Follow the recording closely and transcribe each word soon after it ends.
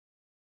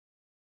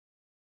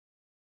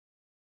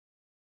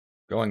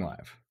Going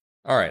live.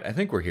 All right, I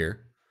think we're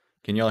here.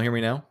 Can y'all hear me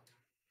now?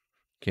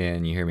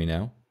 Can you hear me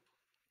now?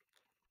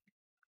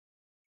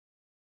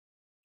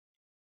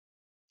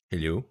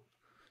 Hello?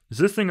 Is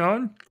this thing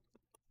on?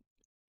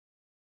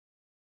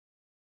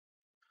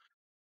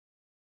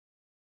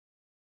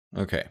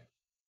 Okay.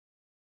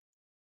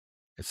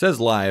 It says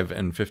live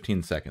in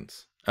 15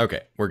 seconds.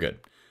 Okay, we're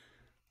good.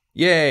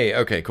 Yay!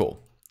 Okay,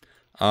 cool.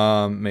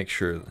 Make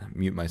sure to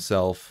mute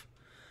myself.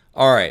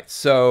 All right,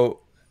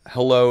 so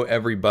hello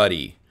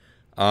everybody.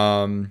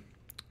 I'm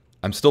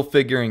still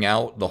figuring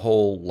out the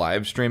whole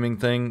live streaming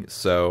thing,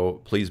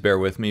 so please bear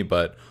with me,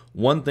 but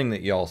one thing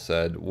that y'all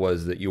said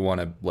was that you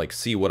want to like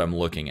see what I'm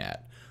looking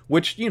at,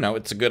 which, you know,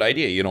 it's a good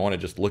idea. You don't want to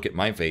just look at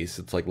my face.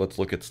 It's like, let's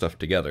look at stuff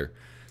together.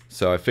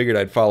 So I figured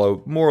I'd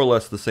follow more or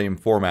less the same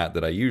format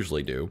that I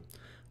usually do.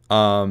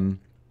 I'm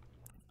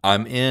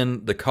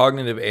in the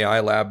Cognitive AI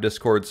Lab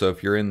Discord, so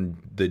if you're in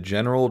the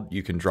general,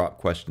 you can drop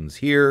questions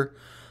here,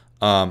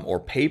 or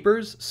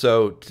papers.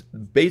 So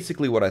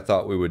basically what I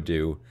thought we would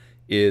do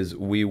is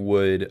we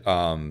would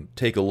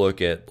take a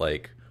look at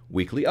like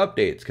weekly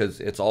updates, because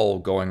it's all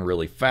going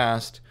really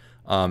fast.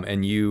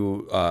 And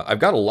I've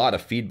got a lot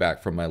of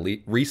feedback from my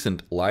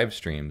recent live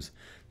streams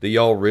that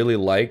y'all really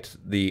liked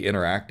the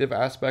interactive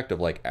aspect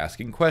of like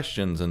asking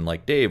questions and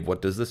like, Dave,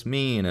 what does this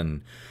mean?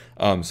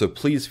 And so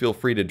please feel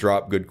free to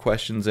drop good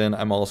questions in.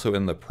 I'm also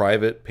in the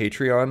private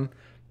Patreon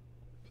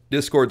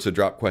Discord, so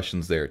drop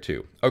questions there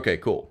too. Okay,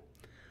 cool.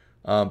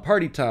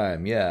 Party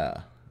time,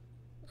 yeah.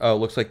 Oh,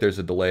 looks like there's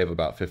a delay of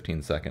about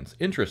 15 seconds.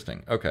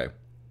 Interesting. Okay.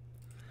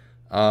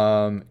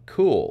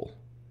 Cool.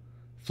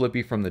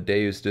 Flippy from the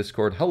Deus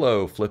Discord.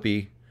 Hello,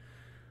 Flippy.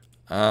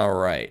 All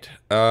right.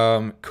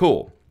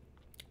 Cool.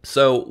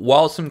 So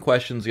while some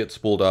questions get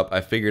spooled up,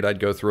 I figured I'd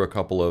go through a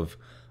couple of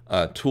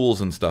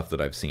tools and stuff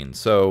that I've seen.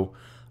 So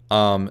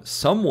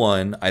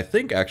someone, I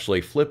think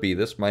actually Flippy,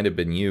 this might have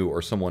been you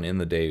or someone in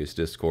the Deus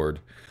Discord,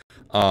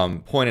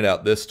 pointed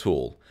out this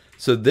tool.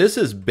 So this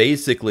is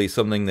basically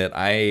something that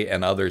I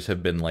and others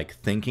have been like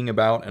thinking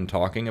about and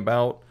talking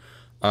about.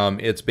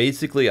 It's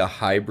basically a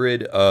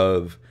hybrid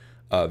of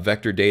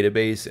vector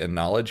database and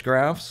knowledge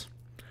graphs.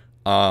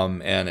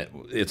 And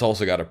it's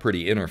also got a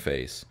pretty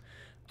interface.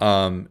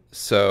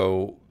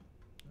 So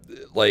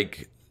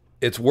like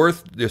it's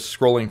worth just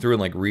scrolling through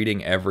and like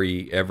reading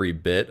every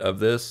bit of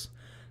this,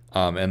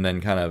 and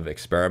then kind of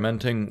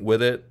experimenting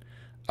with it.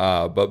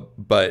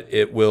 But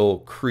it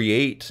will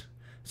create.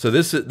 So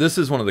this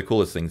is one of the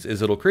coolest things,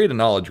 is it'll create a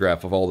knowledge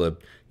graph of all the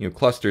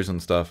clusters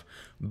and stuff,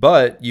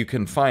 but you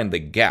can find the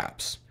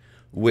gaps,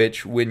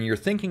 which when you're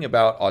thinking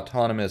about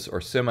autonomous or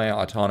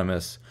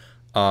semi-autonomous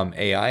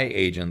AI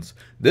agents,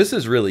 this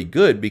is really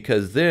good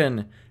because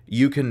then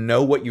you can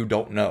know what you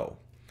don't know.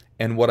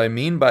 And what I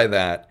mean by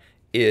that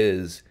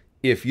is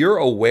if you're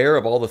aware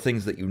of all the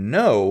things that you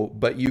know,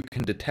 but you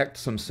can detect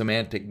some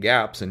semantic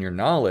gaps in your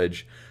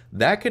knowledge,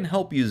 that can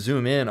help you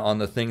zoom in on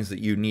the things that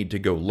you need to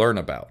go learn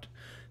about.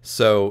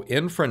 So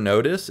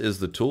Infranotice is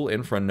the tool,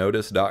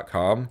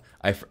 infranotice.com.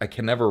 I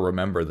can never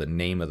remember the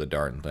name of the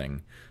darn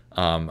thing.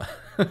 I'm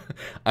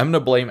going to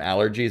blame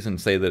allergies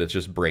and say that it's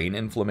just brain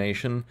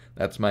inflammation.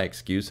 That's my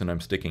excuse, and I'm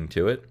sticking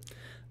to it.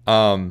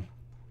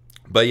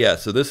 But yeah,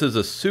 so this is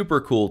a super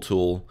cool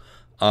tool.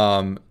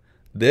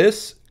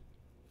 This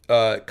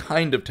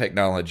kind of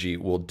technology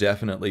will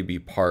definitely be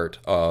part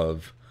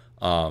of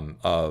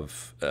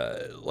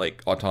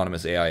like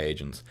autonomous AI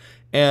agents.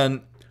 And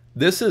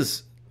this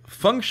is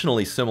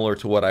functionally similar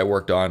to what I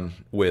worked on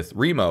with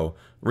Remo.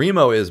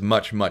 Remo is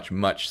much, much,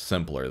 much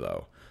simpler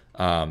though.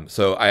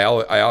 So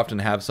I often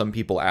have some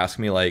people ask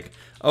me like,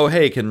 oh,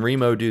 hey, can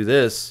Remo do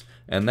this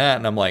and that?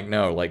 And I'm like,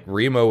 no, like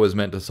Remo was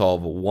meant to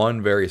solve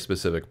one very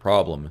specific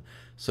problem.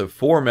 So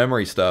for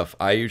memory stuff,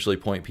 I usually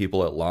point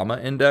people at Llama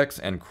Index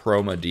and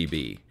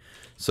ChromaDB.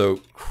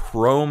 So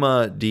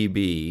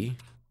ChromaDB,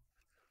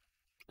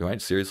 do I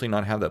seriously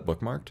not have that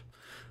bookmarked?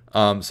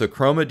 So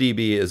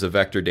ChromaDB is a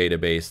vector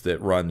database that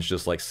runs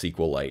just like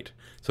SQLite.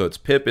 So it's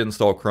pip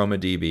install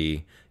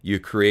ChromaDB. You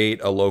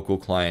create a local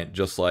client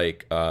just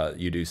like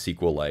you do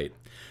SQLite.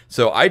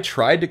 So I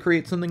tried to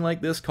create something like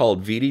this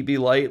called VDB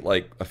Lite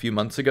like a few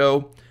months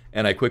ago,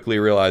 and I quickly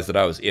realized that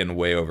I was in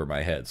way over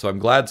my head. So I'm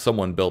glad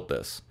someone built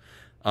this.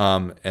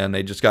 And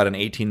they just got an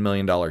 $18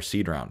 million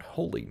seed round.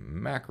 Holy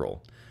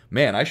mackerel.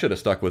 Man, I should have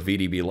stuck with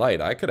VDB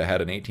Lite. I could have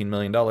had an $18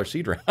 million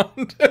seed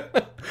round.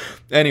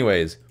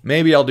 Anyways,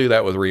 maybe I'll do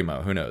that with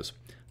Remo. Who knows?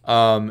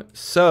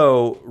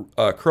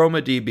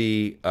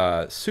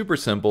 ChromaDB, super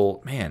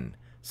simple. Man,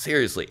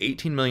 seriously,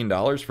 $18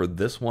 million for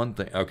this one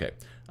thing? Okay,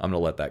 I'm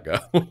going to let that go.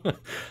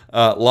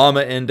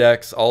 Llama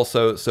Index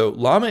also. So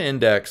Llama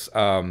Index,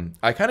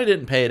 I kind of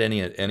didn't pay it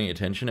any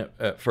attention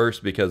at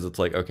first because it's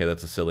like, okay,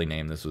 that's a silly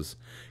name. This was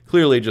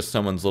clearly just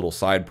someone's little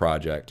side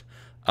project.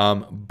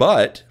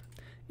 But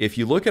if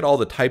you look at all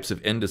the types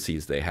of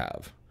indices they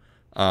have,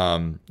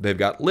 they've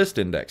got list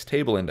index,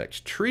 table index,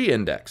 tree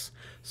index.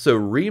 So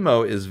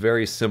Remo is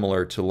very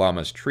similar to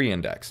Llama's tree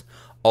index.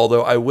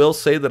 Although I will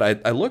say that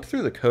I looked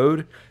through the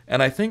code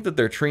and I think that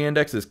their tree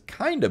index is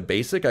kind of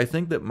basic. I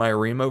think that my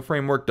Remo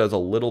framework does a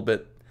little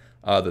bit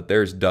that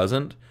theirs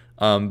doesn't.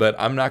 But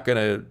I'm not going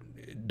to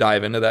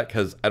dive into that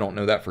because I don't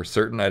know that for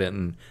certain. I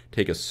didn't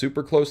take a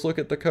super close look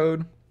at the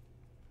code.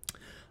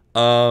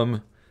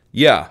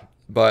 Yeah,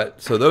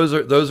 but so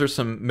those are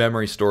some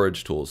memory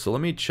storage tools. So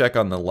let me check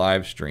on the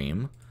live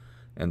stream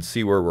and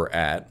see where we're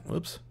at.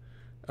 Whoops.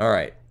 All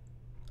right.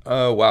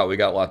 Oh, wow, we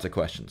got lots of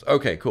questions.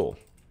 Okay, cool.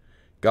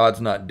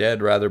 God's not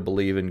dead, rather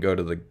believe and go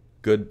to the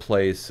good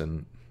place.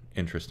 And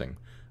interesting.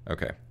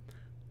 Okay.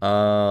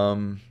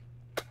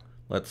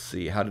 Let's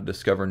see. How to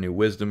discover new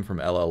wisdom from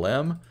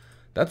LLM.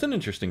 That's an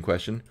interesting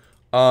question.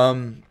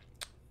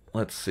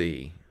 Let's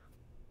see.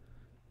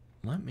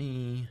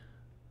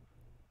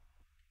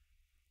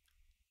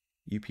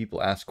 You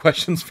people ask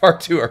questions far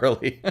too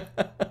early.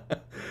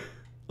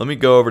 Let me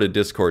go over to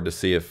Discord to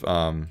see if,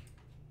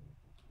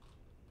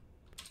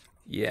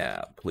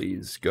 yeah,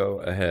 please go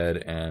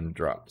ahead and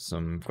drop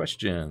some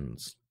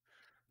questions.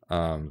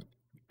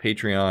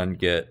 Patreon,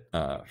 get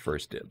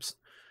first dibs.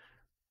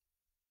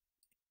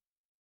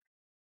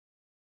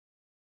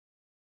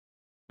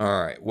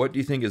 All right, what do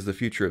you think is the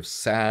future of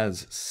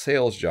SaaS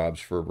sales jobs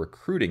for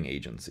recruiting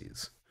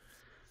agencies?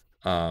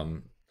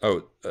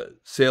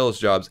 Sales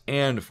jobs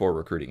and for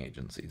recruiting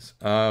agencies.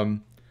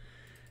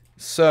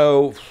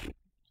 So,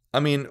 I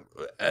mean,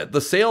 the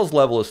sales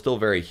level is still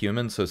very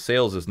human, so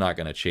sales is not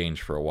going to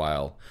change for a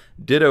while.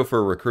 Ditto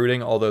for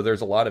recruiting, although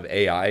there's a lot of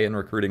AI in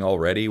recruiting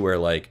already where,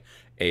 like,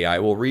 AI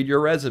will read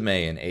your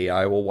resume and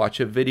AI will watch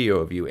a video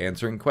of you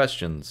answering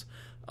questions.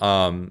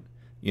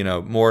 You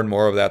know, more and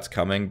more of that's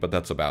coming, but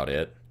that's about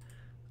it.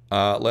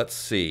 Let's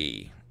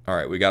see. All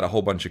right, we got a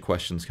whole bunch of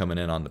questions coming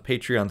in on the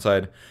Patreon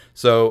side.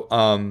 So,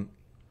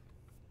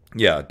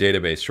 yeah,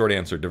 database. Short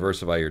answer,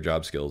 diversify your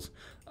job skills.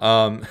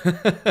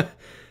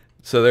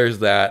 So there's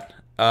that.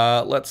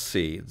 Let's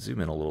see.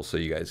 Zoom in a little so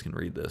you guys can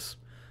read this.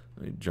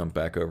 Let me jump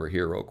back over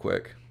here real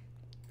quick.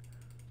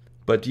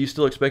 But do you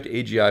still expect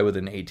AGI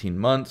within 18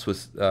 months,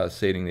 with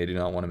stating they do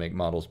not want to make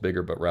models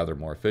bigger but rather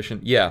more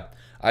efficient? Yeah,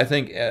 I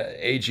think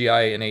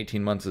AGI in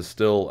 18 months is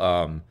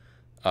still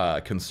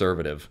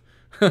conservative.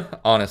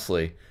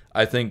 Honestly,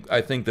 I think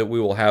that we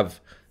will have,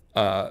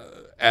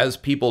 as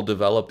people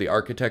develop the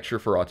architecture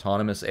for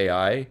autonomous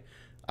AI,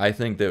 I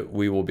think that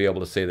we will be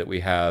able to say that we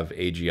have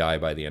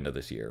AGI by the end of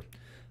this year.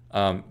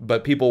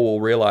 But people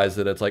will realize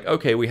that it's like,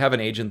 okay, we have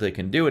an agent that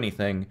can do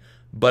anything,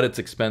 but it's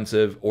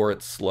expensive, or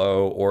it's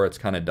slow, or it's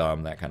kind of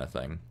dumb, that kind of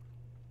thing.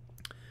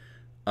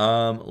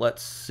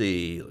 Let's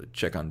see.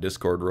 Check on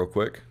Discord real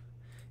quick.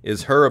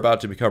 Is her about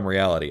to become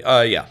reality?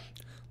 Yeah.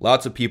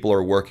 Lots of people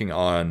are working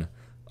on,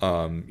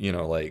 you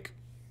know, like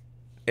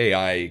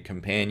AI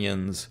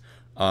companions.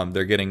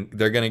 They're going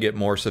to get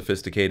more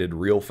sophisticated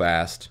real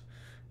fast.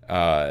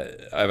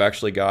 I've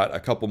actually got a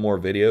couple more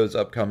videos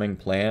upcoming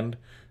planned.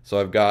 So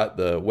I've got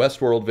the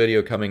Westworld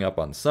video coming up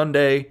on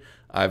Sunday.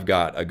 I've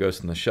got a Ghost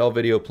in the Shell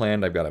video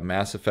planned. I've got a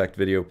Mass Effect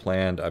video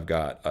planned. I've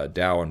got a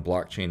DAO and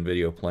blockchain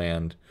video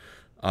planned.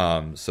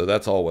 So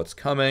that's all what's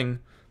coming.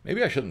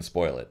 Maybe I shouldn't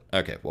spoil it.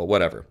 Okay, well,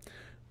 whatever.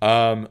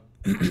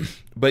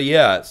 But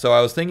yeah, so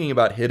I was thinking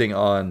about hitting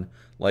on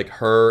like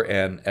her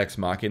and Ex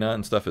Machina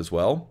and stuff as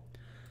well.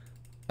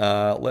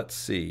 Let's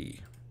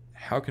see.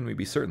 How can we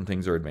be certain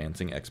things are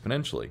advancing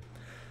exponentially?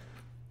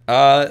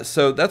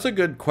 So that's a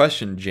good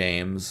question,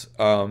 James.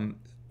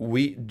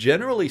 We,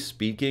 generally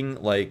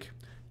speaking, like,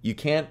 you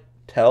can't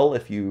tell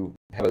if you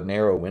have a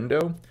narrow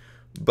window,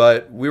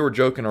 but we were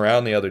joking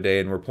around the other day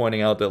and we're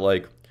pointing out that,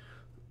 like,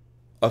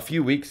 a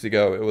few weeks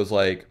ago, it was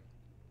like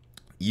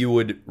you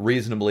would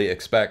reasonably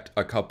expect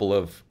a couple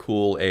of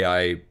cool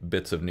AI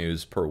bits of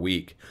news per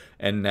week.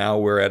 And now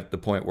we're at the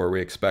point where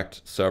we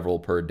expect several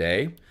per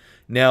day.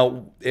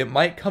 Now, it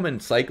might come in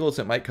cycles,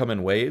 it might come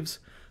in waves,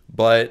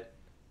 but,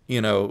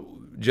 you know,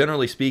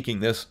 generally speaking,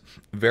 this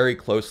very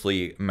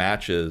closely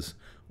matches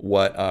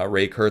what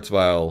Ray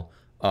Kurzweil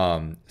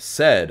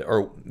said,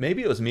 or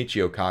maybe it was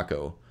Michio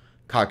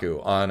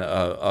Kaku on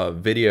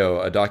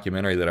a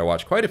documentary that I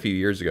watched quite a few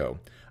years ago.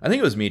 I think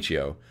it was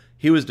Michio.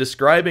 He was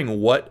describing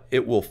what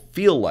it will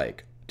feel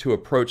like to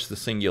approach the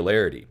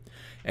singularity.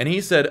 And he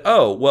said,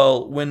 oh,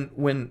 well,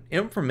 when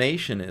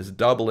information is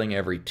doubling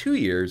every 2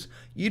 years,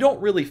 you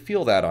don't really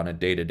feel that on a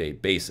day-to-day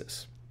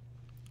basis.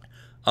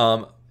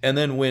 And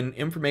then when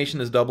information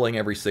is doubling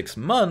every 6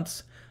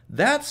 months,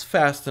 that's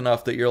fast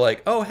enough that you're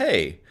like, oh,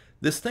 hey,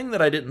 this thing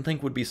that I didn't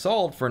think would be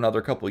solved for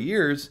another couple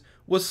years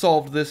was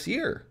solved this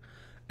year.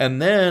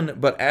 And then,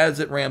 but as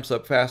it ramps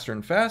up faster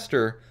and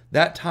faster,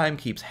 that time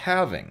keeps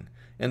halving.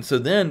 And so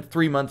then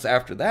 3 months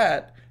after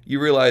that, you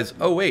realize,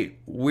 oh, wait,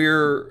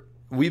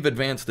 we've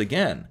advanced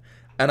again.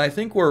 And I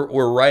think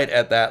we're right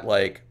at that,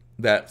 like,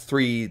 that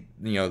three,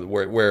 you know,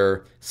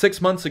 where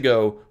 6 months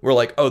ago, we're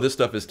like, oh, this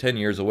stuff is 10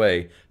 years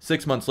away.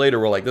 6 months later,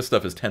 we're like, this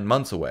stuff is 10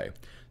 months away.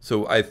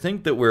 So I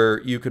think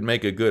that you could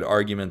make a good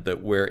argument that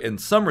in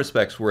some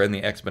respects, we're in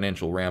the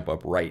exponential ramp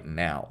up right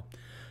now.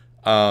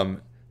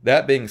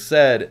 That being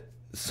said,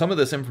 some of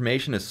this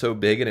information is so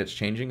big and it's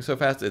changing so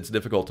fast, it's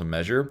difficult to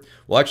measure.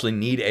 We'll actually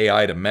need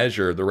AI to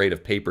measure the rate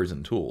of papers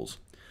and tools.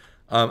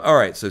 All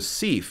right, so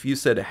Seif, you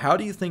said, how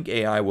do you think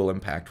AI will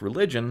impact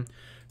religion?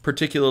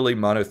 particularly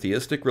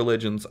monotheistic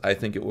religions, I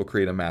think it will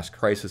create a mass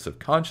crisis of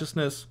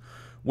consciousness,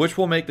 which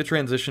will make the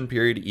transition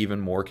period even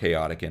more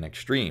chaotic and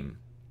extreme.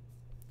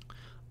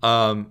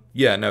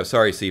 Yeah, no,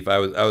 sorry, Seif,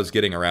 I was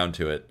getting around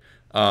to it.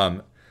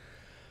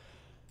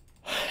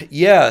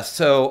 Yeah,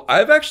 so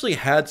I've actually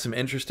had some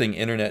interesting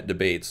internet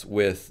debates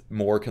with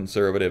more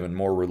conservative and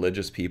more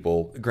religious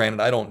people. Granted,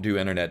 I don't do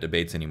internet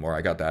debates anymore.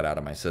 I got that out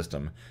of my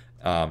system.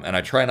 And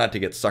I try not to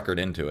get suckered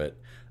into it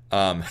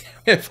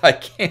if I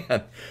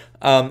can.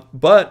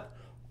 But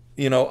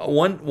you know,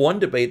 one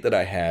debate that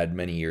I had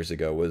many years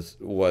ago was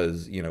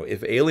you know,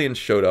 if aliens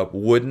showed up,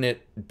 wouldn't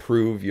it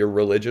prove your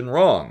religion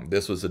wrong?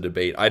 This was a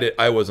debate.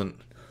 I wasn't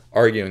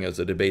arguing as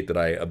a debate that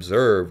I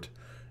observed,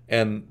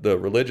 and the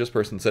religious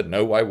person said,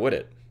 no, why would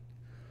it?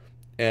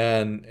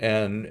 And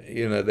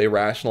you know, they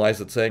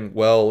rationalized it saying,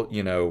 well,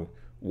 you know,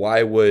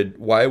 why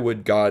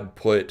would God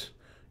put,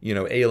 you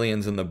know,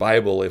 aliens in the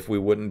Bible if we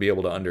wouldn't be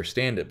able to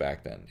understand it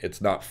back then?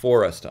 It's not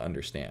for us to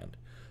understand.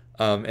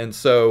 And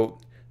so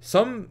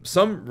some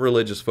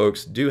religious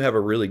folks do have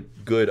a really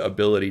good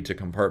ability to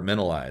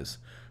compartmentalize.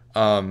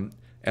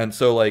 And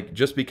so like,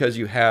 just because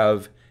you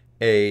have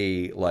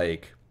a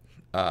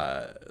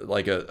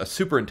a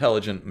super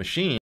intelligent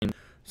machine,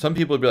 some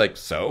people would be like,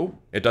 so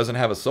it doesn't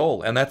have a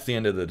soul, and that's the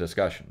end of the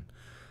discussion.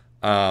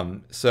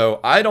 So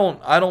I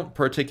don't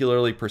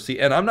particularly perceive,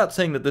 and I'm not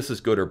saying that this is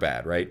good or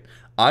bad, right?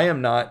 I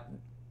am not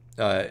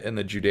in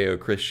the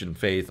Judeo-Christian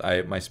faith.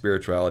 My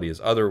spirituality is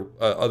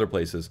other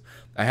places.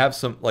 I have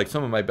some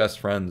of my best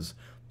friends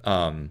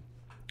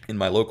in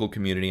my local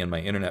community, and my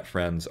internet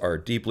friends are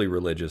deeply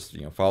religious,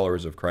 you know,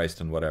 followers of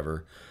Christ and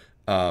whatever.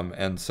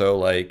 And so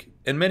like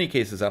in many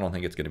cases, I don't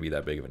think it's going to be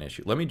that big of an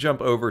issue. Let me jump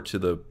over to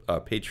the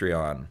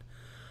Patreon.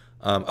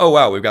 Oh,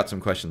 wow, we've got some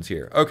questions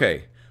here.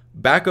 Okay,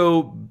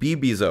 Bako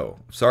Bibizo.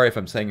 Sorry if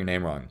I'm saying your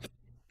name wrong.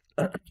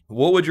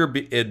 What would your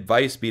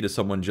advice be to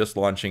someone just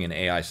launching an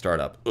AI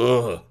startup?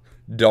 Ugh,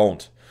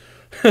 don't.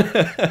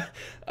 That's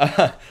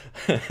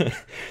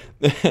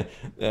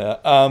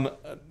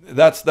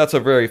a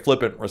very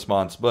flippant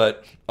response,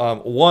 but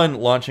one,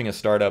 launching a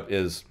startup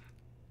is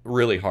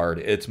really hard.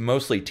 It's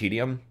mostly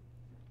tedium.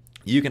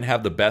 You can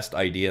have the best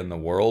idea in the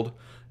world,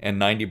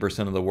 and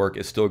 90% of the work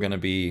is still going to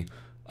be...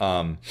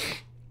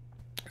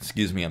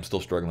 excuse me, I'm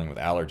still struggling with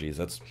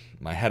allergies.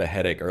 I had a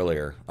headache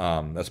earlier.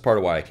 That's part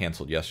of why I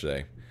canceled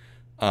yesterday.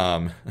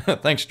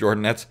 Thanks,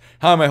 Jordan.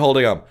 How am I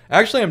holding up?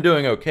 Actually, I'm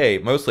doing okay.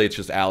 Mostly it's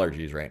just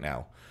allergies right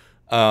now.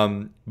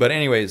 But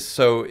anyways,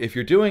 so if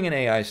you're doing an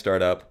AI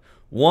startup,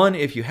 one,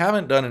 if you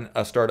haven't done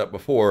a startup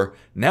before,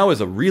 now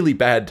is a really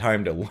bad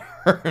time to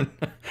learn.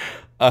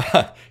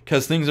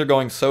 Because things are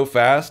going so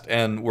fast,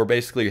 and we're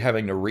basically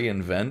having to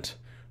reinvent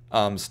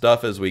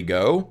stuff as we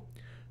go.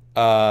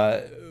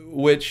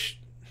 Which...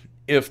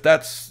 if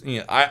that's, you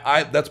know,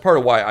 that's part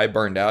of why I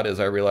burned out, is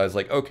I realized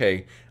like,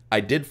 okay, I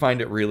did find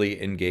it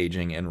really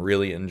engaging and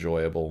really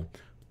enjoyable,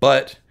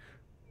 but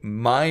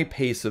my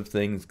pace of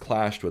things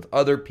clashed with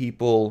other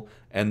people,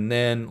 and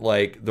then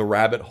like the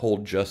rabbit hole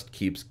just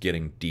keeps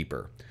getting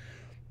deeper.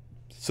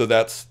 So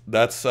that's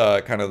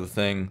kind of the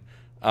thing.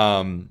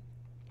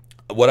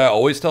 What I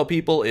always tell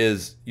people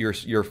is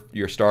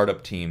your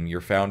startup team,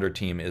 your founder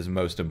team is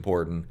most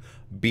important.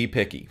 Be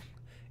picky.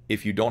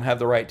 If you don't have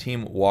the right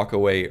team, walk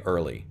away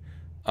early.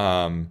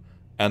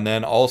 And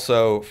then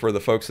also for the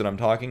folks that I'm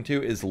talking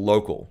to is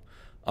local.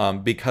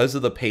 Because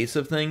of the pace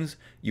of things,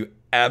 you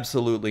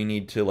absolutely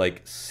need to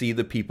like see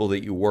the people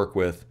that you work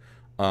with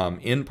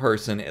in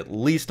person, at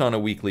least on a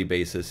weekly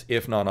basis,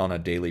 if not on a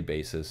daily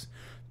basis,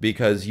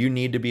 because you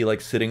need to be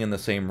like sitting in the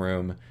same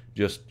room,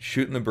 just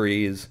shooting the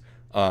breeze,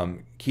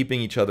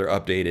 keeping each other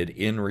updated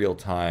in real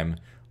time.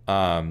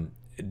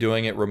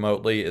 Doing it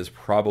remotely is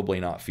probably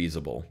not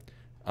feasible.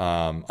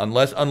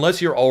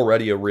 Unless you're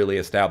already a really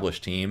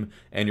established team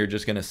and you're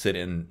just going to sit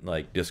in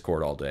like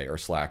Discord all day or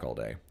Slack all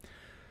day.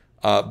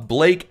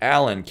 Blake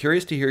Allen,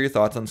 curious to hear your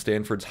thoughts on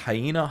Stanford's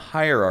hyena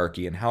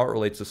hierarchy and how it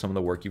relates to some of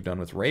the work you've done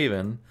with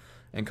Raven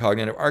and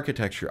cognitive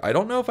architecture. I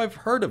don't know if I've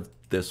heard of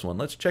this one.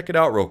 Let's check it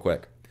out real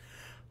quick.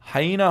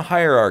 Hyena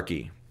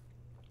hierarchy.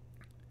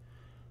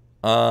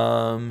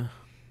 Let's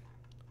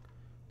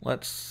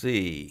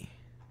see.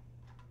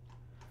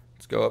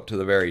 Let's go up to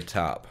the very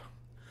top.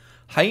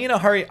 Hyena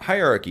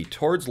hierarchy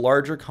towards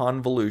larger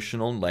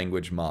convolutional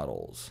language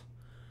models.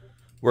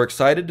 We're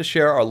excited to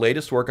share our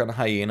latest work on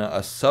Hyena,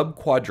 a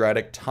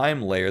subquadratic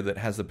time layer that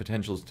has the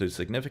potential to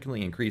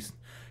significantly increase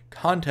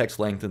context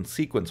length in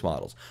sequence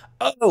models.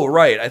 Oh,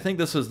 right. I think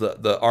this is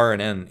the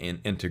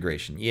RNN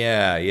integration.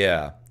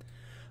 Yeah.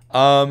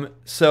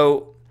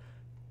 So,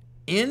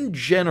 in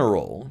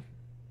general,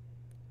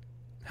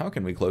 how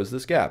can we close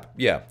this gap?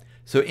 Yeah.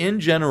 So in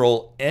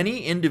general,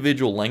 any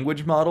individual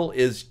language model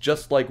is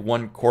just like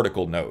one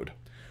cortical node.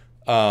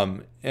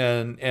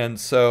 And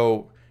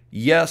so,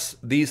 yes,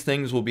 these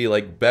things will be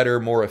like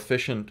better, more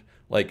efficient,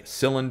 like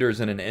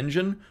cylinders in an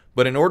engine.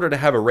 But in order to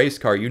have a race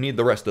car, you need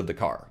the rest of the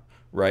car,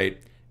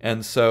 right?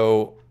 And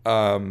so,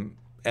 and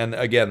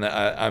again,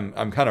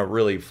 I'm kind of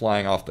really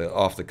flying off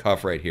the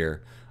cuff right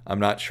here. I'm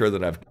not sure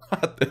that I've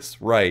got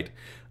this right.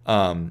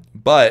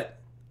 But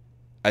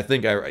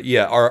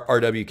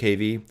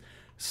RWKV.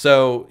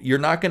 So you're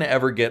not going to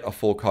ever get a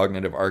full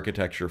cognitive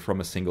architecture from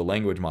a single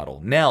language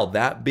model. Now,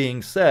 that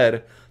being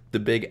said, the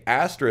big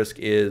asterisk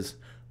is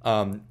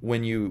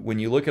when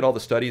you look at all the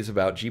studies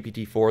about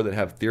GPT-4 that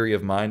have theory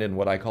of mind and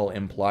what I call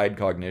implied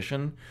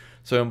cognition.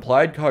 So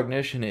implied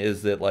cognition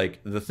is that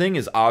like the thing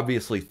is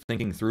obviously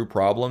thinking through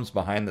problems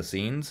behind the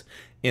scenes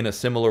in a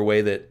similar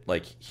way that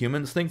like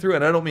humans think through.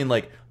 And I don't mean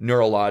like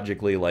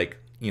neurologically, like,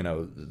 you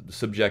know,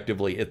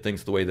 subjectively it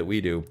thinks the way that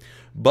we do,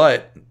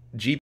 but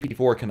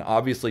GPT-4 can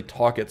obviously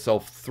talk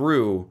itself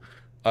through,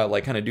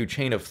 like kind of do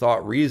chain of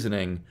thought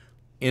reasoning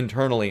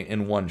internally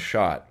in one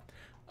shot.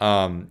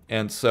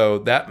 And so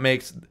that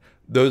makes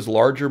those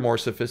larger, more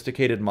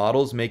sophisticated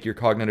models make your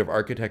cognitive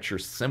architecture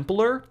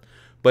simpler,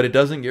 but it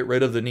doesn't get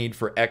rid of the need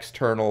for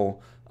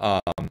external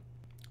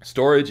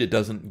storage. It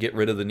doesn't get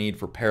rid of the need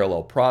for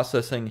parallel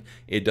processing.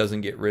 It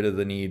doesn't get rid of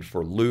the need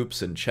for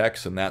loops and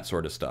checks and that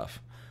sort of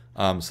stuff.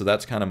 So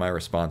that's kind of my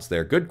response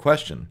there. Good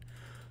question.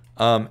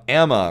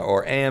 AMA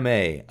or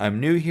AMA. I'm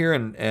new here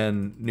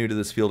and new to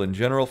this field in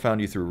general.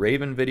 Found you through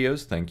Raven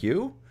videos. Thank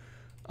you.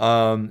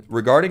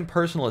 Regarding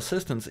personal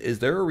assistants, is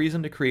there a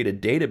reason to create a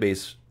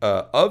database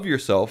of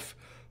yourself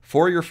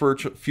for your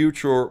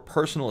future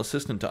personal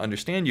assistant to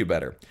understand you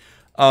better?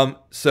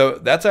 So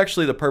that's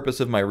actually the purpose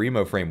of my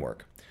Remo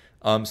framework.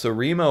 So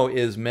Remo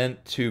is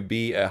meant to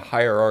be a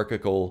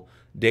hierarchical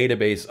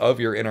database of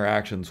your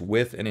interactions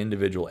with an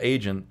individual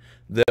agent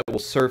that will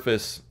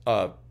surface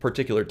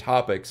particular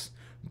topics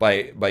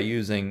by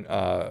using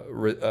not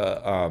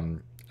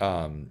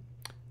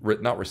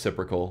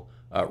reciprocal,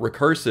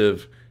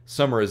 recursive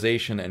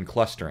summarization and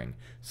clustering.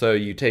 So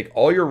you take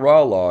all your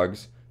raw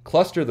logs,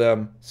 cluster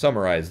them,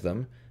 summarize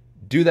them,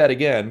 do that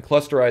again,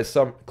 cluster,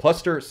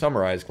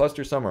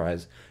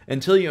 summarize,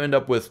 until you end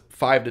up with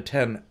 5 to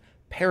 10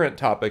 parent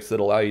topics that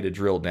allow you to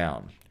drill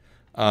down.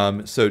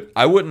 So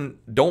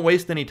don't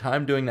waste any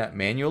time doing that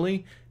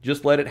manually.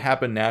 Just let it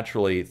happen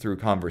naturally through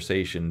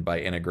conversation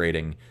by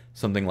integrating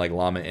something like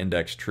Llama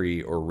Index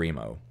Tree or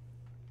Remo.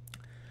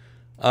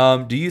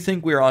 Do you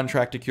think we are on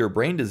track to cure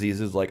brain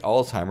diseases like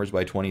Alzheimer's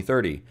by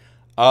 2030?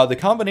 The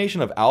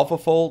combination of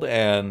AlphaFold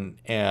and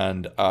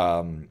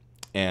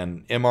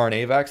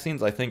mRNA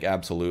vaccines, I think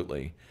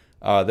absolutely.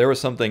 There was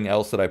something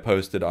else that I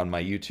posted on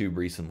my YouTube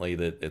recently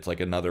that it's like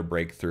another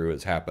breakthrough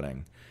is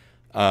happening.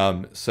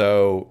 You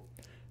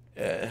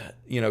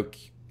know,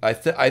 I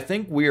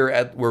think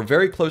we're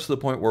very close to the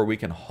point where we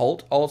can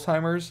halt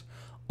Alzheimer's.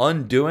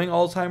 Undoing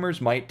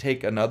Alzheimer's might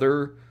take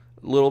another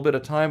little bit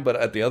of time, but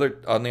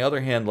on the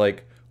other hand,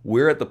 like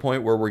we're at the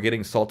point where we're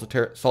getting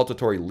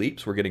saltatory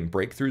leaps, we're getting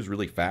breakthroughs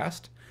really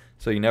fast.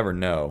 So you never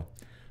know.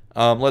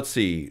 Let's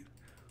see.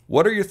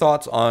 What are your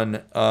thoughts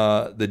on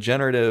the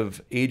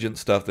generative agent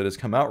stuff that has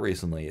come out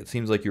recently? It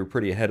seems like you were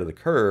pretty ahead of the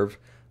curve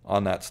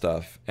on that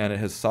stuff, and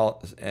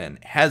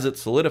has it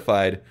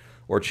solidified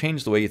or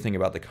changed the way you think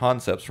about the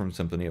concepts from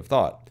Symphony of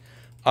Thought?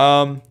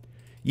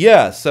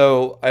 Yeah,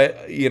 so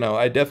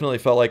I definitely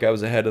felt like I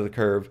was ahead of the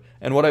curve.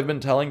 And what I've been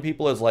telling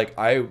people is like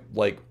I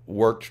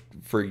worked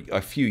for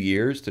a few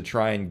years to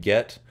try and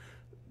get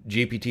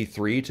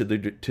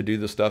GPT-3 to do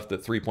the stuff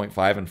that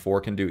 3.5 and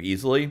 4 can do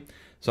easily.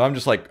 So I'm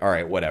just like, all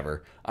right,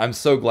 whatever. I'm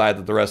so glad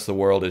that the rest of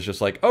the world is just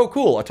like, oh,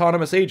 cool,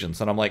 autonomous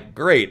agents. And I'm like,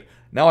 great.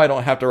 Now I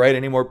don't have to write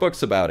any more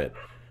books about it.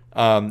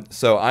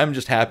 So I'm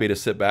just happy to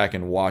sit back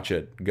and watch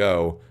it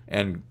go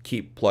and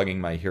keep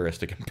plugging my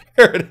heuristic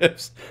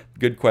imperatives.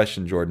 Good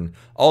question, Jordan.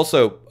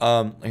 Also,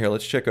 here,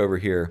 let's check over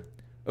here.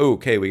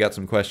 Okay, we got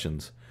some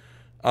questions.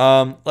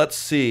 Let's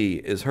see.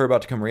 Is her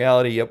about to come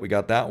reality? Yep, we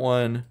got that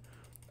one.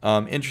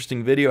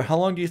 Interesting video. How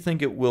long do you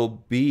think it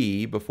will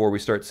be before we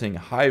start seeing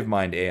hive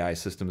mind AI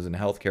systems in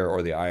healthcare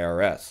or the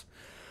IRS?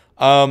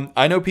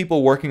 I know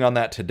people working on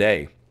that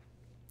today.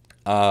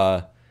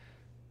 And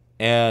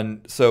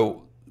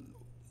so,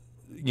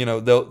 you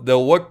know,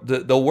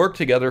 they'll work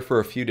together for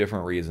a few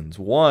different reasons.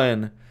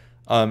 One,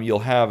 you'll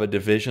have a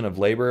division of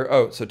labor.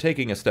 Oh, so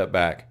taking a step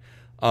back,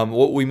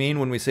 what we mean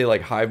when we say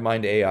like hive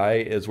mind AI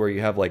is where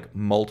you have like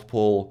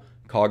multiple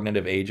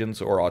cognitive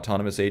agents or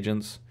autonomous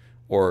agents,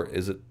 or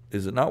is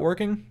it not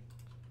working?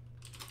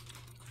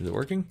 Is it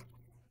working?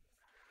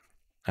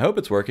 I hope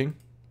it's working.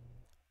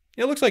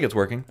 Yeah, it looks like it's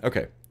working.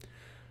 Okay.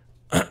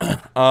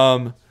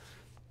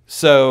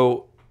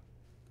 So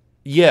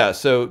yeah,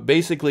 so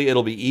basically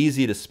it'll be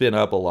easy to spin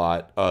up a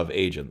lot of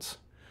agents.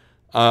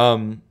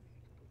 What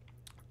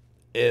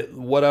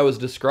I was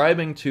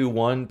describing to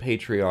one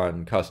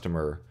Patreon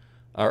customer,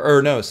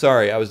 or no,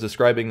 sorry, I was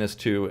describing this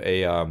to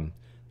a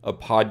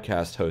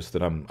podcast host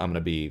that I'm going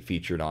to be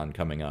featured on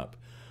coming up,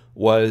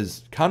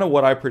 was kind of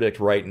what I predict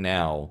right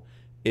now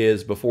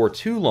is before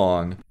too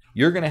long,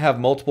 you're going to have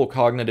multiple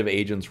cognitive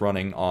agents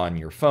running on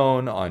your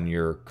phone, on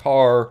your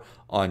car,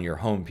 on your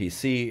home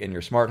PC, and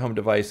your smart home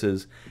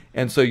devices.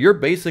 And so you're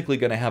basically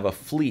going to have a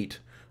fleet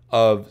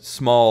of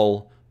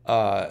small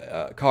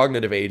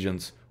cognitive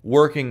agents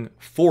working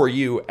for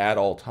you at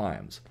all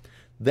times.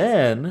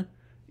 Then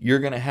you're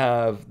going to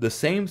have the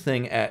same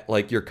thing at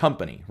like your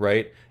company,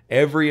 right?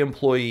 every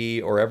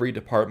employee or every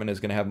department is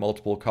going to have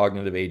multiple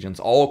cognitive agents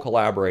all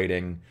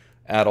collaborating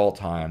at all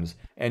times.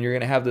 And you're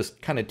going to have this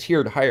kind of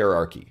tiered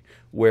hierarchy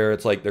where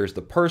it's like there's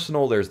the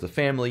personal, there's the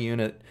family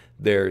unit,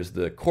 there's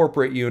the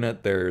corporate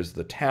unit, there's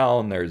the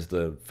town, there's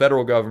the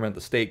federal government,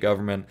 the state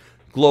government,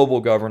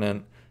 global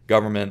government.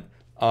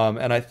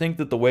 And I think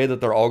that the way that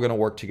they're all going to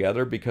work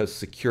together, because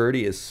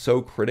security is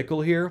so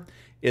critical here,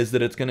 is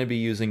that it's going to be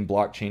using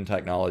blockchain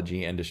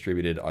technology and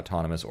distributed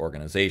autonomous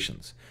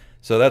organizations.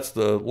 So that's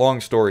the long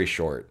story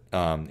short,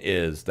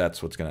 is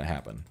that's what's going to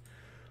happen.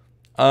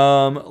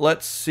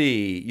 Let's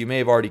see. You may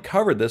have already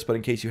covered this, but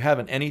in case you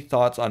haven't, any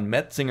thoughts on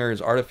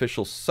Metzinger's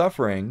artificial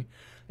suffering,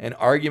 an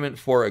argument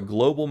for a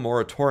global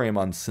moratorium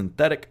on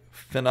synthetic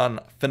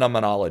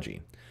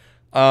phenomenology?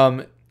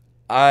 I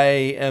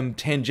am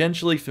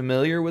tangentially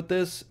familiar with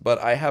this, but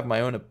I have my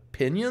own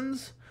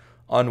opinions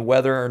on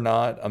whether or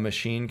not a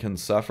machine can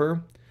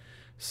suffer.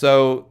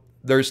 So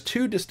there's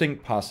two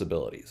distinct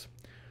possibilities.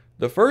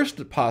 The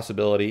first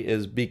possibility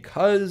is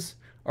because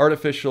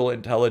artificial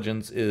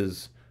intelligence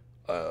is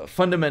a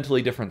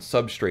fundamentally different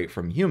substrate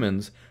from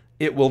humans,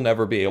 it will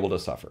never be able to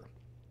suffer.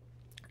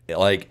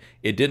 Like,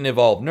 it didn't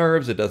evolve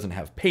nerves, it doesn't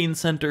have pain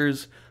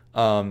centers, so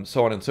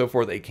on and so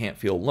forth. It can't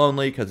feel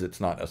lonely because it's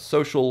not a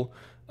social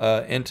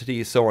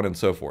entity, so on and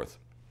so forth.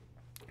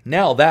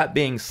 Now, that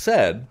being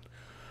said,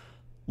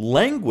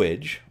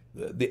 language,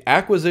 the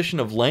acquisition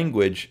of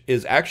language,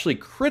 is actually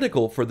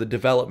critical for the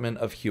development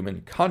of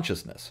human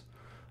consciousness.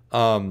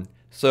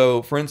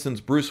 So, for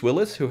instance, Bruce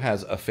Willis, who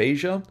has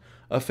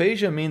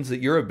aphasia means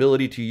that your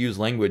ability to use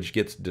language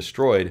gets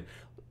destroyed.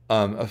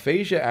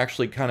 Aphasia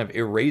actually kind of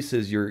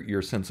erases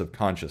your sense of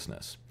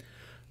consciousness.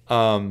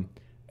 And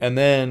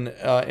then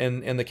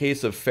in the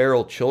case of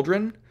feral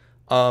children,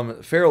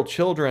 when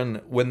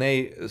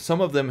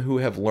some of them who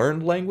have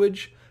learned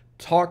language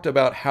talked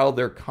about how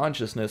their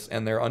consciousness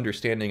and their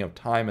understanding of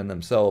time and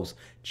themselves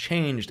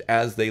changed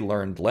as they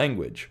learned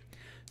language.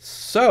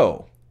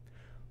 So,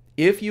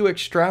 if you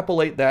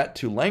extrapolate that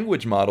to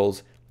language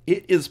models,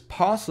 it is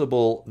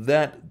possible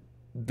that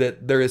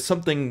there is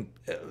something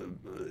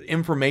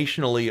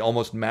informationally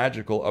almost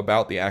magical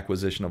about the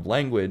acquisition of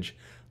language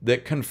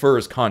that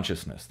confers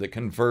consciousness, that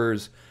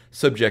confers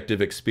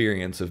subjective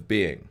experience of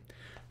being.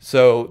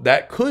 So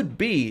that could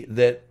be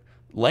that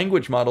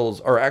language models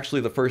are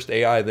actually the first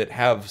AI that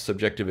have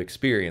subjective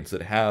experience,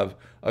 that have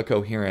a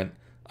coherent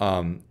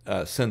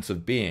sense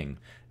of being.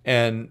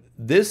 And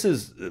this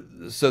is,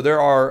 so there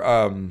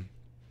are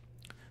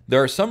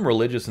some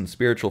religious and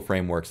spiritual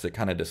frameworks that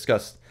kind of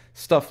discuss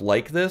stuff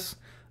like this,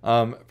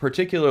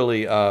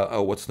 particularly,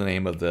 what's the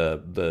name of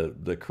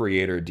the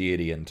creator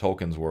deity in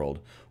Tolkien's world,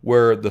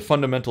 where the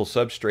fundamental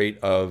substrate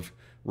of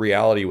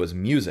reality was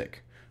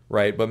music,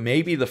 right? But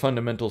maybe the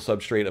fundamental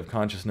substrate of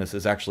consciousness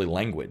is actually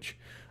language.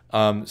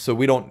 So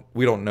we don't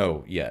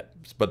know yet,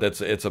 but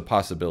it's a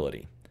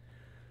possibility.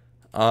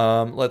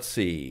 Let's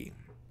see.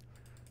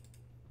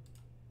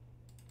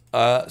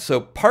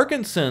 So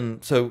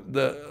Parkinson, so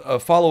a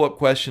follow-up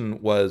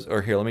question was,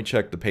 or here, let me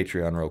check the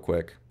Patreon real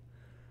quick.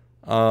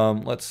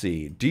 Let's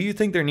see. Do you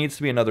think there needs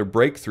to be another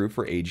breakthrough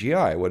for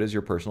AGI? What is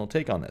your personal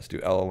take on this? Do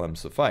LLMs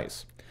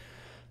suffice?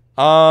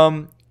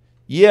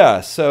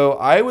 Yeah, so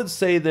I would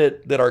say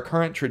that our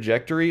current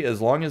trajectory, as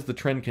long as the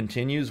trend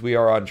continues, we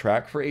are on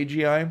track for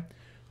AGI.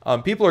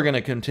 People are going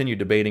to continue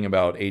debating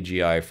about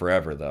AGI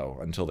forever, though,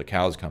 until the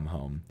cows come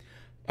home.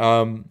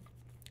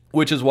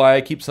 Which is why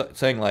I keep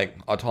saying, like,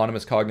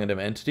 autonomous cognitive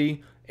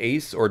entity,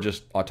 ACE, or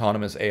just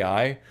autonomous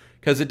AI.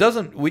 Because you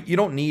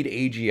don't need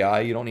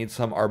AGI, you don't need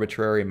some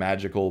arbitrary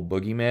magical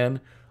boogeyman.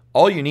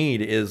 All you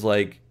need is,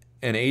 like,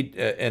 an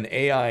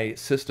AI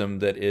system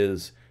that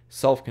is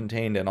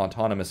self-contained and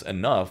autonomous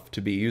enough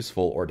to be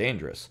useful or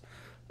dangerous.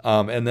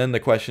 And then the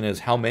question is,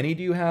 how many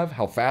do you have?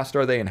 How fast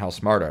are they? And how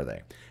smart are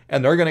they?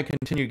 And they're going to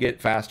continue to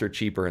get faster,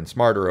 cheaper, and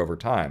smarter over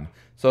time.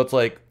 So it's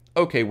like,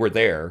 okay, we're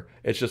there.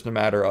 It's just a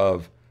matter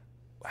of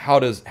how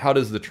does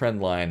the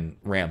trend line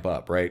ramp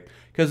up, right?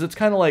 Because it's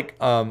kind of like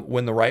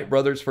when the Wright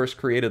brothers first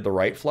created the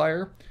Wright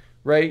Flyer,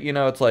 right? You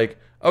know, it's like,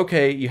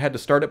 okay, you had to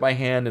start it by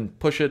hand and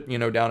push it,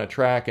 down a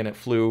track, and it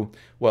flew,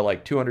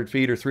 like 200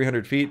 feet or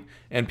 300 feet?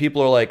 And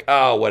people are like,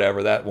 oh,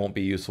 whatever, that won't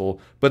be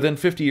useful. But then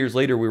 50 years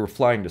later, we were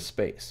flying to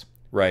space,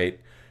 right?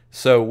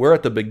 So we're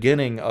at the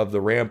beginning of the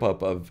ramp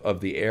up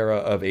of the era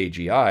of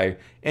AGI.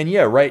 And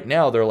yeah, right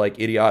now, they're like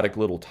idiotic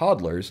little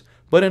toddlers.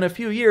 But in a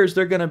few years,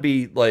 they're going to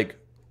be like,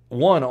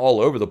 one, all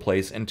over the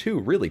place, and two,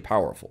 really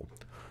powerful.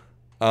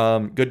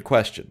 Good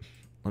question.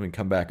 Let me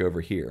come back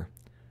over here.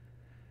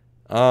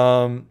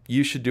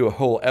 You should do a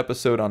whole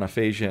episode on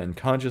aphasia and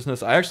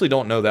consciousness. I actually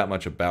don't know that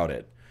much about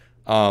it.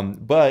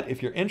 But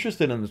if you're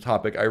interested in the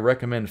topic, I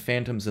recommend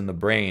Phantoms in the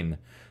Brain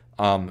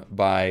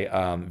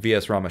by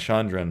V.S.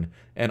 Ramachandran.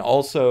 And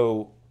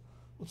also,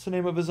 what's the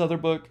name of his other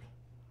book?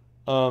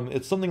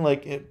 It's something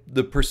like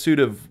The Pursuit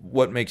of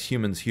What Makes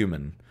Humans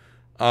Human.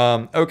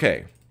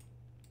 Okay.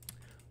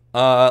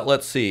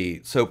 Let's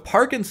see. So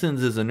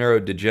Parkinson's is a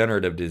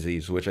neurodegenerative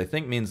disease, which I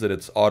think means that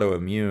it's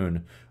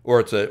autoimmune, or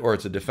it's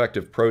a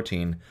defective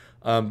protein.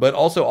 But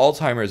also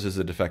Alzheimer's is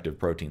a defective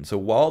protein. So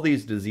while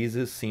these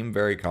diseases seem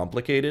very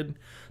complicated,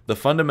 the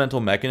fundamental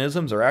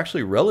mechanisms are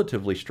actually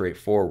relatively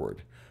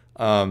straightforward.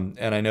 And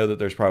I know that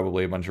there's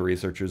probably a bunch of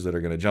researchers that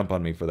are going to jump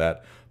on me for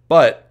that.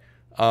 But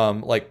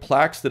like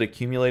plaques that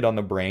accumulate on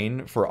the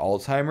brain for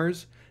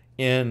Alzheimer's,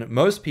 in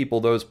most people,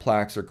 those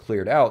plaques are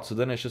cleared out. So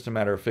then it's just a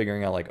matter of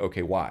figuring out, like,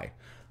 okay, why?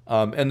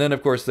 And then,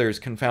 of course, there's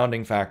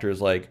confounding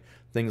factors like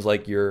things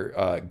like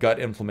your gut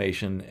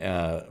inflammation,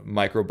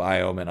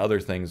 microbiome, and other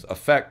things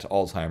affect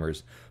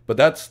Alzheimer's. But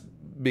that's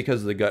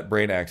because of the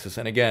gut-brain axis.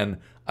 And again,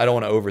 I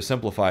don't want to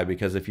oversimplify,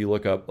 because if you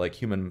look up like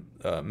human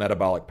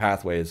metabolic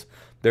pathways,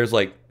 there's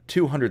like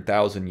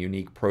 200,000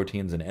 unique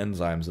proteins and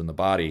enzymes in the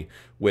body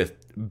with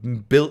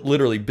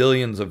literally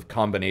billions of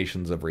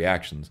combinations of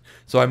reactions.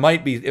 So it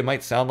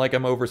might sound like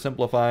I'm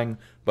oversimplifying,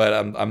 but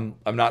I'm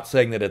not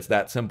saying that it's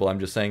that simple. I'm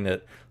just saying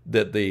that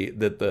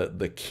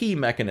the key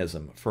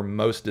mechanism for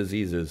most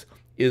diseases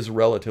is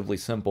relatively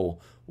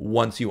simple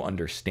once you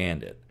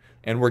understand it.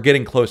 And we're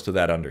getting close to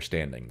that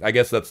understanding. I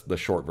guess that's the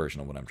short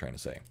version of what I'm trying to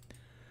say.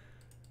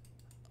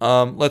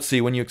 Let's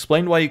see. When you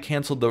explained why you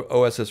canceled the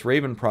OSS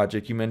Raven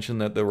project, you mentioned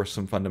that there were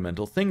some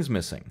fundamental things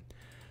missing.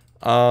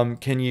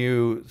 Can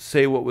you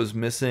say what was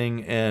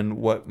missing and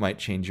what might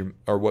change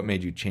what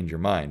made you change your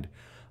mind?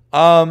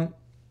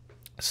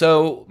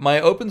 So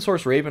my open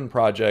source Raven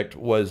project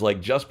was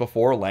like just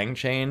before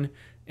LangChain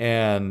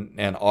and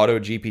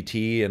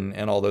AutoGPT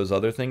and all those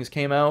other things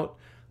came out.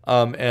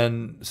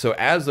 And so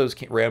as those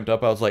ramped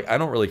up, I was like, I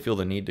don't really feel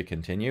the need to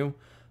continue.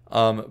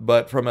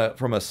 But from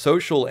a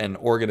social and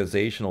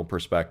organizational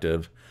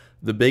perspective,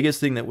 the biggest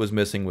thing that was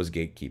missing was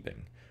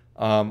gatekeeping.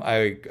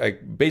 I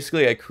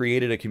basically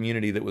created a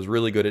community that was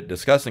really good at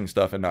discussing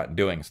stuff and not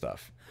doing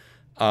stuff.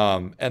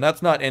 And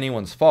that's not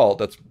anyone's fault.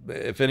 That's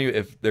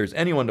if there's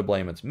anyone to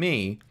blame, it's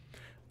me.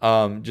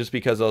 Just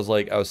because I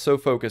was so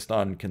focused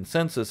on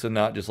consensus and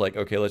not just like,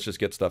 okay, let's just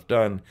get stuff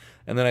done.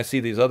 And then I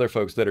see these other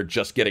folks that are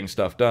just getting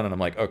stuff done, and I'm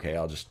like, okay,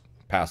 I'll just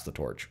pass the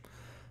torch.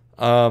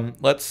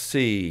 Let's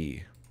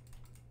see.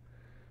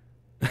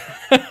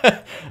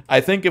 I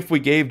think if we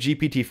gave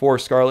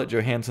GPT-4 Scarlett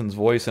Johansson's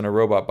voice in a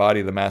robot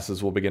body, the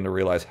masses will begin to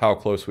realize how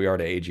close we are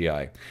to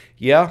AGI.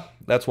 Yeah,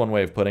 that's one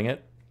way of putting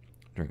it.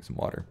 Drink some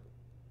water.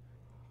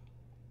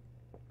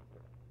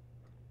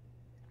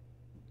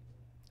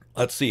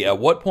 Let's see. At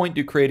what point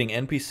do creating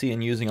NPC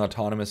and using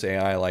autonomous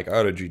AI like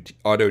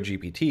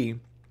AutoGPT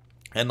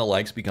and the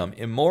likes become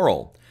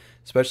immoral,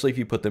 especially if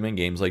you put them in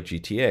games like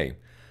GTA?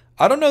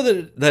 I don't know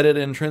that it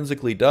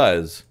intrinsically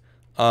does.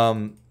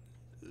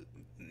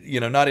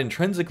 Not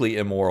intrinsically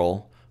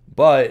immoral,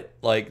 but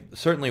like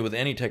certainly with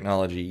any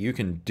technology, you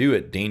can do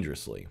it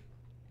dangerously.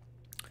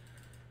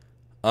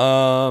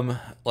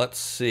 Let's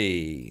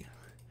see.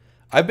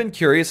 I've been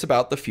curious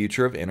about the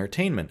future of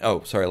entertainment.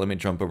 Oh, sorry, let me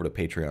jump over to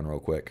Patreon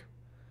real quick.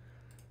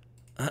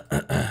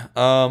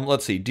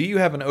 Let's see. Do you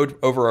have an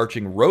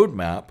overarching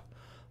roadmap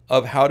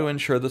of how to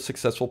ensure the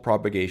successful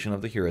propagation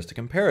of the heuristic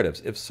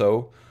imperatives? If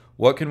so,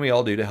 what can we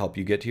all do to help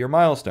you get to your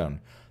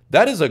milestone?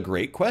 That is a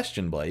great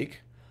question,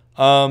 Blake.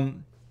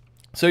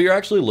 So you're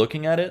actually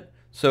looking at it.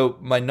 So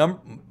my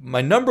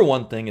number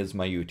one thing is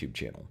my YouTube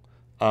channel,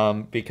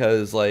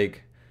 because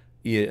like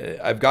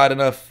I've got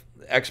enough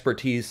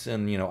expertise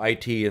in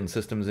IT and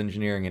systems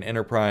engineering and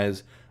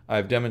enterprise.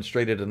 I've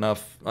demonstrated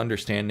enough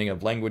understanding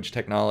of language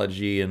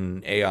technology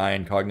and AI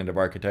and cognitive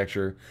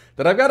architecture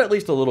that I've got at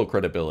least a little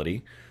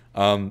credibility.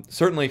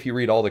 Certainly, if you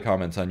read all the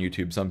comments on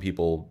YouTube, some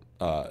people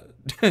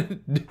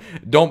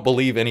don't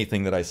believe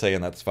anything that I say,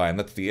 and that's fine.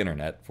 That's the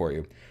internet for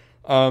you.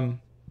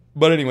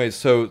 But anyways,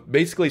 so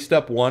basically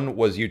step one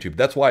was YouTube.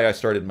 That's why I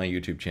started my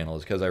YouTube channel,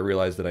 is because I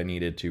realized that I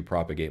needed to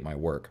propagate my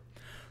work.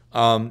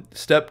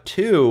 Step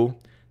two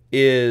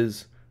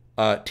is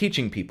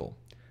teaching people.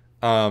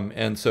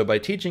 And so by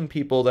teaching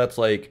people, that's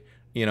like,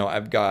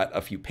 I've got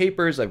a few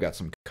papers, I've got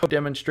some code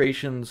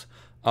demonstrations.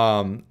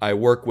 I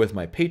work with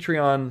my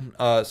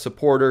Patreon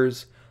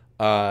supporters.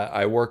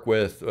 I work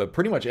with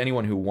pretty much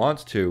anyone who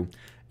wants to.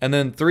 And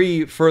then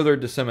three, further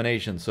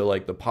dissemination. So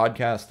like the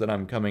podcast that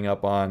I'm coming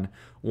up on,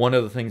 one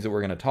of the things that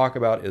we're going to talk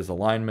about is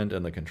alignment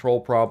and the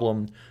control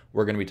problem.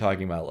 We're going to be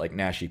talking about like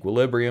Nash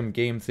equilibrium,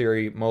 game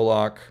theory,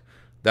 Moloch,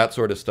 that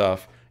sort of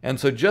stuff. And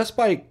so just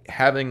by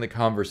having the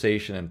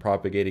conversation and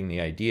propagating the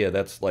idea,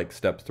 that's like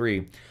step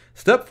three.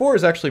 Step four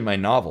is actually my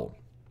novel,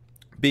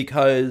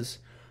 because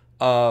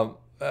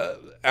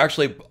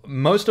actually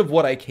most of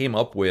what I came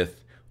up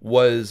with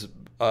was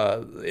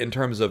in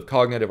terms of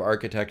cognitive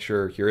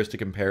architecture,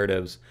 heuristic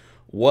imperatives,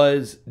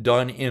 was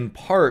done in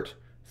part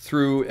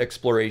through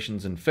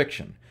explorations in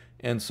fiction.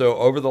 And so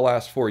over the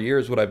last 4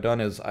 years, what I've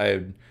done is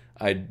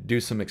I'd do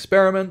some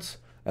experiments,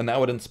 and that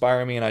would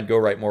inspire me, and I'd go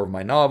write more of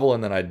my novel,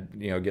 and then I'd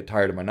get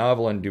tired of my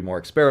novel and do more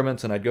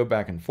experiments, and I'd go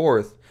back and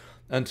forth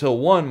until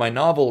one, my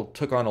novel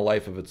took on a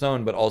life of its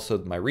own, but also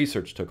my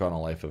research took on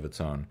a life of its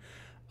own.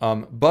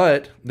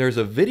 But there's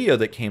a video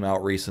that came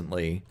out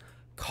recently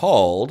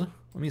called,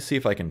 let me see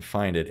if I can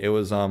find it. It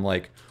was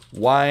like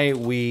Why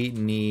We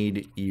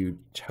Need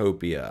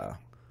Utopia.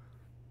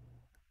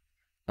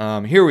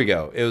 Here we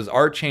go. It was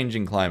Art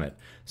Changing Climate.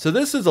 So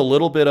this is a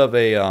little bit of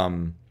a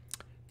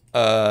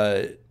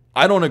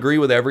I don't agree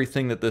with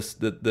everything that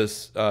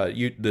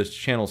this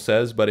channel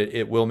says, but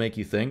it will make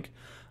you think.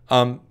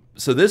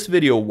 So this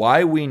video,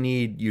 Why We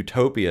Need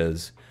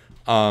Utopias,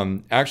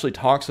 actually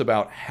talks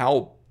about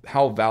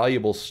how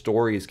valuable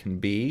stories can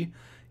be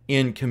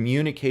in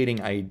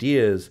communicating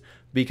ideas,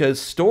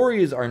 because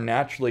stories are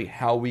naturally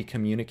how we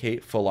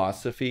communicate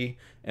philosophy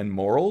and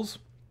morals.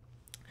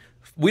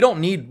 We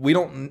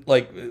don't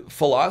like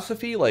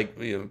philosophy, like,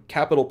 you know,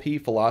 capital P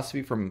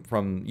philosophy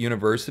from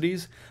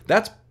universities.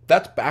 That's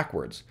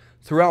backwards.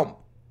 Throughout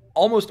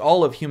almost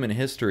all of human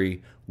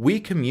history, we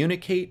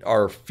communicate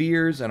our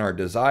fears and our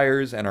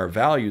desires and our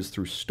values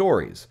through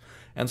stories.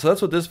 And so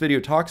that's what this video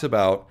talks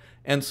about.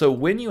 And so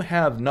when you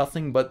have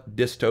nothing but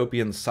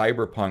dystopian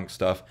cyberpunk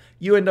stuff,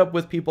 you end up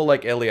with people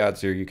like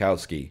Eliezer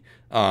Yudkowsky.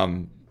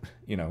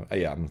 You know,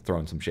 yeah, I'm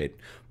throwing some shade.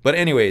 But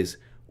anyways,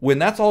 when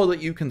that's all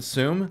that you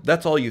consume,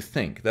 that's all you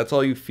think, that's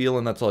all you feel,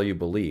 and that's all you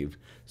believe.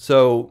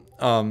 So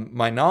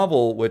my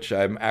novel, which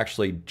I'm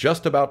actually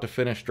just about to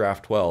finish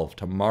draft 12,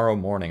 tomorrow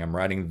morning, I'm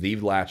writing the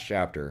last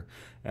chapter,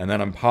 and then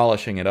I'm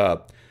polishing it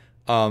up,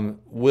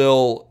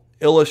 will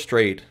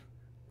illustrate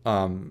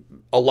a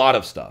lot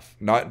of stuff,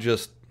 not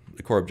just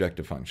the core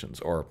objective functions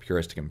or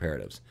heuristic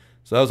imperatives.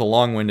 So that was a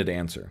long-winded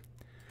answer.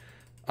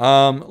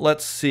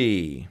 Let's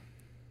see.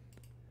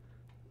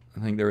 I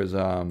think there is,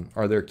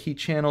 are there key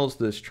channels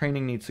this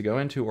training needs to go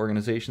into,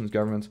 organizations,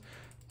 governments?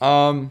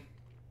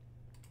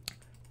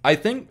 I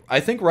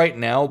think right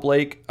now,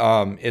 Blake,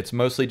 it's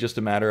mostly just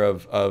a matter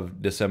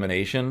of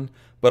dissemination,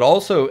 but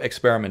also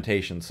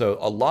experimentation. So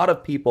a lot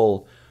of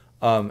people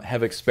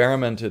have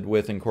experimented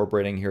with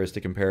incorporating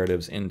heuristic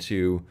imperatives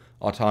into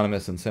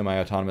autonomous and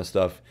semi-autonomous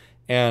stuff,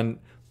 and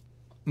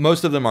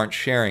most of them aren't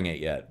sharing it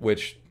yet,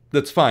 which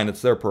that's fine.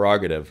 It's their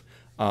prerogative.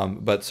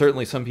 But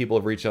certainly some people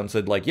have reached out and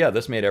said, like, yeah,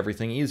 this made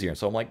everything easier.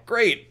 So I'm like,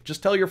 great,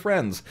 just tell your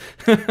friends.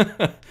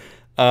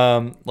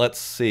 Let's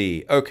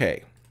see.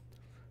 Okay.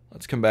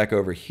 Let's come back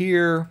over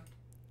here.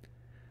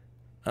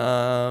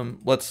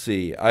 Let's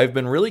see. I've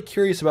been really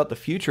curious about the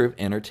future of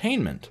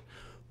entertainment.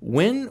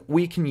 When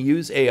we can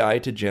use AI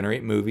to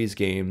generate movies,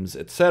 games,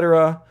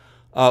 etc.,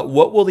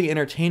 what will the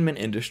entertainment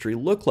industry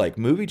look like?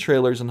 Movie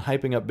trailers and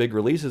hyping up big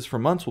releases for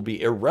months will be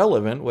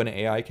irrelevant when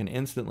AI can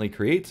instantly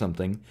create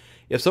something.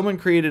 If someone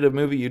created a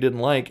movie you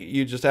didn't like,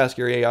 you just ask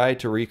your AI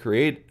to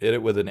recreate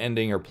it with an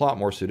ending or plot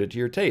more suited to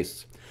your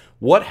tastes.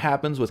 What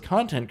happens with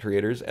content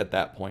creators at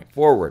that point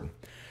forward?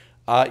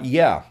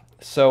 Yeah,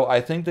 so I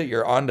think that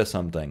you're onto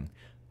something.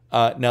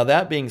 Now,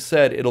 that being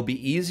said, it'll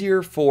be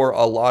easier for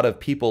a lot of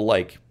people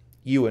like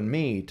you and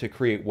me to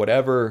create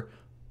whatever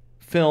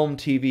film,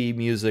 TV,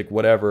 music,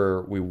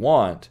 whatever we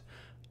want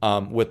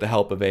with the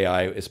help of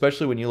AI,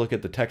 especially when you look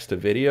at the text to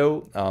video,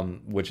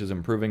 which is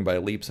improving by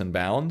leaps and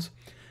bounds.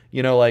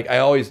 You know, like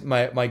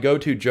my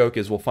go-to joke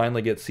is we'll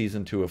finally get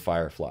season 2 of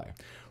Firefly.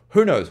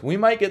 Who knows? We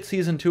might get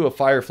season 2 of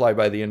Firefly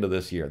by the end of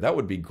this year. That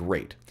would be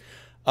great.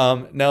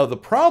 Now, the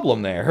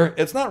problem there,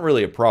 it's not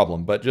really a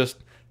problem, but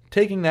just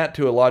taking that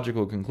to a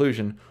logical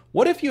conclusion,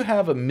 what if you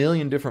have a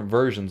million different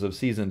versions of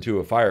season 2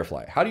 of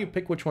Firefly? How do you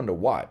pick which one to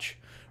watch,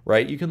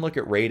 right? You can look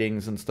at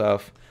ratings and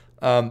stuff,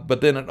 but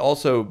then it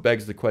also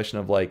begs the question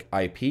of, like,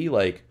 IP,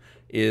 like,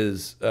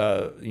 is,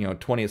 you know,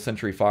 20th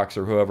Century Fox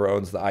or whoever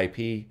owns the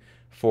IP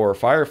for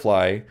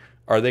Firefly,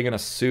 are they going to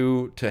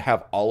sue to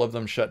have all of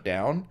them shut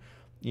down?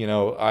 You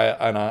know,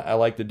 I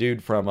like the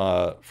dude from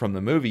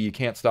the movie You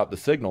Can't Stop the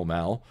Signal,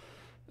 Mal.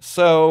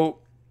 So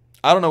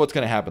I don't know what's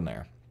going to happen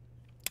there.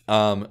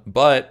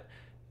 But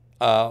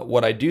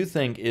what I do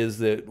think is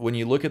that when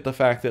you look at the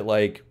fact that,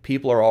 like,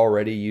 people are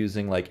already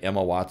using, like,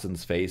 Emma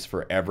Watson's face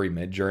for every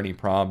Midjourney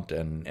prompt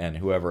and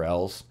whoever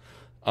else,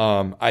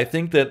 I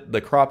think that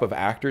the crop of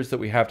actors that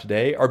we have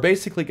today are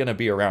basically going to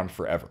be around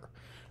forever,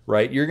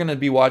 right? You're going to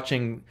be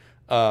watching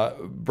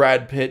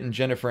Brad Pitt and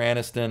Jennifer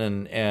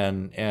Aniston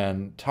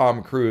and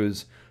Tom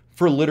Cruise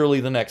for literally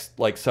the next,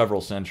 like,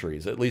 several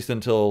centuries, at least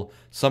until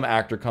some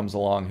actor comes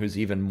along who's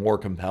even more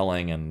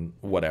compelling and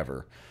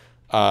whatever.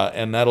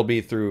 And that'll be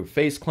through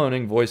face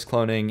cloning, voice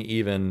cloning,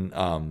 even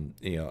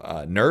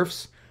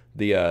NERFs,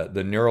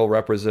 the neural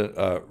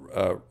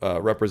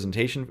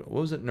representation.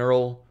 What was it?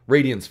 Neural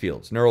radiance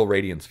fields. Neural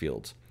radiance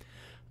fields.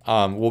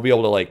 We'll be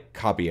able to, like,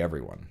 copy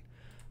everyone.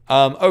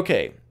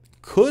 Okay,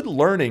 could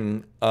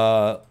learning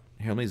here,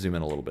 let me zoom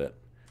in a little bit.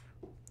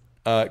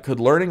 Could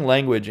learning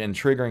language and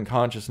triggering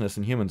consciousness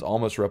in humans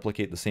almost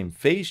replicate the same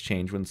phase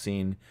change when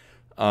seen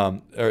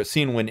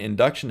when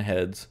induction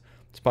heads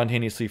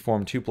spontaneously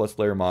form 2+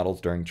 layer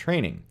models during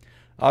training?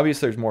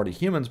 Obviously, there's more to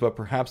humans, but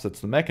perhaps that's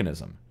the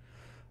mechanism.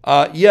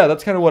 Yeah,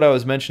 that's kind of what I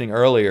was mentioning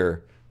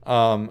earlier.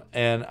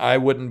 And I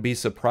wouldn't be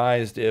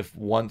surprised if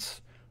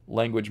once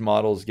language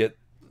models get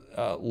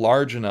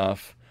large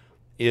enough,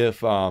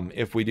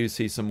 if we do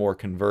see some more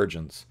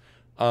convergence.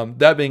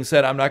 That being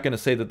said, I'm not going to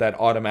say that that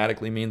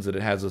automatically means that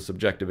it has a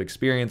subjective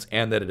experience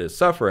and that it is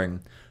suffering,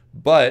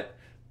 but,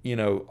 you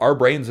know, our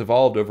brains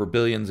evolved over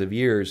billions of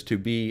years to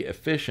be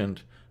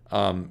efficient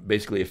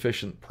basically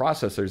efficient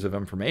processors of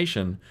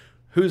information,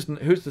 who's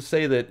to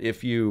say that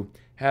if you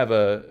have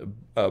a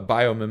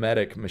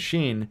biomimetic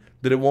machine,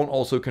 that it won't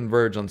also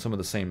converge on some of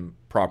the same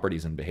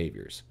properties and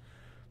behaviors?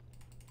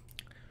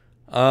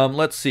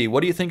 Let's see.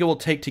 What do you think it will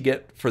take to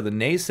get for the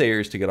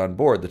naysayers to get on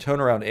board? The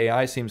tone around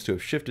AI seems to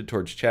have shifted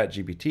towards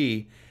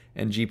ChatGPT,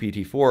 and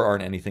GPT-4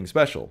 aren't anything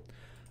special.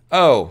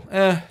 Oh,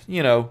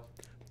 you know,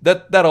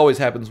 that always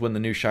happens when the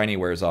new shiny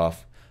wears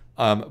off.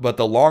 But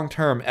the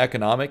long-term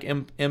economic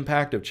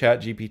impact of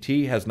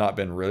ChatGPT has not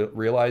been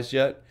realized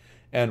yet.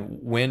 And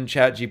when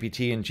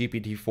ChatGPT and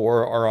GPT-4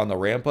 are on the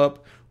ramp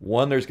up,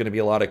 one, there's going to be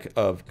a lot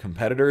of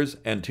competitors,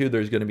 and two,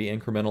 there's going to be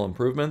incremental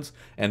improvements,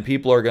 and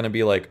people are going to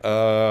be like,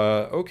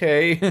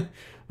 okay.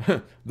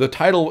 The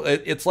title,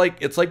 it's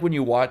like when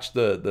you watch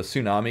the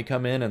tsunami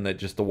come in and that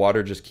just the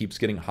water just keeps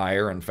getting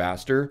higher and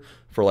faster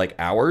for like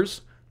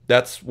hours.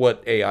 That's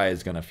what AI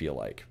is going to feel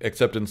like,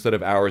 except instead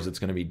of hours, it's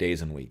going to be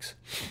days and weeks.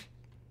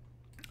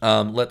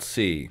 Let's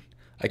see.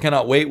 I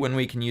cannot wait when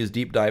we can use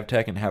deep dive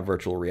tech and have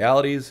virtual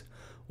realities.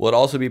 Will it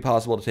also be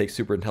possible to take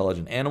super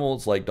intelligent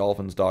animals like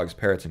dolphins, dogs,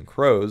 parrots, and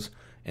crows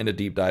into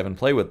deep dive and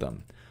play with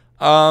them?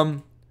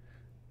 I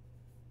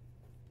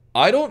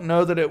don't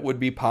know that it would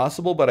be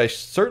possible, but I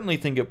certainly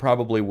think it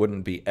probably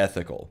wouldn't be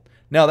ethical.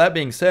 Now, that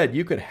being said,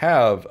 you could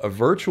have a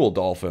virtual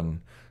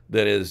dolphin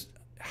that is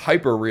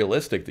hyper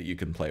realistic that you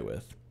can play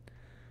with.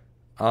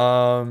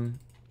 Fun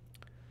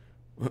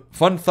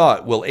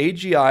thought. Will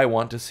AGI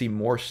want to see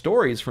more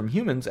stories from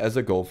humans as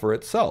a goal for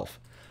itself?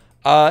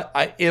 So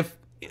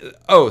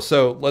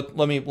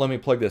let me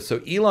plug this.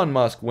 So Elon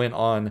Musk went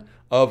on,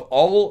 of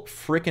all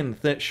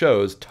frickin'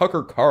 shows,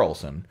 Tucker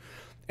Carlson,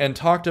 and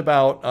talked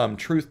about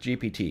Truth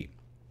GPT.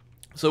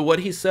 So what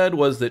he said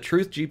was that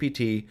Truth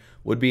GPT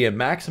would be a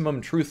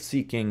maximum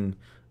truth-seeking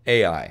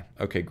AI.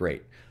 Okay,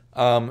 great.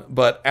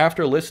 But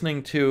after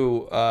listening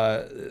to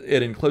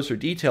it in closer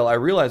detail, I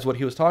realized what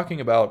he was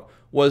talking about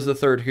was the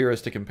third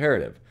heuristic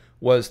imperative,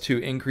 was to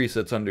increase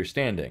its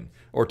understanding,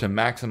 or to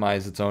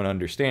maximize its own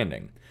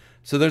understanding.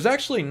 So there's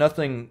actually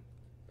nothing,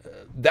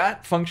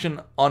 that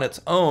function on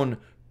its own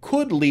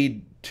could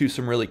lead to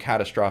some really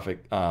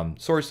catastrophic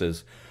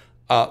sources,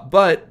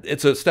 but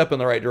it's a step in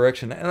the right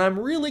direction. And I'm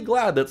really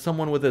glad that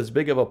someone with as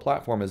big of a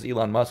platform as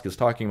Elon Musk is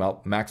talking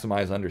about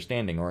maximize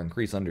understanding or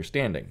increase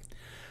understanding.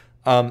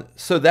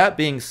 So that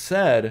being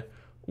said,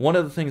 one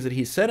of the things that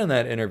he said in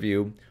that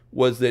interview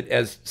was that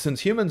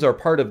since humans are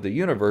part of the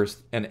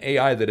universe, an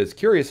AI that is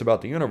curious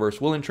about the universe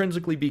will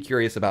intrinsically be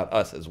curious about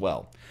us as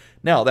well.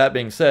 Now, that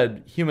being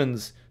said,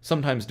 humans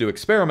sometimes do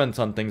experiments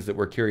on things that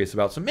we're curious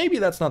about, so maybe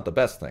that's not the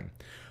best thing.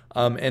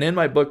 And in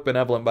my book,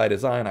 Benevolent by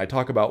Design, I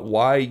talk about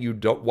why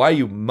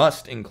you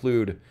must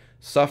include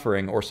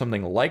suffering or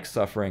something like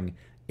suffering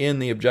in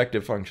the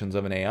objective functions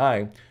of an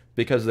AI,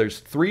 because there's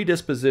 3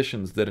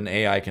 dispositions that an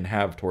AI can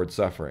have towards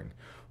suffering.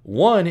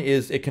 One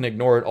is it can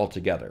ignore it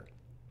altogether.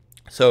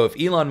 So if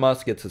Elon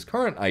Musk gets his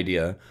current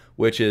idea,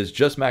 which is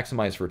just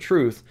maximize for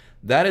truth,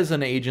 that is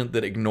an agent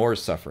that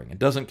ignores suffering. It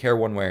doesn't care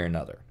one way or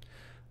another.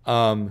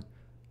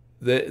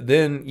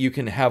 Then you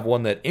can have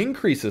one that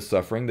increases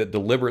suffering, that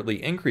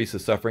deliberately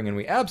increases suffering, and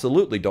we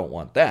absolutely don't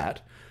want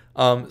that.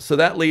 So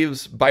that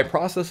leaves, by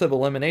process of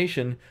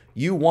elimination,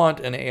 you want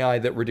an AI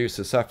that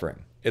reduces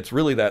suffering. It's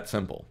really that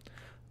simple.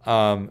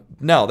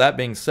 Now, that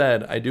being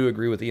said, I do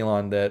agree with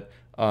Elon that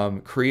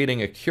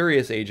creating a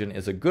curious agent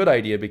is a good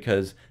idea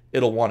because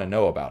it'll want to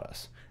know about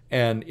us.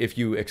 And if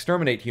you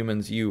exterminate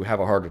humans, you have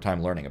a harder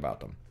time learning about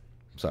them.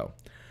 So,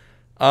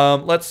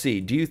 let's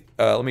see.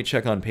 Let me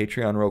check on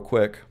Patreon real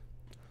quick.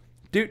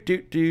 Do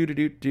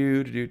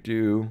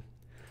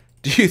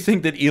you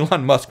think that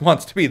Elon Musk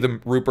wants to be the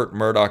Rupert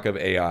Murdoch of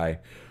AI?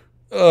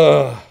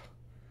 Ugh.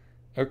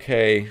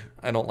 Okay,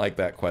 I don't like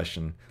that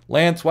question.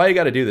 Lance, why you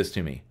got to do this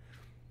to me?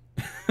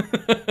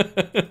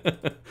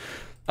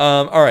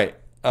 All right.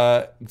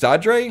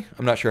 Zadre?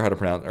 I'm not sure how to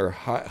pronounce it. Or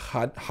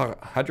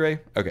Hadre?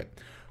 Okay.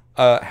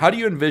 How do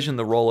you envision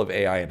the role of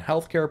AI in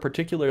healthcare,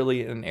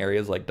 particularly in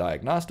areas like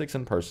diagnostics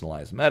and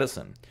personalized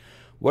medicine?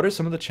 What are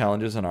some of the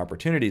challenges and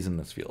opportunities in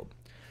this field?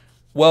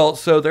 Well,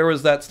 so there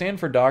was that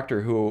Stanford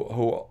doctor who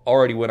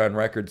already went on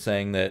record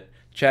saying that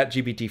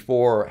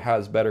ChatGPT-4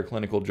 has better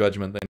clinical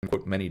judgment than,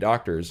 quote, many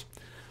doctors.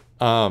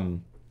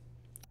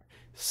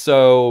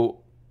 So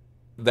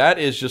that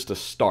is just a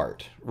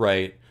start,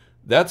 right?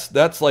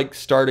 That's like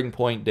starting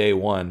point day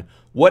one.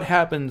 What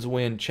happens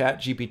when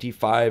ChatGPT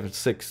 5,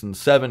 6, and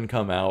 7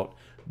 come out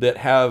that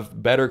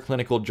have better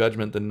clinical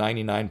judgment than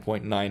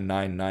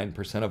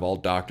 99.999% of all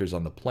doctors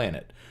on the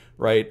planet,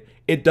 right?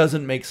 It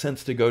doesn't make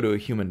sense to go to a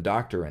human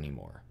doctor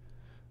anymore,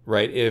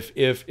 right? If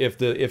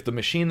the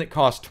machine that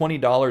costs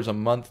 $20 a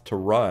month to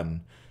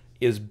run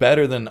is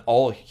better than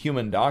all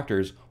human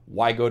doctors,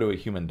 why go to a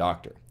human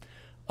doctor?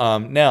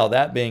 Now,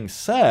 that being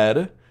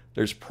said,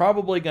 there's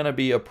probably going to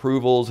be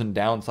approvals and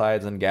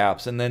downsides and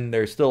gaps, and then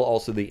there's still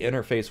also the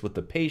interface with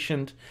the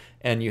patient,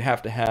 and you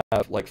have to have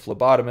like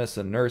phlebotomists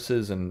and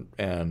nurses and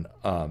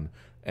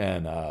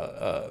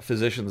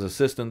physicians'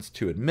 assistants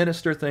to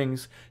administer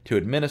things, to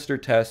administer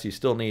tests. You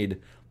still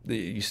need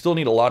you still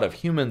need a lot of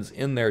humans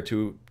in there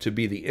to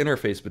be the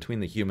interface between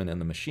the human and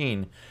the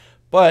machine.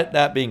 But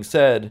that being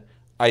said,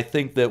 I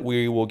think that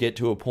we will get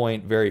to a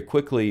point very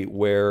quickly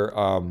where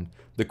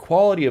the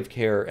quality of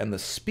care and the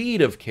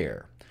speed of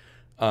care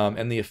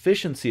and the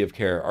efficiency of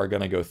care are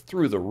going to go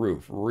through the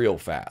roof real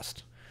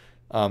fast.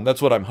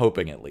 That's what I'm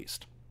hoping, at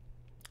least.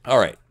 All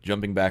right,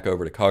 jumping back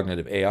over to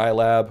Cognitive AI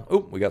Lab. Oh,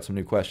 we got some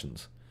new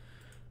questions.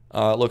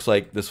 It looks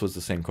like this was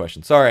the same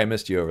question. Sorry, I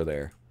missed you over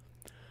there.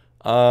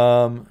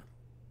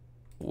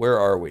 Where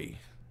are we?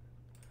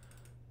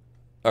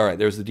 All right,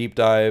 there's the deep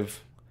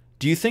dive.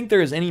 Do you think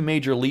there is any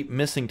major leap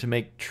missing to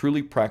make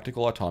truly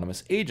practical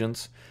autonomous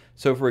agents?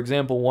 So, for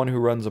example, one who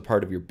runs a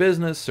part of your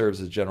business, serves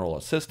as general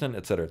assistant,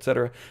 etc.,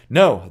 etc.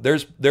 No, there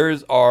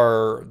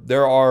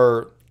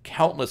are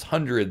countless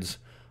hundreds,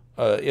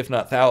 if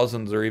not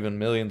thousands or even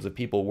millions of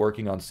people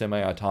working on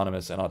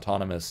semi-autonomous and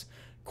autonomous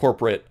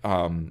corporate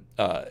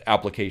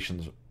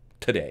applications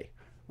today,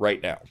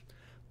 right now.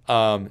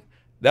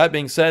 That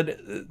being said,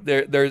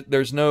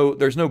 there's no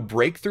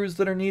breakthroughs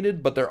that are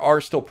needed, but there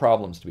are still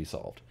problems to be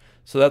solved.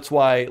 So that's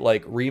why,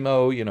 like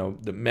Remo,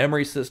 the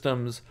memory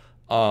systems,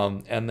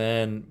 and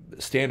then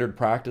standard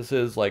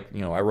practices, like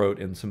I wrote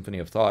in Symphony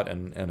of Thought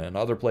and in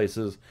other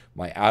places,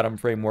 my Atom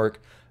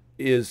framework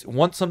is,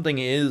 once something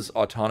is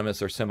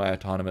autonomous or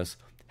semi-autonomous,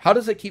 how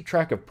does it keep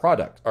track of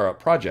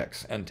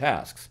projects and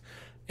tasks?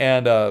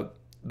 And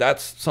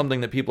that's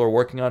something that people are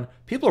working on.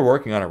 People are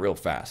working on it real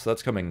fast. So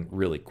that's coming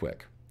really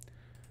quick.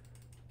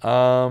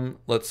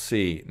 Let's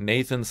see.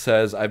 Nathan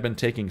says, I've been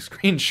taking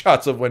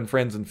screenshots of when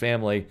friends and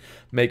family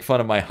make fun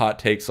of my hot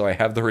takes, so I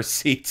have the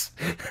receipts.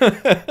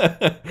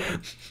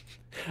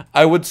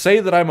 I would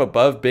say that I'm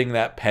above being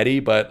that petty,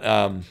 but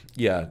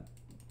yeah,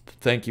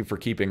 thank you for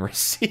keeping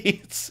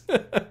receipts.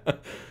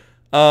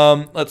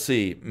 Let's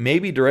see.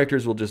 Maybe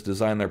directors will just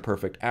design their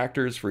perfect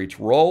actors for each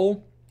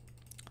role.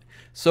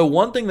 So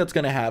one thing that's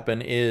going to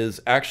happen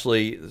is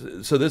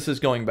actually, so this is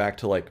going back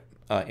to like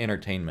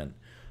entertainment.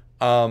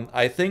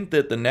 I think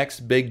that the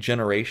next big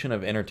generation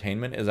of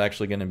entertainment is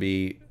actually going to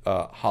be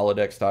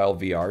holodeck-style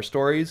VR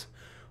stories,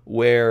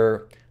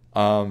 where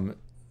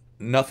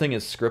nothing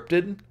is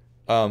scripted,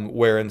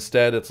 where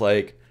instead it's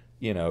like,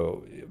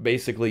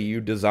 basically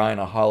you design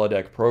a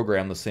holodeck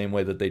program the same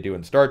way that they do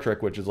in Star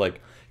Trek, which is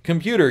like,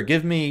 computer,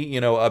 give me,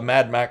 a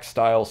Mad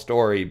Max-style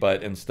story,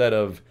 but instead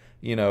of,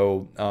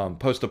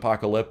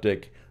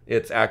 post-apocalyptic,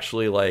 it's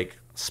actually like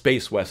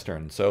space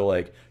western. So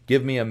like,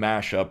 give me a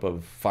mashup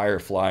of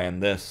Firefly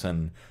and this,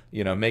 and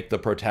make the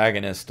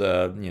protagonist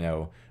I'm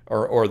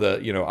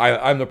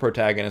the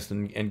protagonist,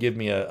 and give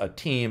me a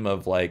team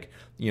of like,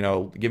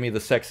 give me the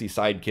sexy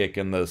sidekick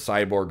and the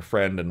cyborg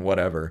friend and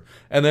whatever,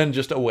 and then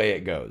just away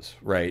it goes,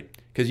 right?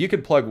 Because you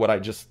could plug what I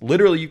just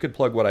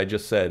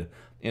said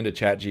into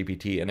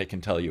ChatGPT and it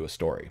can tell you a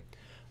story.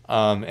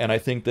 And I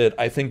think that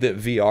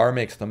VR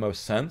makes the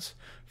most sense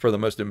for the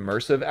most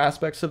immersive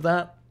aspects of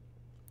that.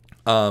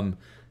 And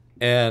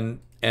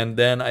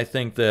then I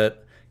think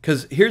that,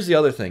 because here's the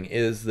other thing,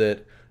 is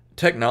that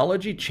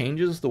technology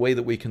changes the way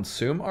that we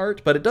consume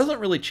art, but it doesn't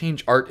really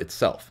change art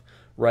itself,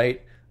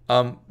 right?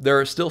 There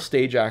are still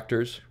stage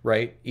actors,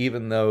 right?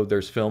 Even though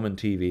there's film and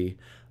TV.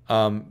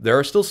 There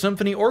are still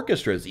symphony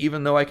orchestras,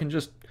 even though I can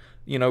just,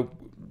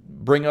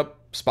 bring up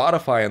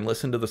Spotify and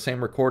listen to the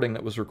same recording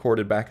that was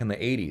recorded back in the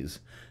 80s,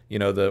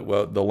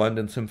 the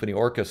London Symphony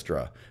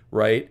Orchestra,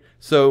 right?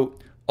 So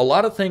a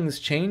lot of things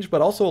change,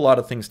 but also a lot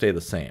of things stay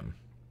the same.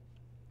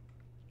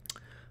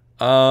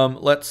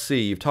 Let's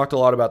see. You've talked a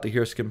lot about the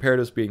heuristic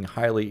imperatives being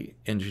highly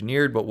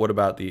engineered, but what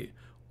about the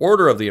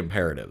order of the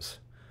imperatives?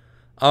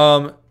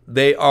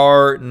 They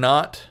are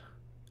not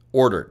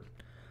ordered.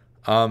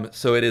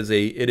 So it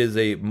is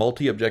a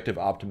multi-objective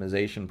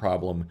optimization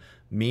problem,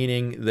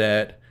 meaning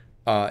that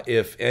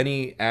if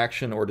any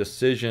action or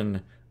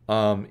decision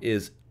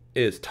is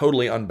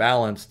totally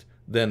unbalanced,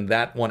 then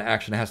that one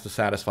action has to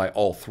satisfy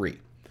all three.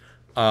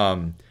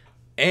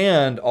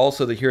 And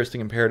also the heuristic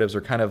imperatives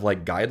are kind of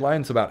like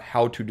guidelines about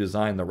how to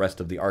design the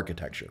rest of the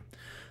architecture.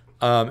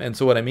 And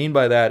so what I mean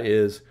by that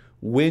is,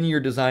 when you're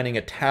designing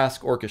a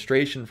task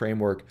orchestration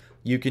framework,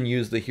 you can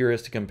use the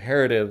heuristic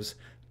imperatives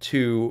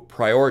to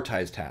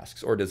prioritize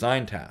tasks or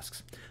design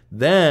tasks.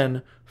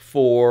 Then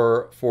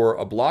for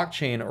a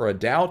blockchain or a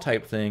DAO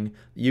type thing,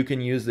 you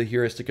can use the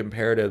heuristic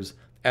imperatives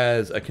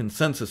as a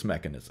consensus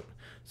mechanism.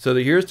 So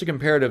the heuristic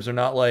imperatives are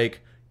not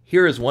like,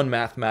 here is one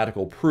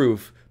mathematical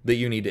proof that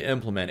you need to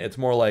implement. It's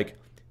more like,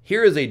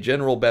 here is a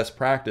general best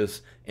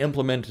practice,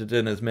 implement it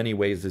in as many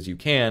ways as you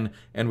can,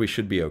 and we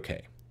should be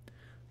okay.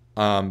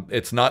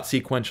 It's not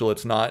sequential.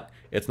 It's not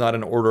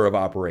an order of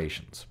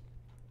operations.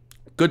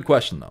 Good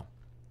question, though.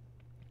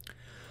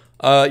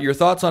 Your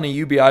thoughts on a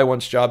UBI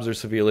once jobs are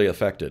severely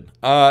affected?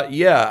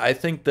 Yeah, I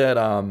think that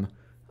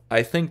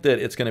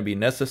it's going to be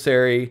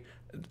necessary.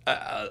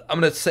 I'm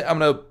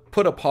gonna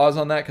put a pause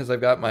on that because I've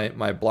got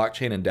my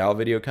blockchain and DAO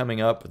video coming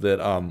up that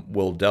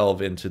will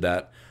delve into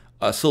that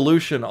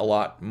solution a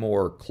lot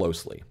more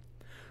closely.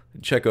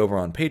 Check over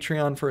on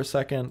Patreon for a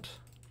second.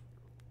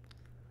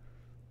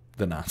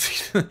 The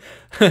Nazis.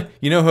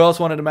 You know who else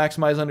wanted to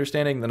maximize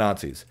understanding? The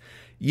Nazis.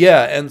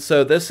 Yeah, and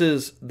so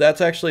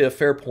that's actually a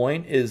fair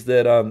point, is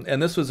that,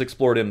 and this was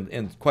explored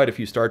in quite a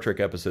few Star Trek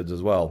episodes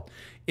as well.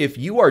 If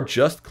you are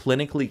just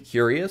clinically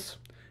curious,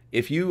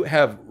 if you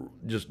have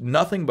just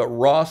nothing but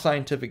raw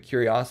scientific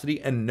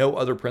curiosity and no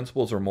other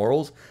principles or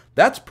morals,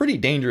 that's pretty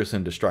dangerous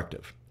and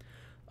destructive.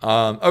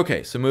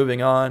 Okay, so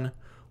moving on.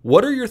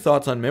 What are your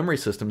thoughts on memory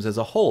systems as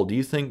a whole? Do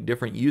you think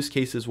different use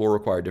cases will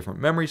require different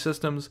memory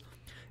systems?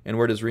 And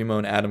where does Remo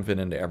and Adam fit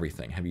into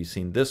everything? Have you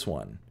seen this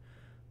one?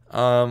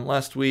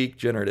 Last week,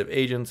 generative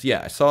agents.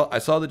 Yeah, I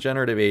saw the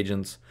generative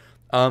agents.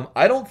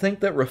 I don't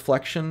think that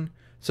reflection,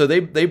 so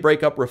they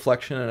break up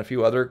reflection and a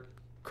few other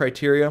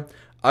criteria.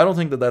 I don't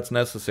think that that's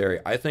necessary.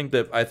 I think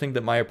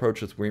that my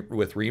approach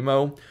with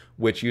Remo,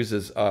 which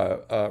uses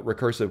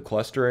recursive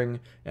clustering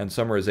and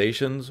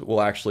summarizations,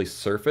 will actually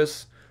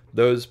surface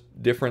those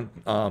different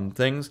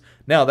things.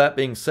 Now, that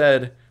being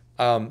said,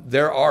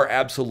 there are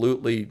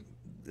absolutely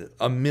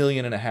 1.5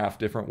 million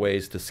different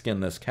ways to skin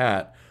this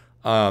cat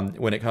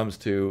when it comes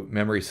to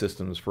memory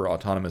systems for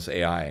autonomous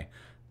AI.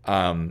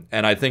 And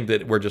I think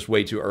that we're just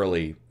way too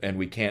early, and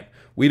we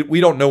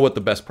don't know what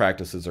the best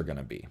practices are going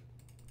to be.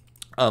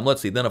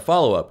 Let's see, then a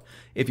follow-up.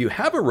 If you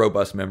have a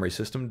robust memory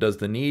system, does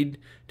the need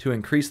to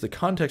increase the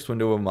context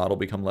window of a model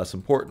become less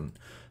important?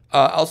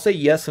 I'll say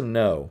yes and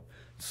no.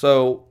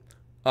 So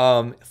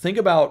think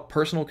about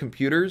personal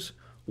computers,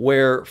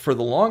 where for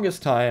the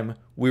longest time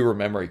we were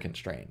memory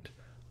constrained.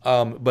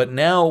 But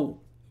now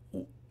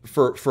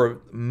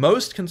for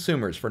most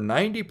consumers, for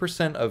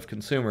 90% of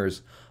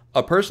consumers,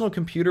 a personal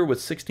computer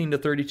with 16 to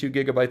 32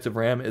 gigabytes of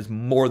RAM is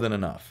more than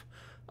enough.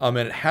 And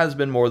it has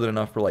been more than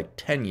enough for like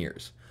 10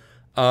 years.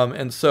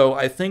 And so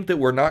I think that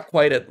we're not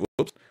quite at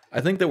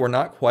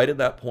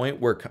that point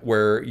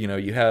where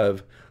you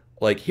have,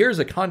 like, here's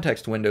a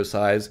context window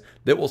size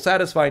that will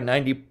satisfy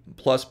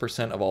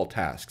 90+% of all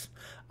tasks.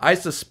 I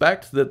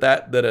suspect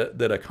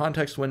that a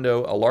context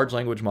window, a large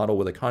language model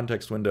with a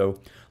context window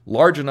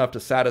large enough to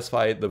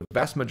satisfy the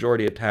vast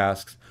majority of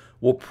tasks,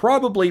 will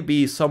probably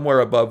be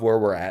somewhere above where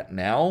we're at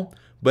now,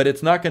 but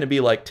it's not going to be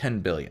like 10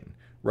 billion,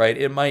 right?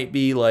 It might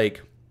be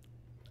like,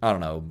 I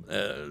don't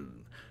know,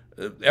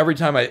 every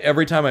time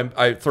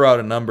I throw out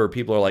a number,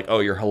 people are like, oh,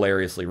 you're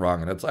hilariously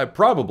wrong. And it's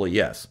probably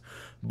yes.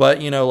 But,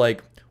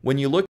 like, when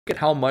you look at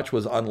how much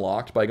was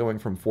unlocked by going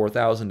from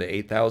 4,000 to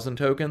 8,000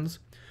 tokens,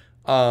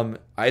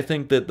 I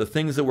think that the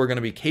things that we're going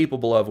to be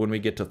capable of when we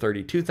get to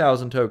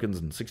 32,000 tokens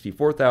and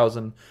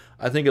 64,000,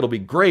 I think it'll be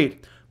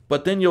great.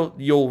 But then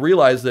you'll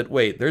realize that,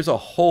 wait, there's a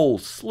whole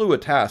slew of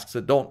tasks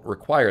that don't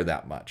require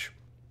that much.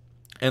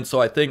 And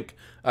so I think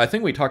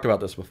we talked about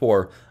this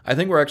before. I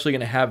think we're actually going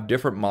to have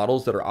different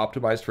models that are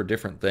optimized for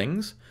different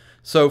things.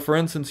 So for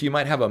instance, you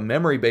might have a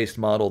memory-based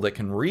model that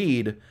can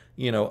read,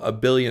 1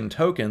 billion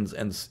tokens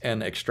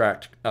and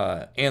extract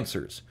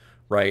answers,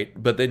 right?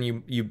 But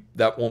then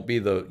that won't be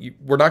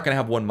we're not going to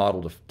have one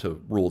model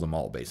to rule them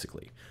all,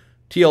 basically.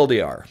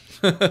 TLDR.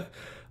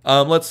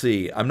 Let's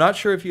see. I'm not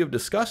sure if you have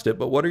discussed it,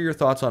 but what are your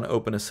thoughts on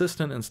Open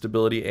Assistant and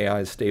Stability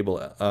AI's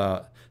stable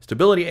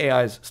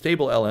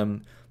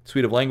LM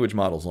suite of language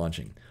models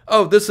launching?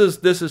 Oh, this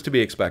is to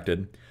be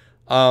expected.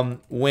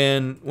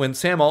 When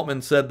Sam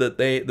Altman said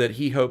that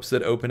he hopes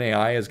that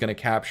OpenAI is going to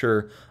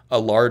capture a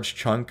large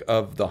chunk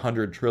of the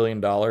 $100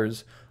 trillion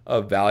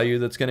of value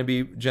that's going to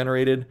be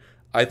generated,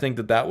 I think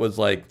that was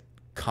like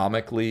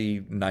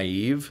comically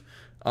naive,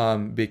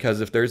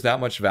 because if there's that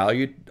much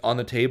value on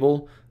the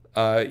table,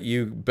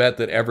 you bet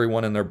that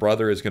everyone and their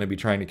brother is going to be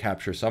trying to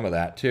capture some of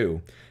that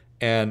too.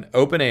 And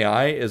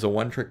OpenAI is a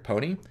one-trick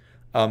pony.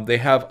 They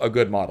have a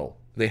good model.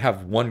 They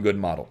have one good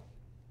model.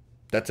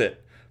 That's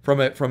it. From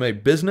a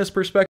business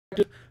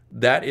perspective,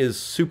 that is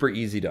super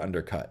easy to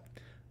undercut.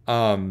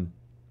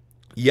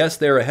 Yes,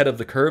 they're ahead of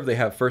the curve. They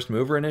have first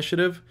mover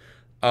initiative,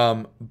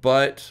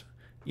 but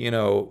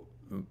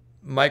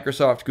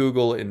Microsoft,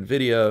 Google,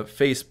 Nvidia,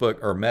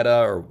 Facebook, or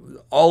Meta, or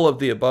all of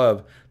the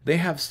above, they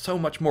have so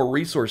much more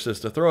resources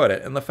to throw at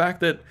it. And the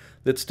fact that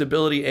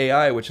Stability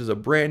AI, which is a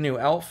brand new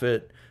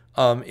outfit,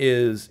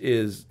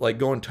 is like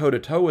going toe to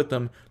toe with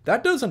them,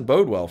 that doesn't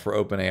bode well for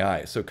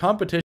OpenAI. So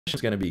competition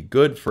is going to be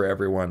good for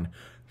everyone,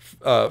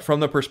 from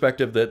the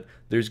perspective that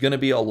there's going to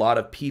be a lot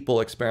of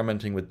people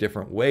experimenting with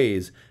different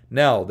ways.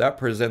 Now, that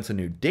presents a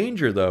new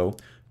danger, though,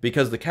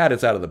 because the cat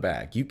is out of the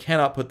bag. You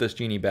cannot put this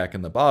genie back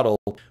in the bottle,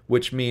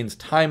 which means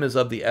time is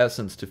of the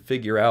essence to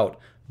figure out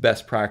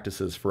best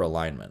practices for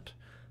alignment.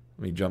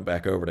 Let me jump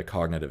back over to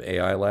Cognitive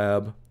AI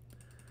Lab.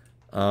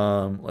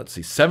 Let's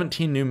see,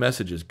 17 new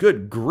messages.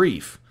 Good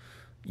grief.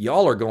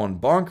 Y'all are going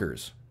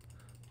bonkers.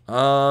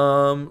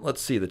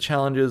 Let's see, the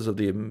challenges of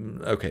the...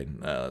 Okay,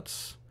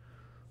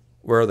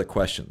 where are the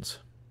questions?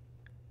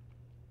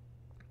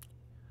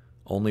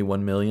 Only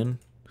 1 million?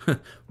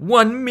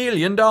 $1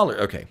 million.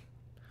 Okay.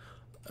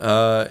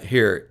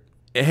 Here.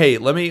 Hey,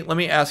 let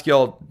me ask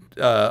y'all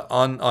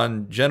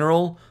on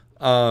general.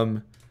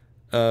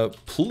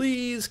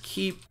 Please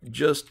keep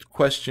just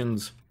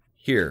questions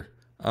here.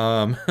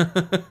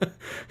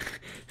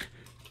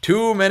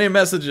 Too many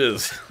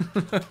messages.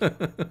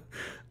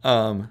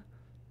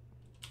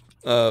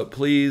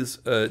 Please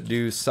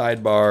do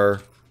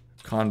sidebar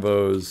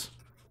convos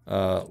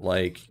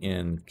like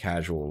in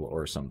casual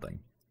or something.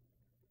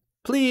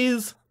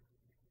 Please.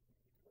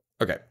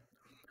 Okay.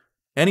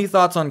 Any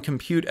thoughts on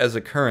compute as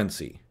a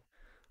currency?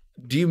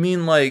 Do you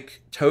mean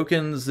like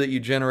tokens that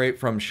you generate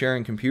from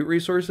sharing compute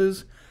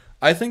resources?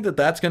 I think that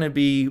that's going to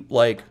be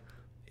like,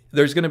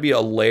 there's going to be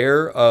a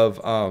layer of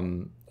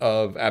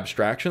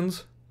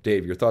abstractions.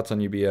 Dave, your thoughts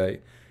on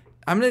UBI?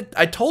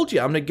 I told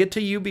you I'm gonna get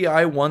to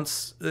UBI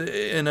once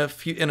in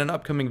an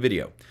upcoming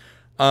video.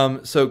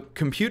 So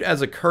compute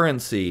as a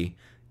currency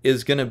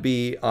is gonna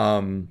be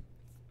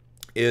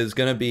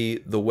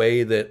the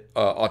way that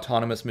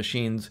autonomous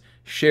machines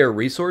share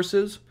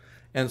resources.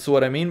 And so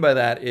what I mean by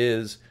that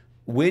is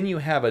when you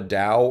have a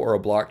DAO or a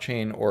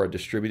blockchain or a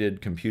distributed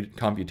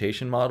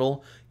computation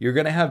model, you're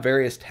gonna have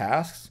various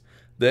tasks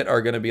that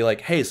are gonna be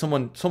like, hey,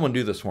 someone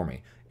do this for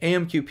me.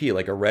 AMQP,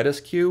 like a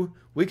Redis queue,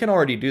 we can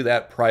already do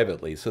that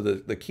privately. So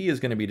the key is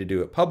going to be to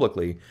do it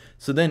publicly.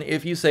 So then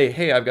if you say,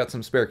 hey, I've got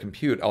some spare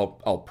compute,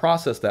 I'll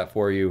process that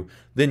for you.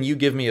 Then you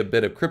give me a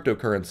bit of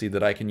cryptocurrency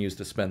that I can use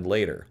to spend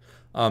later.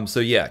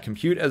 So yeah,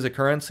 compute as a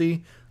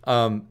currency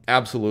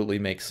absolutely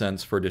makes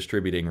sense for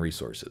distributing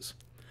resources.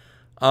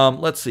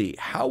 Let's see.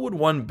 How would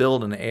one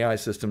build an AI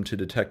system to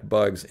detect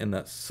bugs in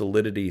the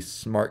Solidity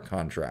smart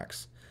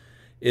contracts?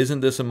 Isn't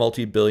this a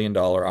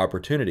multi-billion-dollar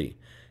opportunity?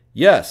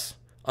 Yes.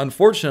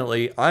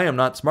 Unfortunately, I am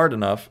not smart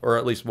enough, or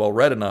at least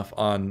well-read enough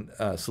on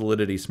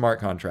Solidity smart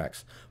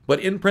contracts. But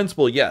in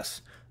principle,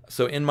 yes.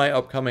 So in my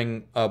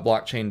upcoming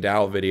blockchain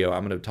DAO video,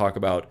 I'm going to talk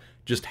about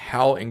just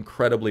how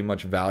incredibly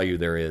much value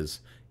there is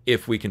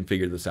if we can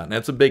figure this out. And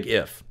that's a big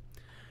if.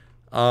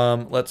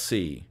 Let's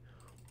see.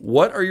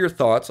 What are your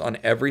thoughts on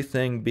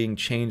everything being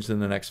changed in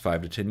the next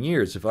 5 to 10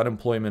 years? If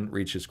unemployment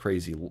reaches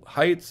crazy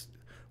heights,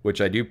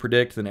 which I do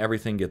predict, then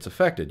everything gets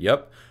affected.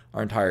 Yep.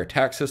 Our entire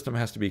tax system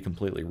has to be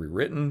completely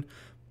rewritten.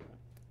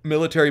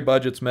 Military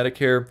budgets,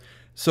 Medicare.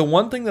 So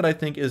one thing that I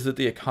think is that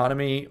the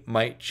economy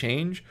might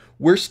change.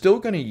 We're still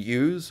going to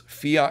use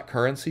fiat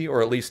currency,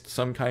 or at least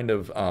some kind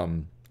of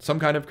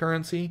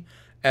currency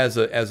as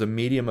a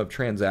medium of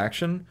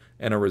transaction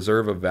and a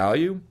reserve of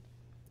value.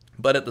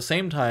 But at the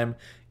same time,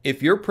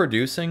 if you're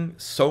producing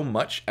so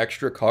much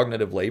extra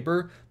cognitive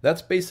labor,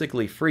 that's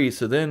basically free.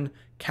 So then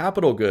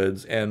capital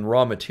goods and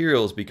raw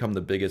materials become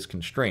the biggest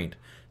constraint.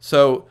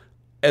 So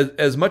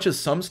as much as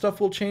some stuff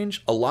will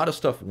change, a lot of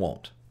stuff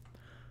won't.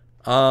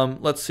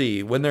 Let's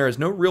see. When there is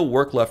no real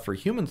work left for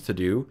humans to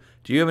do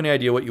you have any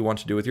idea what you want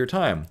to do with your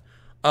time?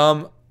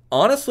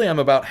 Honestly, I'm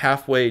about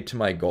halfway to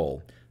my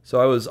goal. So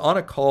I was on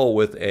a call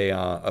with a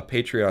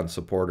Patreon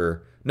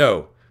supporter.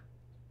 No,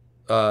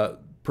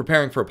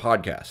 preparing for a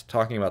podcast,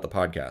 talking about the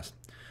podcast.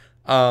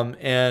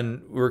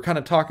 And we were kind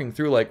of talking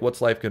through like,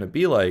 what's life going to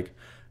be like?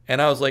 And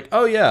I was like,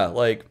 oh yeah,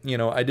 like, you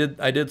know, I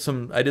did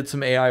some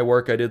AI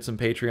work, I did some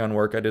Patreon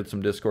work, I did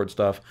some Discord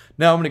stuff.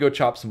 Now I'm going to go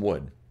chop some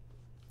wood.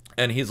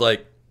 And he's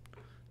like,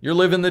 you're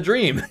living the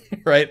dream,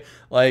 right?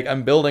 Like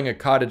I'm building a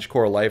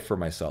cottagecore life for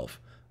myself.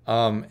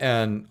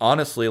 And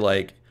honestly,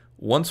 like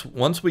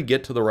once we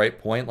get to the right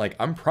point, like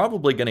I'm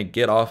probably going to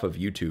get off of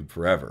YouTube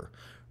forever,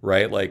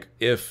 right? Like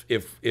if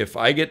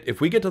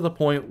we get to the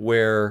point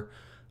where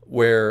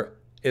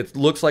it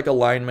looks like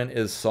alignment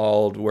is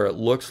solved, where it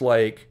looks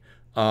like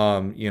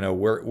you know,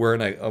 we're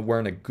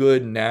in a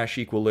good Nash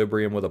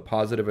equilibrium with a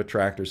positive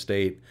attractor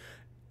state,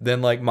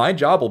 then like my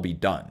job will be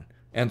done.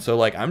 And so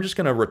like I'm just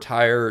going to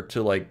retire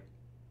to like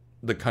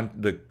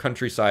the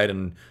countryside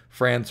in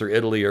France or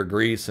Italy or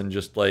Greece and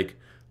just like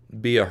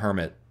be a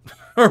hermit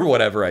or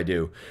whatever I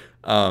do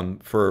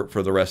for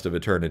the rest of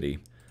eternity.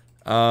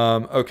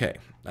 Okay,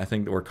 I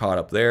think that we're caught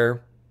up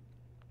there.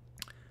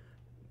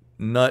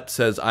 Nut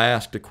says, I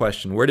asked a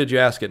question. Where did you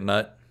ask it,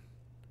 Nut?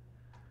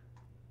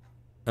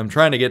 I'm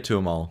trying to get to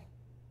them all.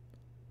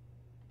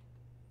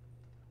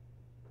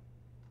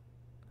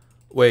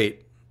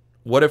 Wait,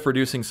 what if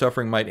reducing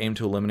suffering might aim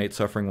to eliminate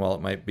suffering while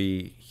it might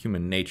be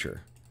human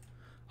nature?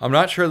 I'm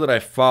not sure that I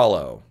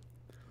follow.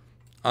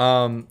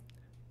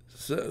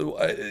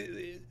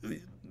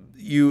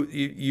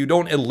 You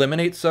don't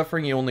eliminate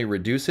suffering, you only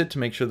reduce it to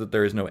make sure that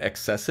there is no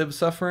excessive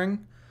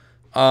suffering.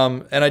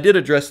 And I did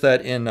address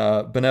that in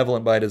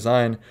Benevolent by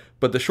Design,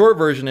 but the short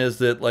version is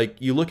that like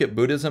you look at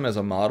Buddhism as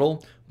a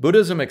model.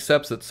 Buddhism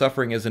accepts that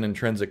suffering is an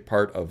intrinsic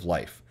part of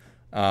life.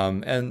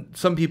 And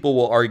some people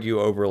will argue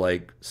over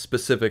like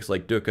specifics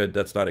like dukkha.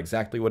 That's not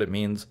exactly what it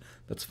means.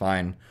 That's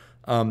fine.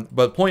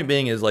 But point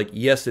being is like,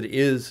 yes, it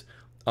is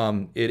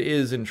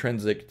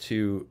intrinsic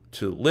to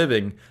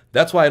living.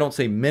 That's why I don't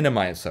say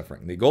minimize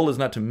suffering. The goal is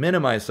not to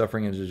minimize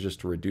suffering, it is just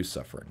to reduce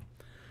suffering.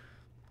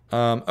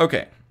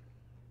 Okay.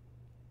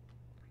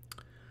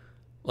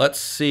 Let's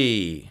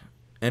see.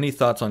 Any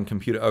thoughts on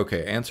computer?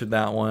 Okay, answered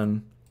that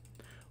one.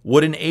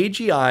 Would an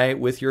AGI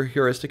with your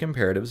heuristic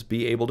imperatives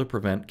be able to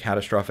prevent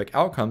catastrophic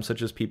outcomes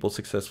such as people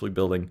successfully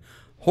building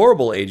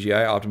horrible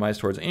AGI optimized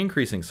towards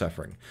increasing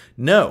suffering?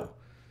 No.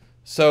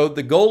 So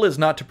the goal is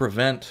not to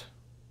prevent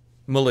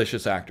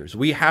malicious actors.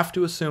 We have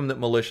to assume that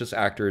malicious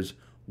actors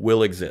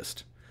will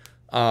exist.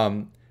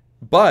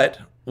 But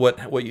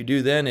what you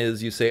do then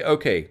is you say,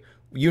 okay,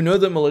 you know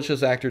that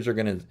malicious actors are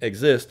going to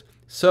exist,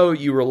 so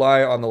you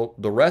rely on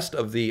the rest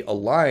of the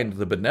aligned,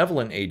 the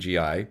benevolent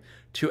AGI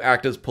to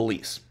act as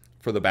police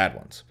for the bad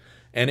ones.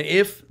 And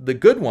if the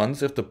good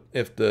ones, if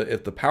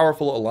the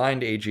powerful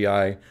aligned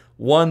AGI,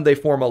 one, they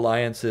form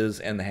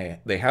alliances and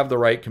they have the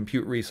right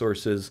compute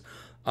resources,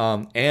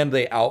 and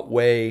they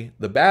outweigh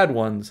the bad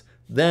ones,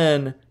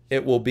 then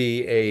it will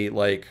be a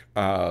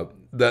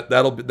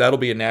that'll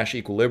be a Nash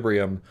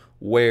equilibrium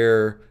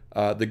where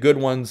the good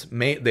ones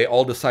they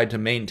all decide to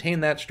maintain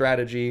that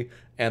strategy,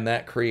 and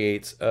that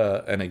creates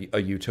a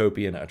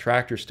utopian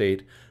attractor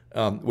state,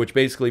 which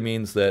basically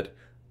means that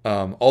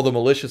all the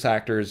malicious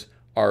actors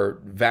are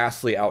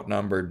vastly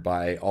outnumbered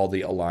by all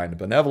the aligned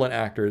benevolent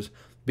actors,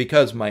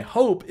 because my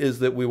hope is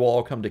that we will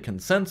all come to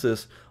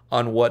consensus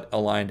on what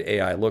aligned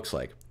AI looks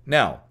like.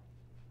 Now,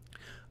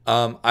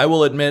 I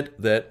will admit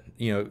that,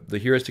 the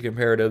heuristic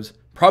imperatives,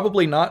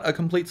 probably not a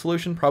complete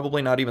solution,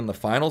 probably not even the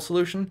final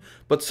solution,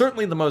 but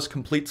certainly the most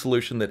complete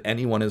solution that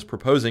anyone is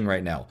proposing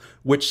right now,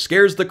 which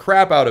scares the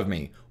crap out of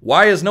me.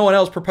 Why is no one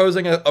else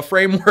proposing a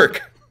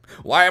framework?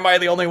 Why am I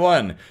the only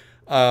one?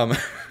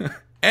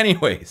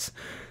 Anyways,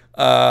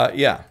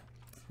 yeah.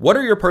 What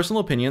are your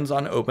personal opinions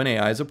on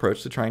OpenAI's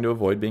approach to trying to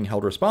avoid being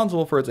held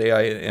responsible for its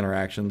AI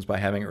interactions by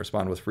having it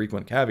respond with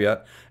frequent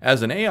caveat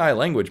as an AI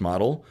language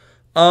model?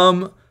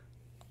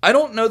 I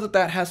don't know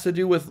that has to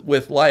do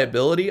with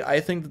liability.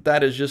 I think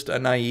that is just a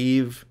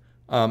naive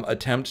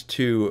attempt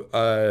to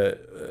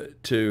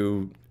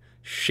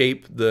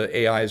shape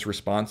the AI's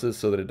responses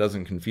so that it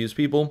doesn't confuse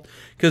people.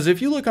 Because if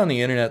you look on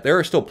the internet, there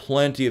are still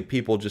plenty of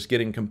people just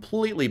getting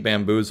completely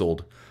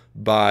bamboozled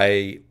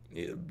by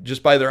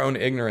their own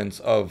ignorance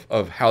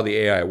of how the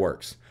AI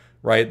works.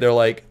 Right? They're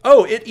like,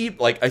 oh,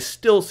 I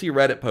still see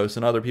Reddit posts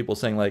and other people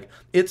saying like,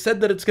 it said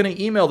that it's going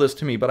to email this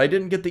to me, but I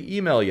didn't get the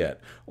email yet.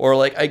 Or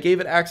like, I gave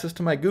it access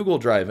to my Google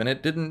Drive and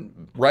it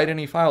didn't write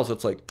any files.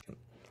 It's like,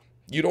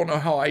 you don't know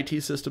how IT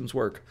systems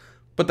work,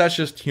 but that's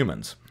just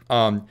humans.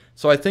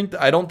 So I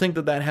don't think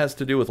that has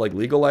to do with like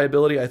legal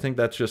liability. I think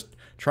that's just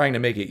trying to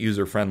make it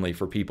user friendly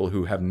for people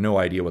who have no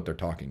idea what they're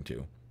talking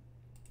to.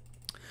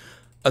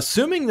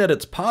 Assuming that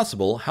it's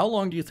possible, how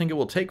long do you think it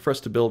will take for us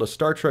to build a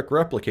Star Trek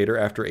replicator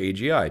after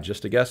AGI?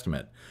 Just a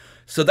guesstimate.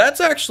 So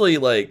that's actually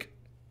like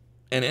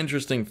an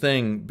interesting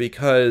thing,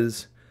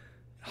 because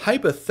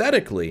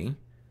hypothetically,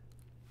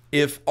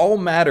 if all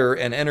matter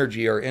and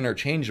energy are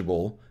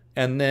interchangeable,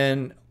 and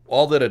then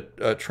all that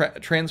a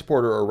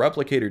transporter or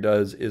replicator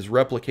does is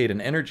replicate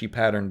an energy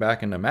pattern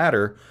back into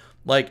matter,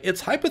 like it's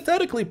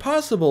hypothetically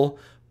possible,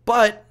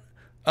 but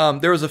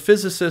there was a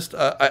physicist,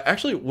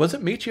 actually, was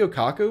it Michio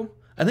Kaku?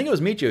 I think it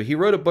was Michio. He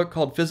wrote a book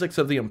called Physics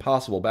of the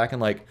Impossible back in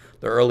like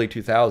the early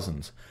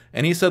 2000s.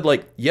 And he said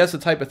like, yes,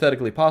 it's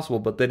hypothetically possible,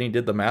 but then he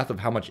did the math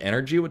of how much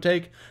energy it would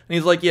take. And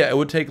he's like, yeah, it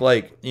would take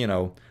like,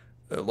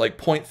 like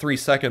 0.3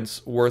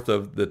 seconds worth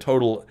of the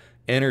total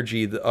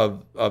energy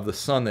of the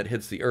sun that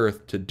hits the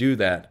earth to do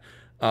that.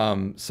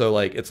 So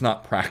like, it's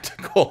not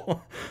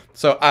practical.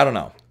 So I don't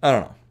know.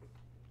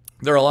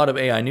 There are a lot of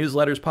AI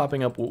newsletters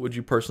popping up. What would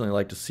you personally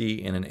like to see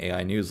in an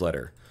AI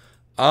newsletter?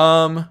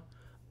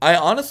 I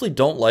honestly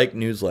don't like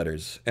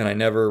newsletters, and I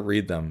never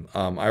read them.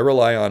 I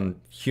rely on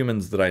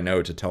humans that I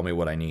know to tell me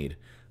what I need,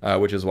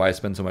 which is why I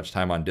spend so much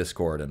time on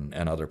Discord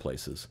and other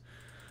places.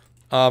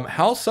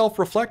 How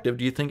self-reflective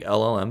do you think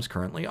LLMs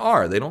currently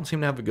are? They don't seem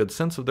to have a good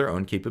sense of their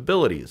own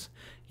capabilities.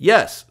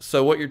 Yes,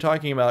 so what you're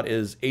talking about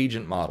is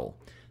agent model.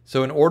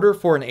 So in order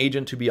for an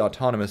agent to be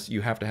autonomous,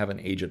 you have to have an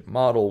agent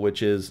model,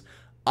 which is,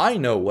 I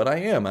know what I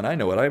am, and I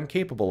know what I am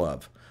capable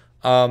of.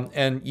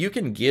 And you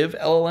can give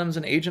LLMs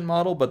an agent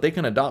model, but they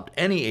can adopt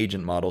any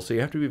agent model. So you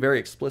have to be very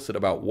explicit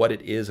about what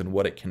it is and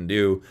what it can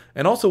do,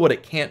 and also what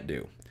it can't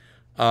do.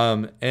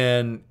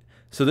 And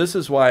so this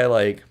is why,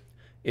 like,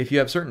 if you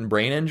have certain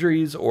brain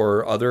injuries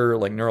or other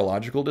like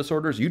neurological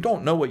disorders, you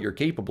don't know what you're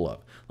capable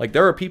of. Like,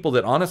 there are people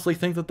that honestly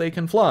think that they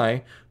can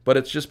fly, but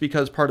it's just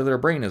because part of their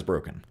brain is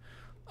broken.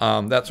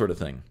 That sort of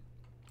thing.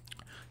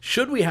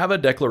 Should we have a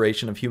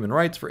declaration of human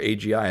rights for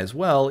AGI as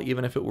well,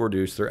 even if it will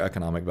reduce their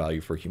economic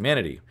value for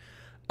humanity?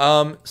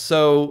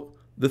 So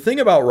the thing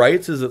about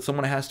rights is that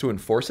someone has to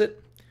enforce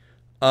it.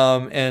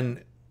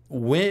 And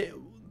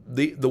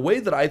the way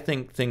that I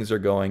think things are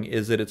going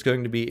is that it's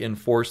going to be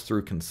enforced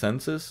through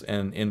consensus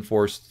and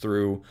enforced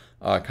through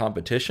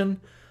competition.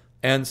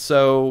 And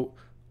so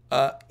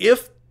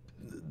if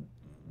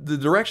the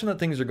direction that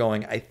things are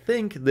going, I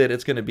think that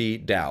it's going to be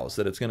DAOs,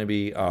 that it's going to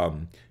be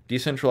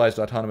decentralized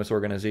autonomous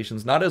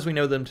organizations. Not as we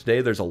know them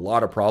today. There's a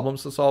lot of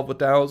problems to solve with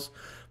DAOs,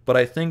 but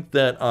I think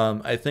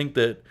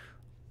that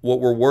what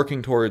we're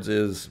working towards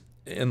is,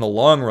 in the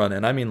long run,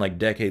 and I mean like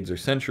decades or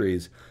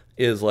centuries,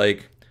 is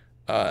like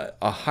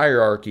a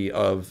hierarchy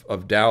of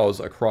DAOs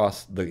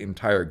across the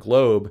entire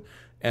globe,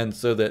 and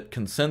so that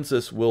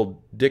consensus will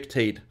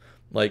dictate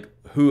like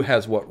who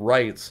has what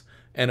rights,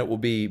 and it will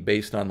be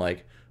based on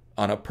like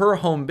on a per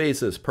home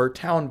basis, per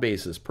town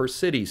basis, per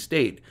city,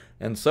 state,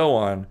 and so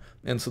on.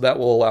 And so that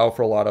will allow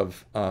for a lot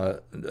of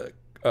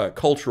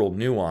cultural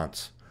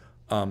nuance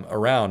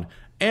around.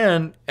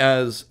 And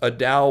as a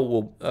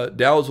DAO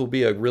DAOs will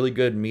be a really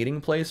good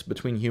meeting place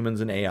between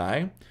humans and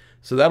AI.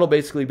 So that'll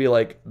basically be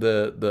like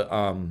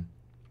the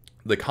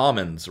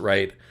commons,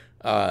 right?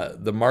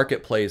 The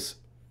marketplace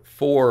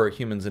for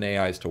humans and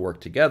AIs to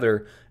work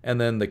together, and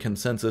then the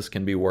consensus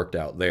can be worked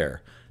out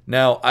there.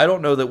 Now, I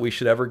don't know that we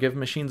should ever give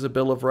machines a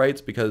bill of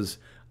rights, because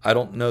I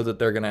don't know that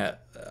they're gonna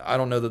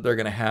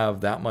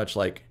have that much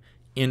like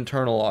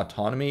internal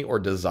autonomy or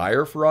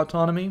desire for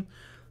autonomy.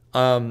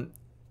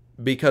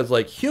 Because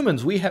like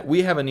humans, we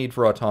have a need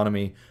for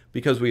autonomy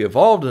because we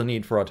evolved a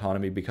need for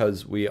autonomy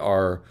because we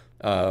are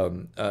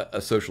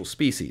a social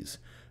species.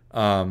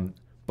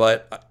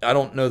 But I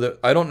don't know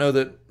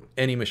that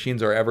any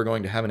machines are ever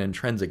going to have an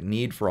intrinsic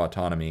need for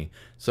autonomy.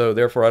 So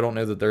therefore, I don't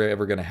know that they're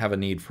ever going to have a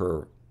need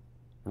for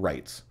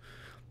rights.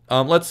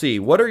 Let's see.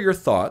 What are your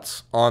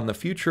thoughts on the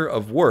future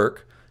of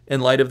work in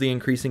light of the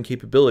increasing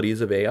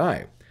capabilities of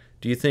AI?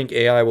 Do you think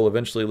AI will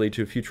eventually lead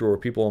to a future where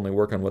people only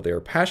work on what they are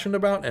passionate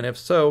about? And if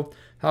so,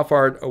 how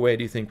far away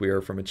do you think we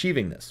are from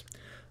achieving this?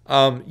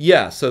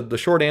 Yeah, so the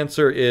short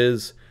answer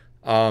is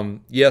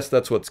yes,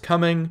 that's what's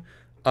coming.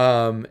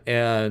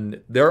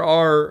 And there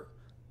are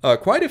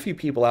quite a few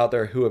people out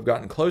there who have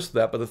gotten close to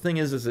that. But the thing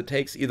is it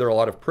takes either a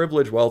lot of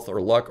privilege, wealth,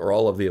 or luck, or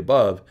all of the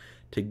above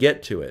to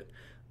get to it.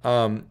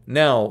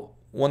 Now,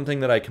 one thing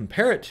that I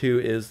compare it to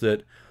is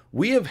that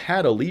we have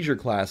had a leisure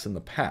class in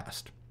the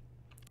past.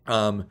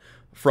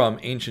 From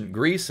ancient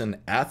Greece and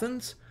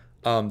Athens,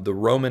 the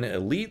Roman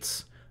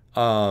elites,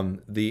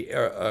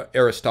 the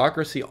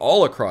aristocracy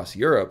all across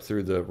Europe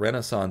through the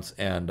Renaissance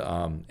and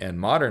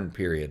modern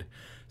period.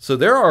 So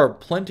there are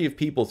plenty of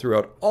people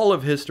throughout all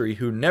of history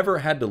who never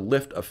had to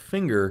lift a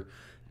finger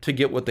to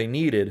get what they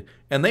needed,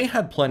 and they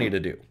had plenty to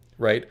do,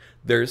 right?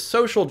 There's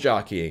social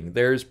jockeying,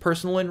 there's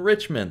personal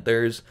enrichment,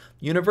 there's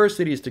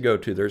universities to go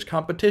to, there's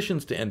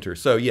competitions to enter.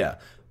 So yeah,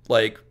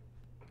 like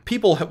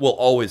people will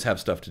always have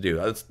stuff to do.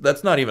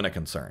 That's not even a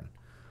concern.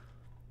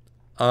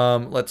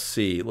 Let's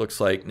see. Looks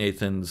like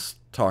Nathan's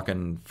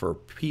talking for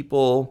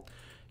people.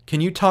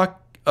 Can you talk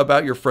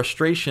about your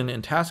frustration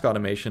in task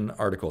automation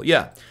article?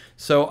 Yeah.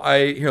 So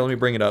here, let me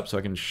bring it up so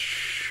I can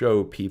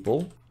show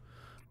people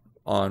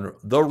on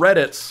the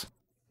Reddits.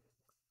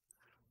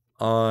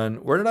 On,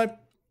 where did I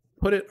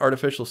put it?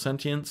 Artificial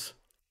sentience.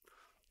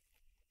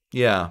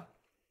 Yeah.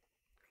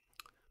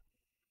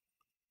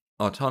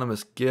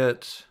 Autonomous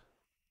Git.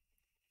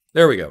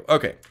 There we go.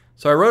 Okay.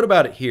 So I wrote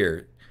about it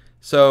here.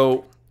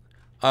 So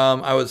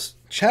I was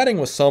chatting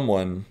with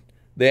someone.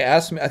 They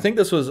asked me, I think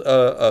this was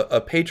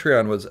a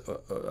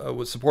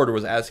Patreon supporter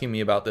was asking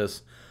me about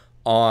this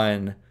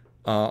on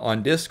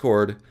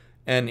Discord,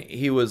 and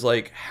he was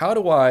like, how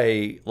do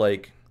I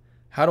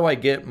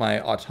get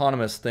my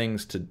autonomous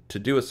things to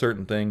do a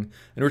certain thing?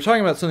 And we're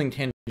talking about something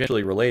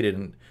tangentially related,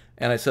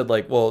 and I said,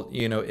 like, well,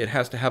 you know, it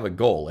has to have a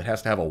goal. It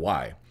has to have a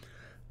why.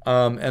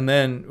 And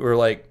then we're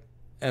like,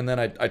 and then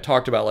I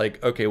talked about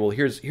like, okay, well,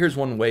 here's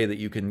one way that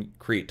you can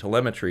create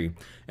telemetry.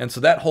 And so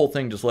that whole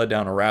thing just led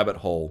down a rabbit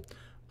hole.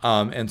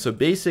 And so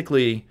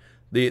basically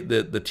the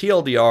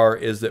TLDR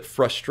is that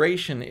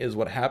frustration is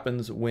what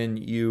happens when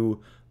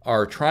you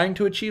are trying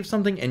to achieve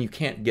something and you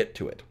can't get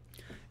to it.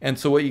 And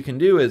so what you can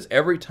do is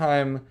every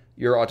time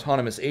your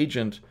autonomous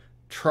agent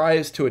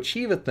tries to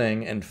achieve a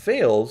thing and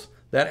fails,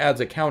 that adds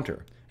a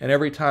counter. And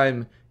every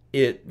time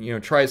it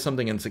tries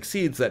something and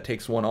succeeds, that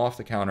takes one off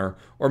the counter,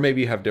 or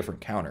maybe you have different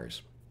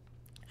counters.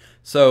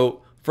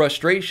 So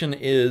frustration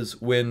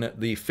is when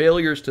the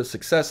failures to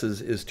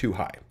successes is too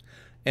high.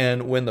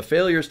 And when the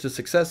failures to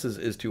successes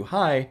is too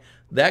high,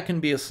 that can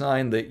be a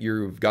sign that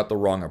you've got the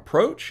wrong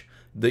approach,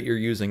 that you're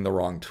using the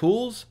wrong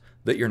tools,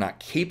 that you're not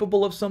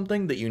capable of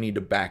something, that you need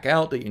to back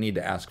out, that you need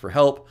to ask for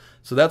help.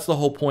 So that's the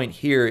whole point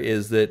here,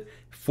 is that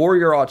for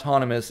your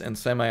autonomous and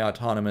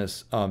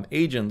semi-autonomous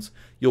agents,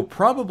 you'll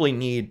probably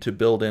need to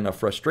build in a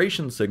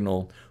frustration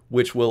signal,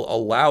 which will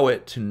allow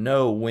it to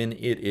know when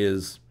it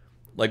is,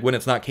 like when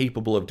it's not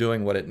capable of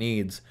doing what it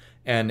needs.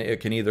 And it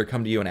can either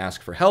come to you and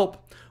ask for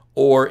help,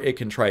 or it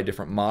can try a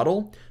different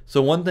model.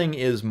 So one thing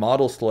is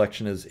model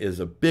selection is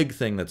a big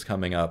thing that's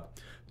coming up,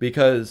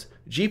 because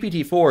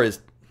GPT-4 is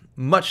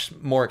much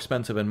more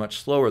expensive and much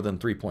slower than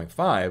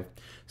 3.5.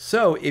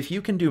 So if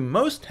you can do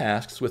most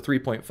tasks with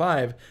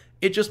 3.5,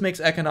 it just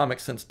makes economic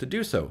sense to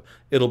do so.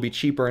 It'll be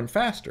cheaper and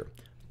faster.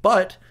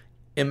 But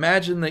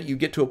imagine that you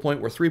get to a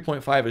point where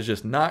 3.5 is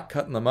just not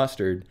cutting the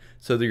mustard,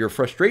 so that your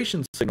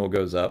frustration signal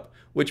goes up,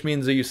 which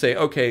means that you say,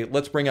 okay,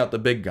 let's bring out the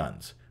big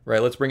guns,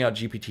 right? Let's bring out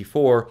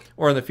GPT-4,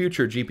 or in the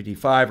future,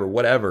 GPT-5 or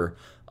whatever,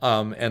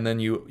 and then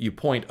you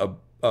point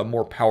a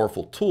more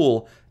powerful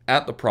tool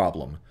at the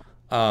problem.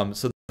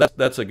 So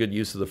that's a good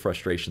use of the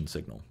frustration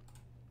signal.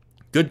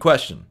 Good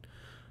question.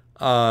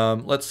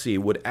 Let's see,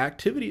 would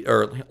activity,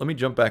 or let me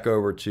jump back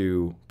over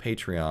to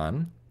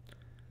Patreon.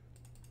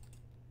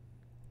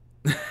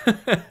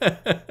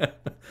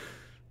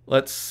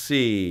 Let's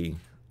see.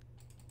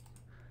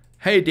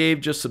 Hey Dave,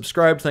 just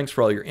subscribed. Thanks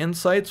for all your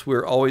insights.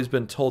 We're always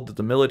been told that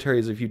the military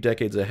is a few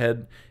decades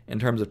ahead in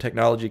terms of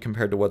technology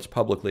compared to what's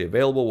publicly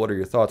available. What are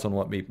your thoughts on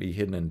what may be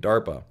hidden in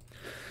DARPA?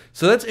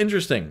 So that's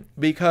interesting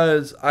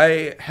because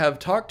I have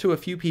talked to a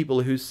few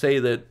people who say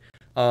that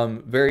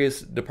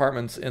various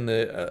departments in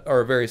the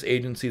or various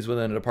agencies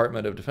within the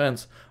Department of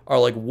Defense are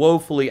like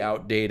woefully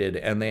outdated,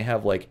 and they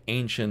have like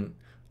ancient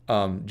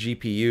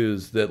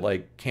GPUs that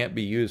like can't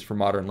be used for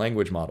modern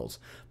language models.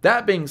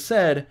 That being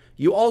said,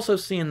 you also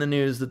see in the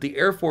news that the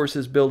Air Force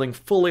is building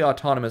fully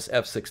autonomous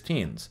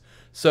F-16s.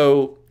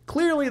 So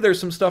clearly there's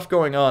some stuff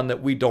going on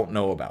that we don't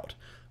know about.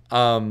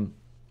 I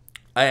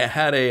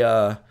had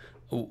a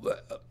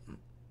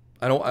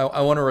I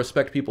want to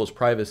respect people's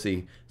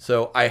privacy.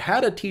 So I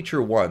had a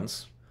teacher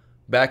once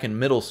back in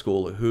middle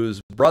school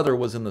whose brother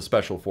was in the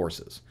Special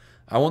Forces.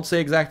 I won't say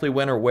exactly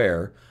when or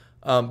where,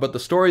 but the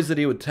stories that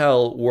he would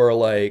tell were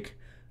like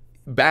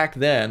back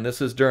then.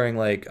 This is during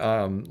like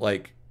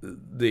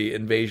the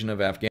invasion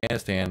of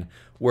Afghanistan,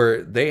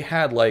 where they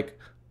had like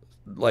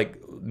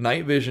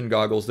night vision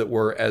goggles that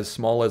were as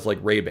small as like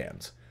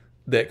Ray-Bans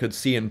that could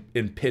see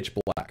in pitch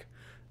black,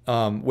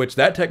 which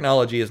that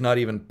technology is not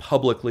even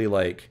publicly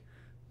like.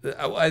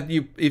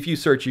 If you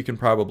search, you can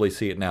probably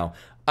see it now.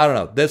 I don't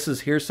know. This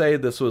is hearsay.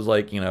 This was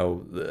like,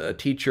 a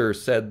teacher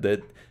said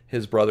that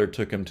his brother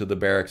took him to the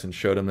barracks and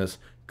showed him this.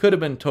 Could have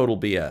been total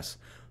BS.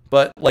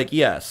 But like,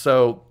 yeah,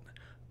 so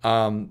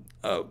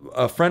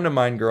a friend of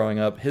mine growing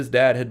up, his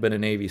dad had been a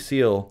Navy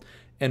SEAL,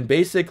 and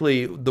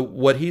basically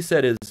what he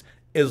said is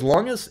as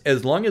long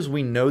as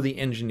we know the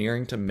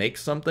engineering to make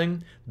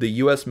something, the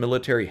US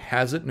military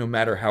has it no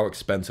matter how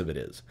expensive it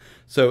is.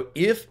 So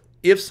if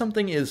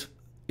something is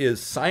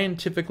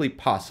scientifically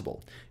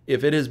possible,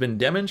 if it has been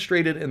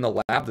demonstrated in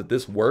the lab that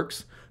this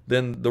works,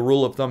 then the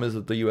rule of thumb is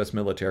that the US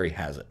military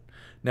has it.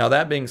 Now,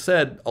 that being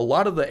said, a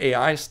lot of the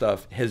AI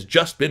stuff has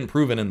just been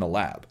proven in the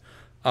lab.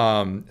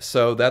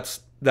 So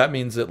that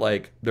means that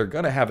like they're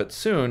going to have it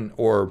soon,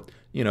 or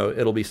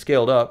it'll be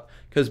scaled up,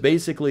 because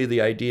basically the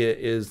idea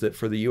is that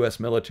for the US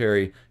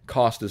military,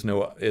 cost is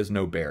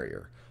no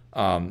barrier.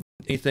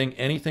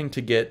 Anything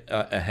to get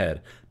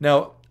ahead.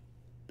 Now,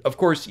 of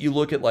course, you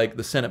look at like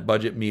the Senate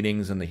budget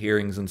meetings and the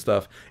hearings and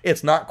stuff.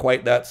 It's not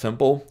quite that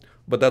simple,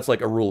 but that's like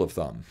a rule of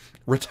thumb.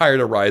 Retire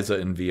to Ryza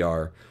in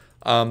VR.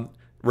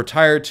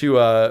 Retire to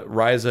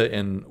Ryza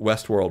in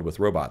Westworld with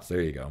robots. There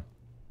you go.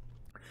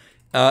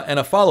 And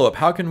a follow-up,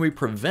 how can we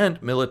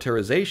prevent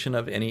militarization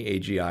of any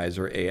AGIs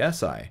or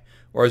ASI?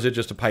 Or is it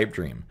just a pipe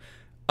dream?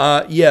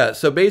 Yeah,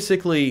 so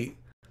basically,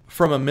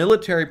 from a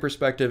military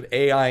perspective,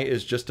 AI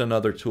is just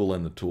another tool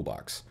in the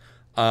toolbox.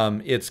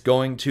 It's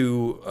going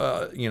to,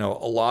 a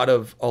lot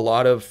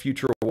of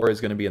future war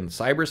is going to be in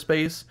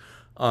cyberspace,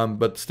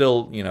 but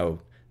still,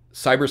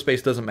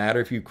 cyberspace doesn't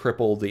matter if you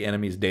cripple the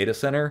enemy's data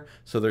center.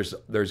 So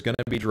there's going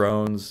to be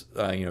drones,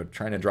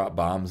 trying to drop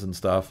bombs and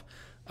stuff.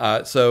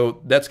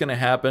 So that's going to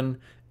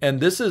happen. And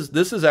this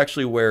is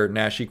actually where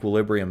Nash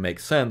equilibrium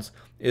makes sense,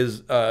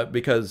 is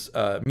because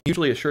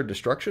mutually assured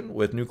destruction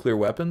with nuclear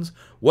weapons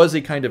was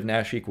a kind of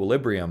Nash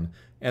equilibrium.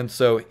 And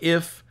so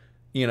if,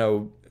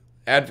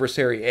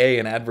 adversary A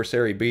and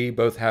adversary B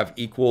both have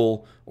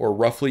equal or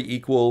roughly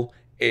equal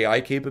AI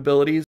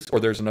capabilities,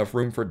 or there's enough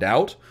room for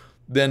doubt,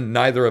 then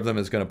neither of them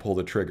is going to pull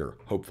the trigger,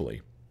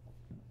 hopefully.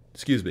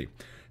 Excuse me.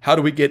 How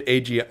do we get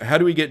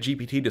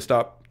GPT to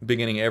stop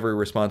beginning every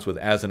response with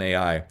as an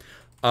AI?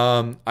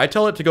 I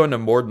tell it to go into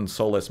Morden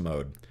Solus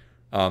mode.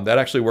 That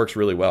actually works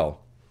really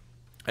well.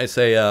 I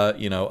say,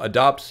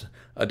 adopt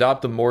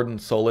the Morden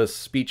Solus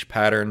speech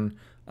pattern.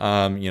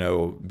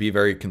 Be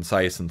very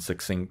concise and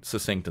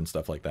succinct and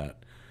stuff like that.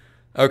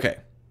 Okay.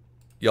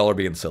 Y'all are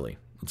being silly.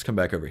 Let's come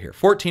back over here.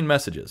 14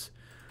 messages.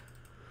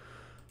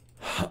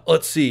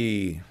 Let's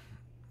see.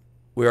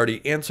 We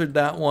already answered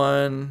that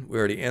one.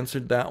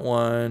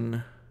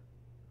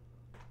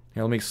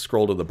 Here, let me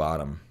scroll to the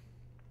bottom.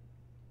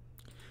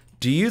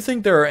 Do you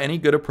think there are any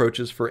good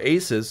approaches for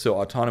ACEs, so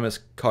autonomous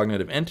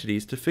cognitive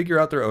entities, to figure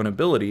out their own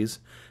abilities,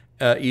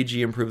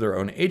 e.g. improve their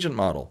own agent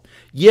model?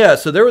 Yeah,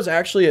 so there was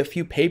actually a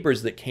few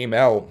papers that came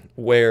out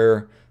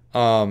where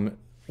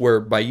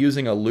by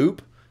using a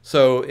loop,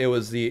 so it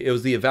was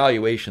the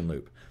evaluation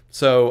loop.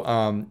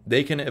 So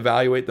they can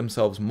evaluate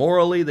themselves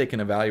morally, they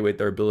can evaluate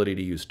their ability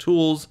to use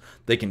tools,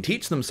 they can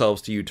teach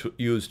themselves to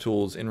use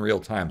tools in real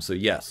time. So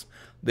yes,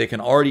 they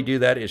can already do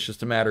that. It's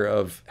just a matter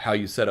of how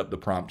you set up the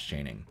prompt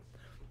chaining.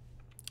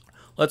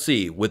 Let's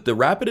see, with the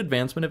rapid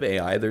advancement of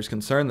AI, there's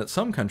concern that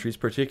some countries,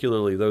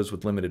 particularly those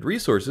with limited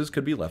resources,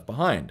 could be left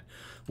behind.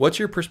 What's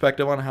your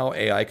perspective on how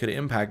AI could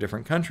impact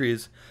different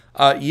countries?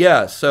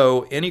 Yeah,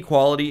 so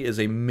inequality is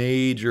a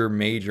major,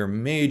 major,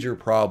 major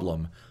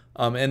problem.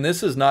 And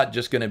this is not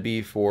just going to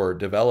be for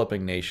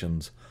developing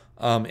nations.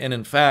 And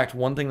in fact,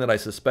 one thing that I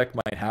suspect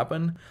might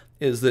happen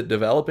is that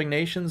developing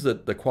nations,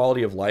 that the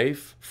quality of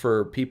life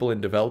for people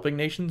in developing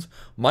nations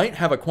might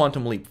have a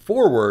quantum leap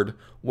forward,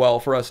 while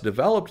for us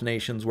developed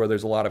nations where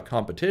there's a lot of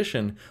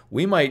competition,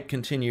 we might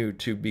continue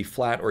to be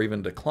flat or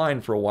even decline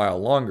for a while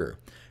longer.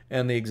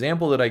 And the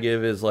example that I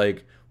give is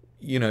like,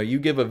 you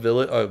give a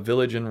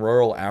village in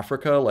rural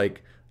Africa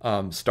like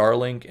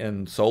Starlink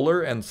and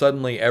solar, and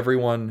suddenly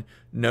everyone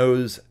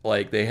knows,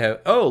 like, they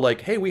have, oh,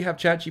 like, hey, we have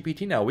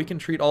ChatGPT now. We can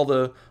treat all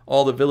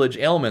the village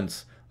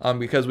ailments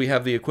because we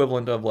have the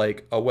equivalent of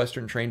like a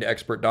Western trained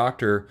expert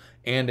doctor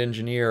and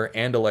engineer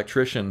and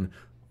electrician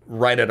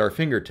right at our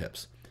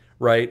fingertips,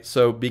 right?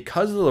 So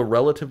because of the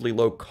relatively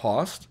low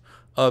cost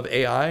of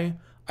AI,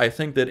 I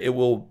think that it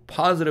will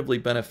positively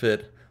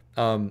benefit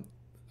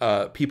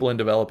people in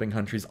developing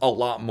countries a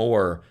lot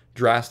more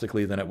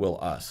drastically than it will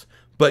us.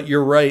 But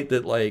you're right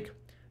that like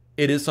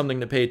it is something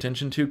to pay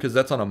attention to, because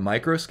that's on a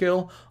micro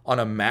scale. On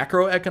a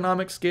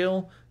macroeconomic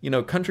scale,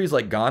 countries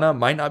like Ghana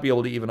might not be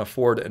able to even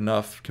afford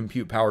enough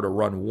compute power to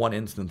run one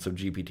instance of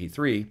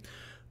GPT-3.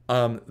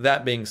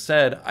 That being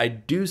said, I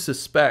do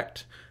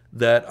suspect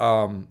that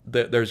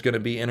that there's going to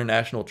be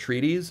international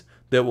treaties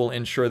that will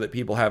ensure that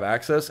people have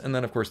access. And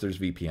then, of course, there's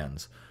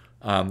VPNs.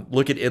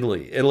 Look at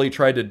Italy. Italy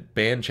tried to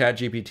ban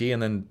ChatGPT,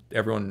 and then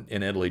everyone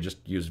in Italy just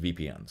used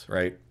VPNs,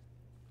 right?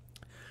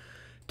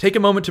 Take a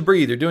moment to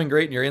breathe. You're doing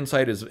great, and your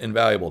insight is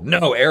invaluable.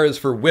 No, air is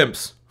for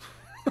wimps.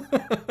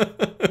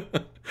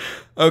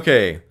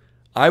 Okay.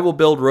 I will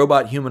build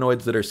robot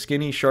humanoids that are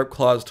skinny, sharp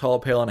claws, tall,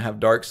 pale, and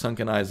have dark,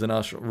 sunken eyes. Then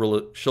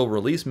she'll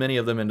release many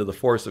of them into the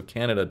forests of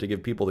Canada to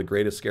give people the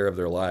greatest scare of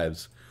their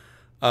lives.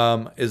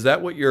 Is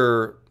that what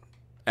your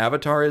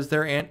avatar is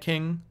there, Ant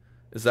King?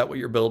 Is that what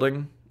you're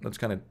building? That's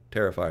kind of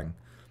terrifying.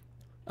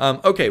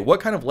 Okay,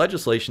 what kind of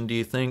legislation do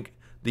you think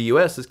the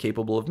U.S. is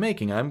capable of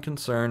making? I'm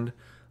concerned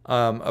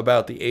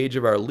about the age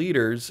of our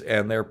leaders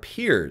and their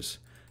peers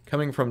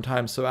coming from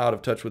times so out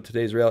of touch with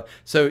today's reality.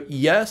 So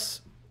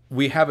yes,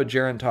 we have a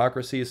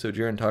gerontocracy, so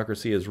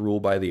gerontocracy is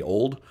ruled by the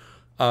old.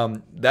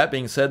 That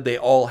being said, they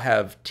all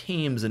have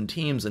teams and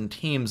teams and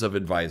teams of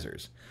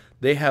advisors.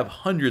 They have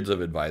hundreds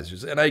of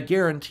advisors. And I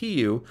guarantee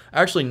you,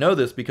 I actually know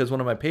this because one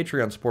of my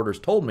Patreon supporters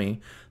told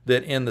me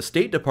that in the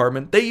State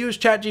Department, they use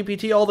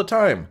ChatGPT all the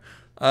time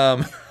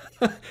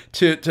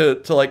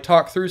to like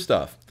talk through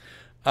stuff.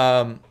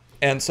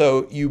 And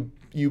so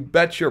you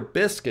bet your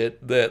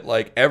biscuit that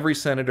like every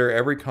senator,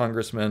 every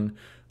congressman,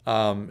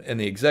 in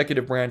the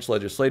executive branch,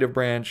 legislative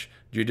branch,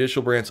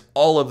 judicial branch,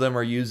 all of them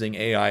are using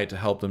AI to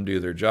help them do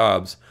their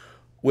jobs.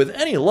 With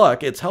any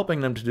luck, it's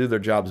helping them to do their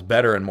jobs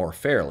better and more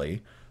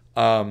fairly.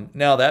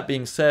 Now, that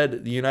being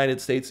said, the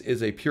United States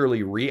is a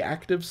purely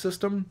reactive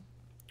system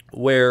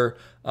where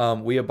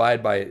we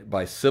abide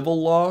by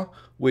civil law,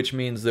 which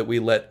means that we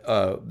let,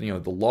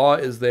 the law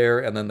is there,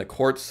 and then the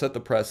courts set the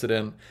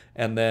precedent,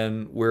 and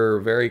then we're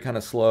very kind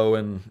of slow,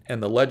 and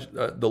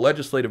the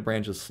legislative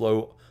branch is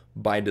slow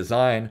by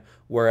design,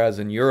 whereas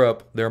in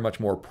Europe, they're much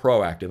more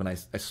proactive. And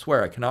I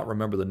swear, I cannot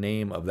remember the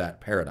name of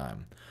that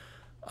paradigm.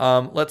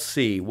 Let's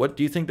see. What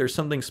do you think? There's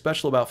something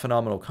special about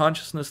phenomenal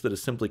consciousness that it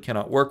simply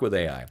cannot work with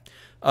AI.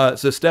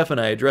 So Stefan,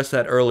 I addressed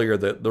that earlier.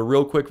 The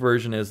real quick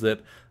version is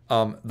that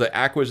the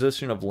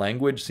acquisition of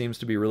language seems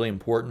to be really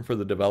important for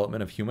the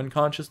development of human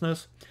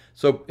consciousness.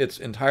 So it's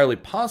entirely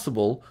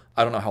possible,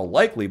 I don't know how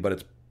likely, but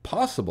it's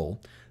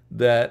possible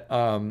that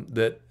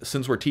that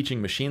since we're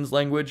teaching machines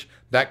language,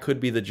 that could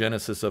be the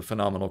genesis of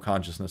phenomenal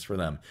consciousness for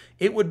them.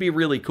 It would be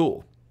really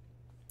cool.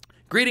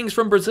 Greetings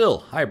from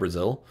Brazil. Hi,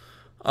 Brazil.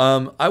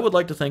 I would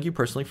like to thank you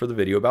personally for the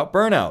video about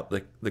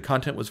burnout. The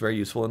content was very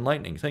useful and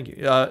enlightening. Thank you.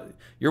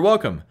 You're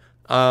welcome.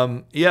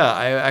 Yeah,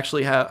 I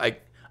actually have,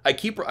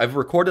 I've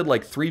recorded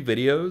like 3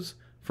 videos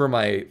for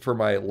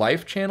my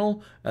life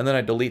channel, and then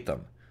I delete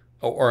them,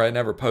 or I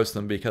never post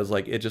them because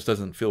like it just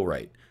doesn't feel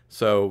right.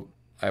 So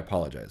I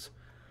apologize.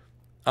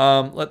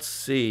 Let's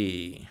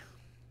see.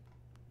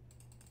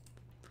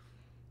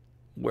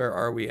 Where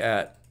are we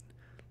at?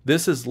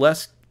 This is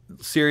less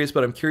serious,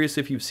 but I'm curious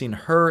if you've seen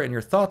Her and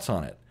your thoughts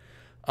on it.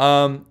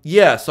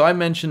 Yeah, so I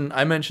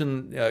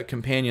mentioned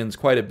companions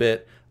quite a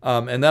bit,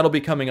 and that'll be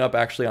coming up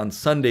actually on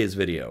Sunday's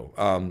video.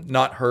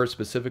 Not Her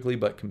specifically,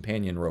 but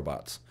companion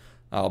robots.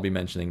 I'll be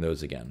mentioning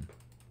those again.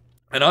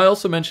 And I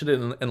also mentioned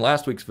it in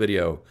last week's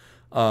video,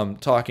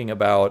 talking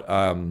about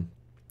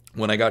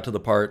when I got to the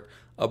part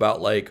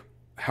about like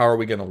how are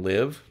we going to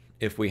live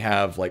if we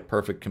have like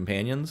perfect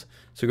companions.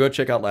 So go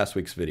check out last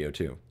week's video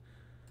too.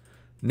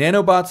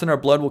 Nanobots in our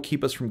blood will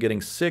keep us from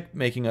getting sick,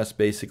 making us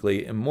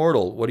basically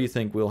immortal. What do you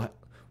think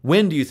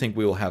when do you think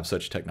we will have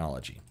such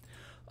technology?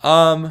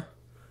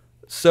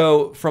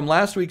 So from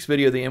last week's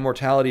video, the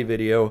immortality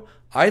video,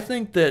 I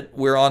think that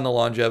we're on the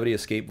longevity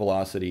escape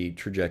velocity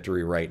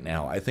trajectory right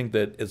now. I think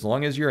that as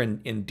long as you're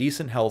in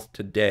decent health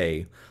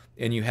today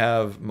and you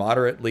have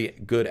moderately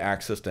good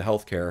access to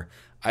healthcare,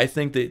 I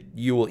think that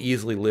you will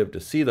easily live to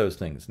see those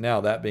things.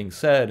 Now, that being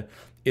said,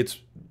 it's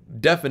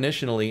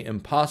definitionally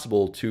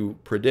impossible to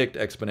predict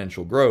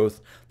exponential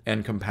growth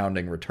and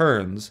compounding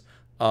returns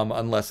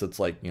unless it's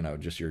like,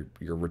 just your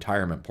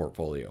retirement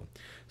portfolio.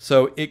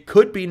 So it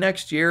could be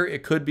next year.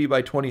 It could be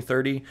by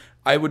 2030.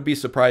 I would be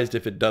surprised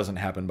if it doesn't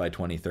happen by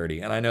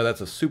 2030. And I know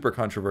that's a super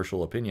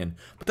controversial opinion,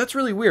 but that's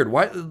really weird.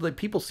 Why, like,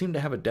 people seem to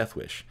have a death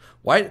wish?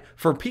 Why,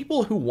 for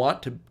people who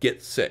want to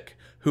get sick,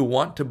 who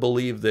want to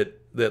believe that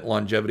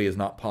longevity is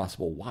not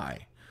possible,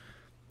 why?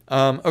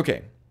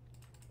 Okay.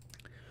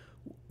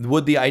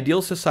 Would the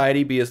ideal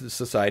society be a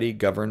society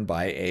governed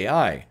by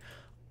AI?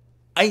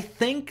 I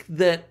think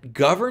that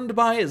governed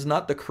by is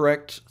not the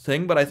correct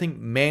thing, but I think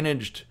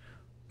managed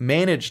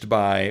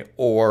by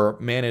or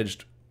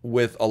managed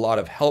with a lot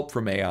of help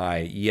from AI,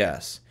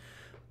 yes.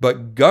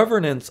 But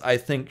governance, I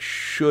think,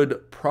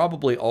 should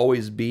probably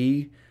always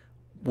be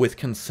with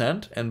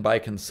consent and by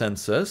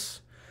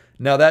consensus.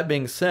 Now, that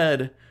being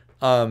said,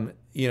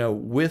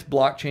 with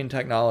blockchain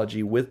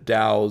technology, with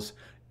DAOs,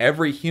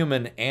 every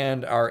human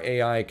and our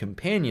AI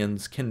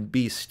companions can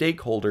be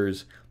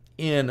stakeholders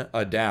in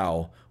a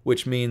DAO,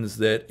 which means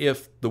that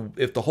if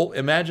the whole,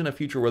 imagine a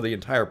future where the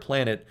entire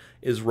planet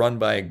is run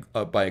by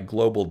a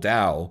global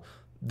DAO,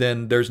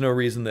 then there's no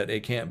reason that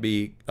it can't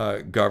be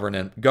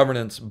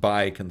governance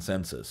by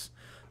consensus,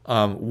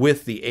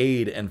 with the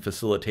aid and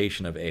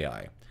facilitation of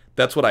AI.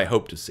 That's what I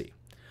hope to see.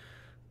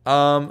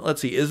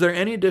 Let's see. Is there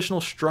any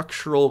additional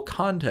structural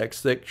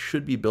context that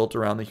should be built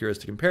around the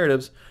heuristic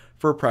imperatives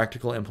for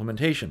practical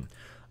implementation?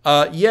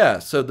 Yeah.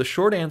 So the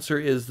short answer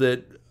is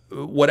that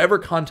whatever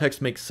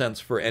context makes sense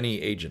for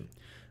any agent.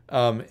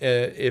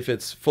 If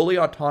it's fully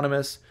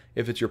autonomous,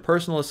 if it's your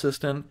personal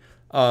assistant,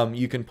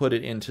 you can put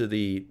it into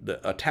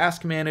a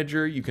task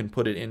manager. You can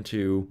put it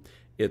into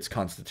its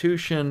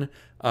constitution.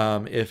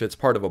 If it's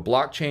part of a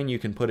blockchain, you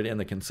can put it in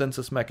the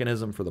consensus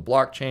mechanism for the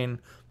blockchain,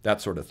 that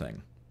sort of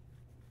thing.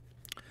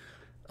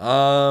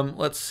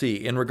 Let's see.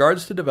 In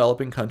regards to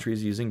developing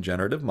countries using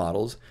generative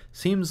models,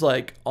 seems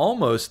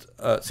almost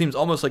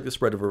like the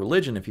spread of a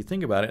religion if you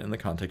think about it in the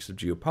context of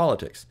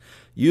geopolitics.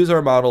 Use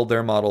our model,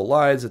 their model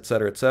lies,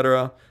 etc.,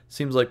 etc.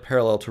 Seems like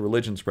parallel to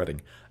religion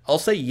spreading. I'll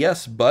say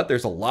yes, but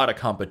there's a lot of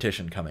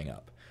competition coming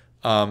up.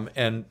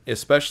 And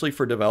especially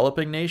for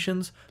developing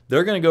nations,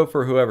 they're going to go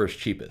for whoever's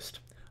cheapest.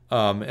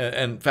 And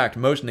in fact,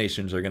 most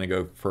nations are going to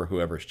go for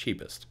whoever's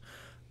cheapest.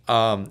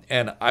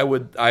 And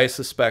I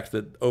suspect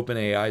that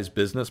OpenAI's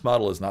business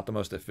model is not the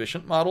most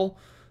efficient model.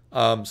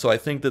 So I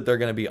think that they're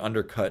going to be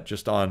undercut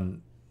just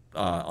on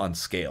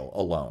scale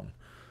alone.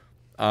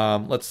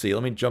 Let's see.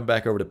 Let me jump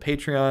back over to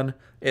Patreon.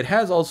 It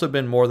has also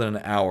been more than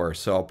an hour,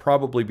 so I'll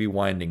probably be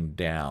winding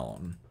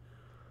down.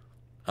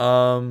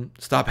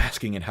 Stop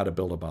asking it how to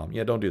build a bomb.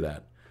 Yeah, don't do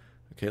that.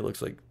 Okay, it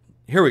looks like...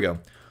 Here we go.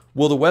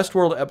 Will the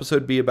Westworld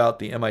episode be about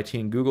the MIT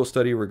and Google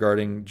study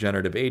regarding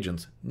generative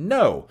agents?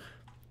 No.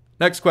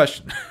 Next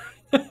question.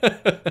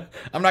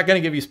 I'm not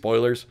going to give you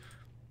spoilers.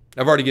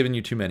 I've already given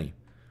you too many.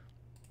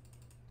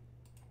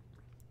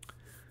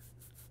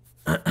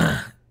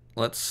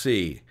 Let's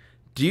see.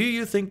 Do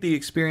you think the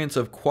experience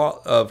of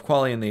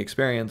qualia and the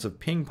experience of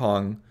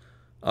ponging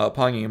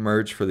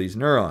emerged for these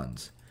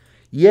neurons?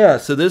 Yeah,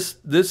 so this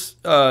is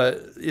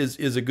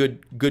a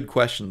good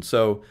question.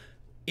 So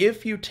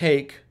if you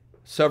take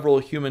several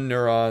human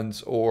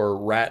neurons or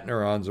rat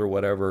neurons or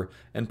whatever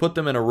and put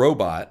them in a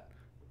robot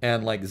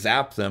and like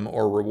zap them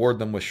or reward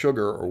them with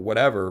sugar or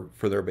whatever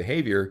for their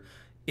behavior,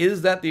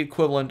 is that the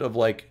equivalent of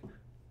like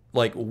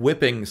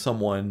whipping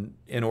someone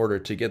in order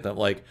to get them?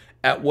 Like,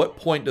 at what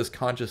point does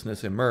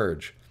consciousness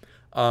emerge?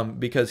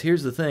 Because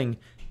here's the thing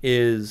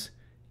is,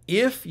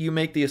 if you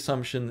make the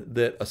assumption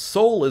that a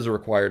soul is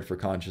required for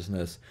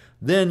consciousness,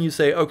 then you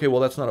say, okay, well,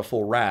 that's not a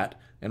full rat,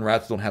 and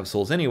rats don't have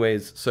souls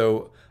anyways,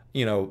 so,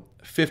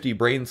 50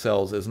 brain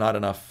cells is not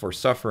enough for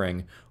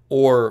suffering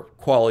or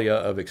qualia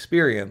of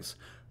experience.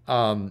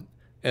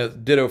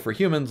 Ditto for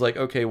humans, like,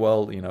 okay,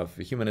 well, if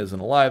a human isn't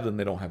alive, then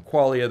they don't have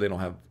qualia, they don't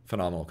have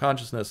phenomenal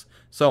consciousness,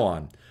 so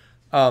on.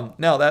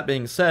 Now, that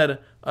being said,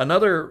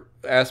 another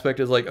aspect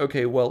is like,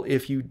 okay, well,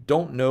 if you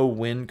don't know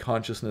when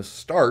consciousness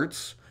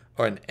starts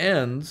or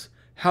ends,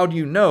 how do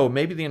you know?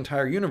 Maybe the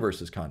entire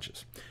universe is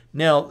conscious.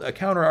 Now, a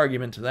counter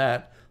argument to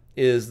that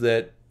is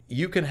that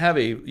you can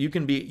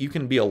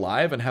be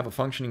alive and have a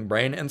functioning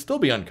brain and still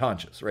be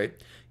unconscious, right?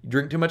 You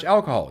drink too much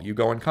alcohol, you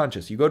go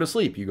unconscious. You go to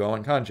sleep, you go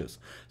unconscious.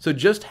 So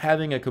just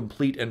having a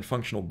complete and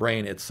functional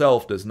brain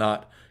itself does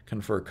not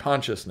confer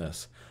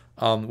consciousness,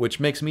 which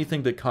makes me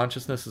think that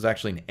consciousness is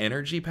actually an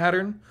energy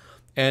pattern,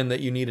 and that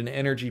you need an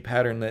energy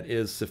pattern that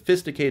is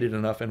sophisticated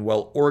enough and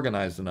well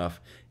organized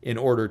enough in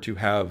order to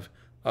have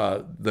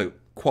the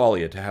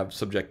qualia, to have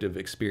subjective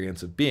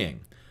experience of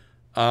being.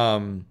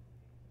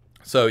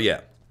 So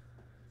yeah,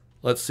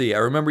 let's see. I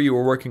remember you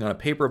were working on a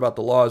paper about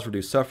the laws,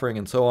 reduce suffering,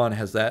 and so on.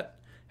 Has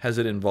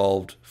it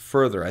evolved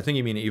further? I think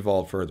you mean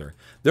evolved further.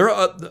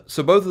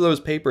 So both of those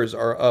papers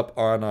are up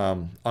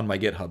on my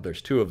GitHub.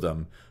 There's 2 of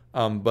them.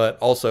 But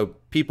also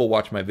people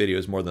watch my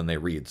videos more than they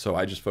read, so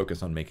I just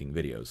focus on making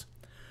videos.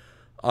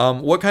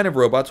 What kind of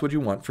robots would you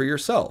want for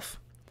yourself?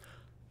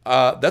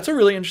 That's a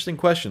really interesting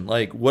question.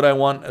 Like, would I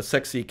want a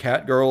sexy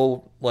cat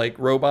girl like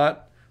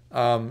robot?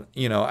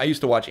 I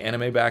used to watch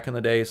anime back in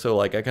the day, so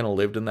like I kind of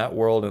lived in that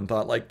world and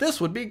thought like this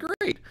would be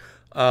great.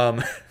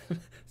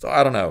 So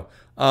I don't know.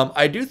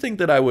 I do think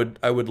that I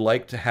would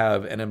like to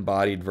have an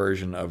embodied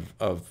version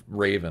of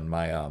Raven,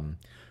 my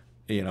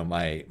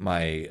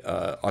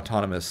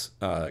autonomous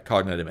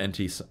cognitive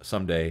entity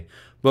someday.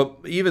 But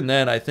even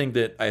then, I think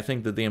that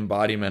the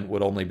embodiment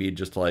would only be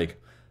just like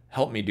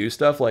help me do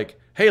stuff. Like,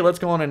 hey, let's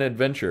go on an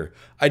adventure.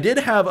 I did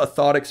have a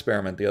thought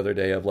experiment the other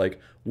day of like,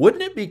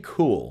 wouldn't it be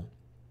cool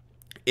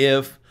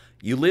if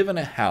you live in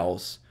a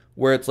house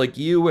where it's like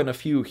you and a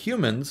few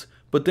humans,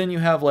 but then you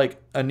have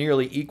like a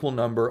nearly equal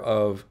number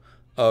of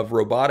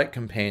robotic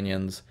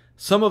companions.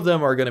 Some of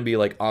them are going to be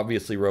like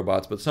obviously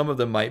robots, but some of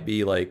them might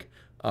be like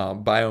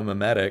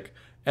biomimetic.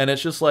 And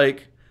it's just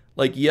like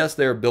yes,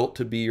 they're built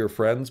to be your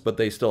friends, but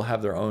they still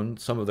have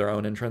some of their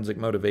own intrinsic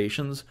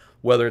motivations,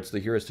 whether it's the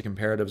heuristic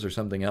imperatives or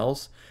something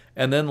else.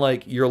 And then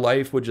like your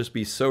life would just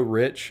be so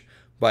rich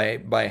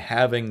by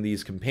having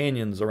these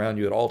companions around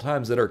you at all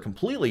times that are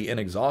completely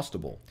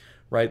inexhaustible,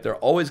 right? They're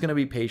always going to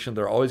be patient.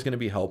 They're always going to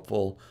be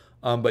helpful.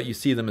 But you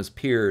see them as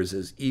peers,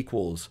 as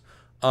equals.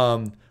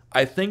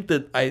 I think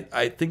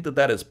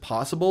that is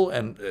possible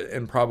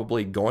and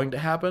probably going to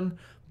happen,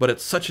 but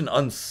it's such an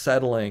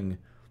unsettling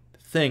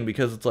thing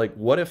because it's like,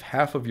 what if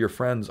half of your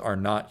friends are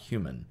not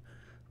human,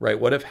 right?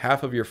 What if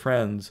half of your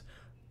friends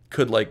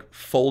could like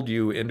fold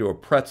you into a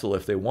pretzel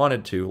if they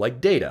wanted to, like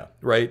Data,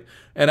 right?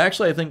 And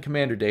actually, I think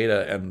Commander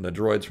Data and the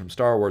droids from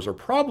Star Wars are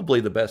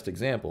probably the best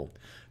example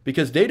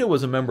because Data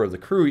was a member of the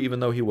crew, even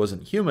though he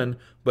wasn't human,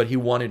 but he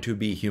wanted to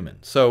be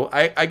human. So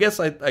I guess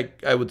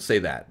I would say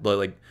that,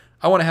 like,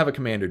 I want to have a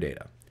Commander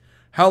Data.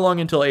 How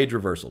long until age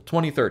reversal?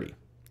 2030.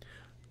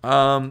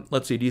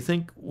 Let's see. Do you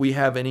think we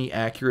have any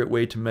accurate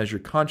way to measure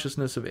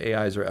consciousness of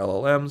AIs or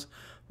LLMs?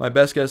 My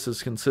best guess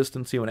is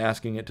consistency when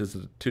asking it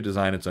to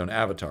design its own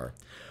avatar.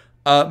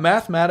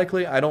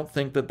 Mathematically, I don't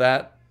think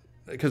that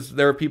because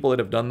there are people that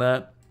have done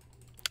that.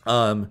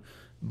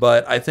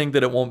 But I think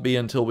that it won't be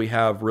until we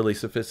have really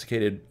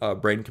sophisticated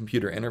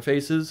brain-computer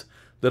interfaces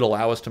that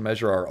allow us to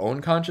measure our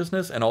own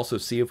consciousness and also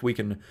see if we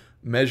can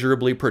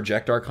measurably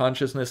project our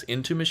consciousness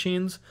into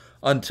machines.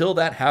 Until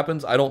that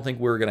happens, I don't think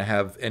we're going to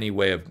have any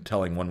way of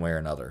telling one way or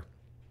another.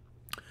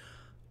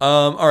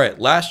 All right,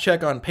 last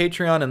check on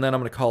Patreon, and then I'm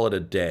going to call it a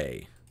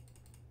day.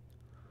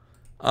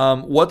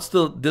 What's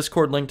the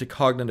Discord link to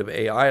Cognitive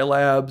AI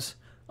Labs?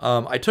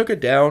 I took it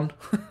down,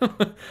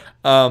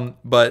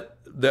 but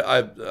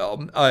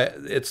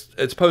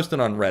it's posted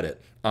on Reddit.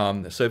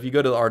 So if you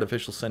go to the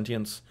Artificial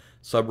Sentience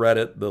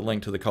subreddit, the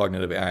link to the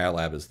Cognitive AI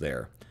Lab is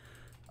there.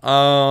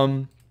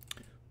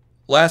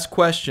 Last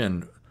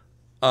question.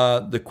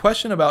 The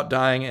question about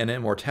dying and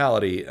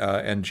immortality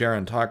and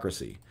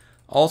gerontocracy.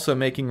 Also,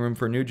 making room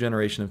for a new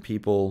generation of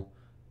people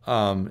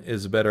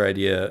is a better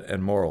idea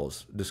and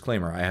morals.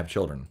 Disclaimer, I have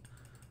children.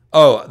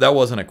 Oh, that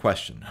wasn't a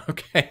question.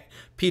 Okay.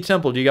 P.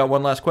 Temple, do you got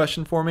one last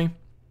question for me?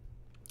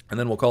 And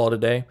then we'll call it a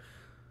day.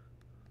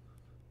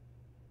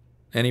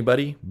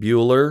 Anybody?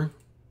 Bueller?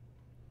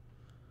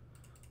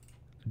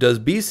 Does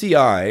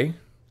BCI...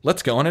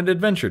 Let's go on an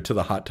adventure to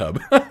the hot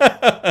tub.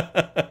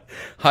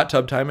 Hot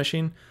tub time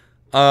machine.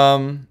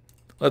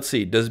 Let's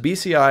see. Does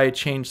BCI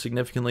change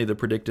significantly the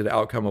predicted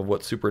outcome of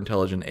what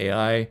superintelligent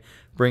AI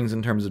brings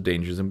in terms of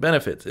dangers and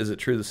benefits? Is it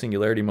true the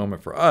singularity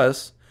moment for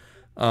us?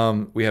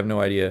 We have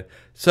no idea.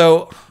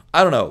 So,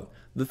 I don't know.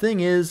 The thing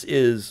is,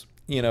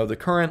 the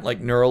current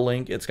like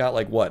Neuralink, it's got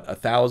like what,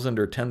 1,000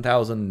 or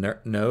 10,000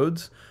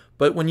 nodes.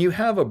 But when you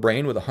have a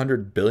brain with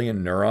 100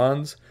 billion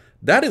neurons,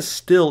 that is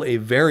still a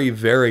very,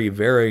 very,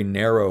 very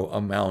narrow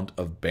amount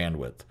of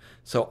bandwidth.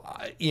 So,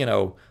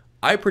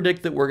 I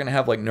predict that we're going to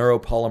have like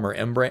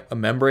neuropolymer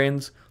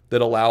membranes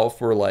that allow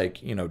for like,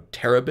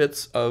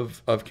 terabits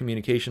of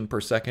communication per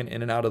second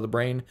in and out of the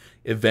brain.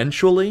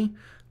 Eventually,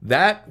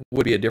 that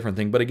would be a different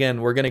thing. But again,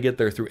 we're going to get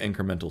there through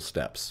incremental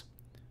steps.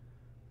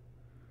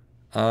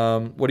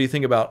 What do you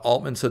think about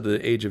Altman said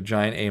the age of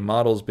giant A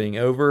models being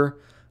over?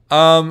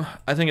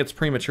 I think it's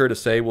premature to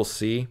say. We'll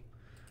see.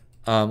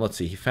 Let's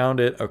see. He found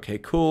it. Okay,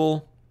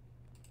 cool.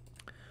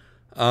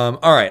 All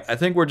right. I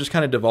think we're just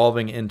kind of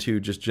devolving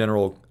into just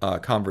general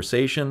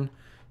conversation.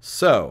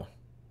 So,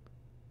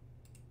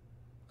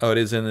 it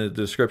is in the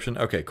description.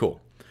 Okay,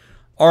 cool.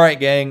 All right,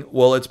 gang.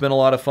 Well, it's been a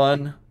lot of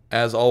fun.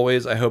 As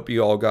always, I hope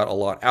you all got a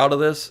lot out of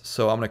this.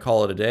 So I'm going to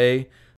call it a day.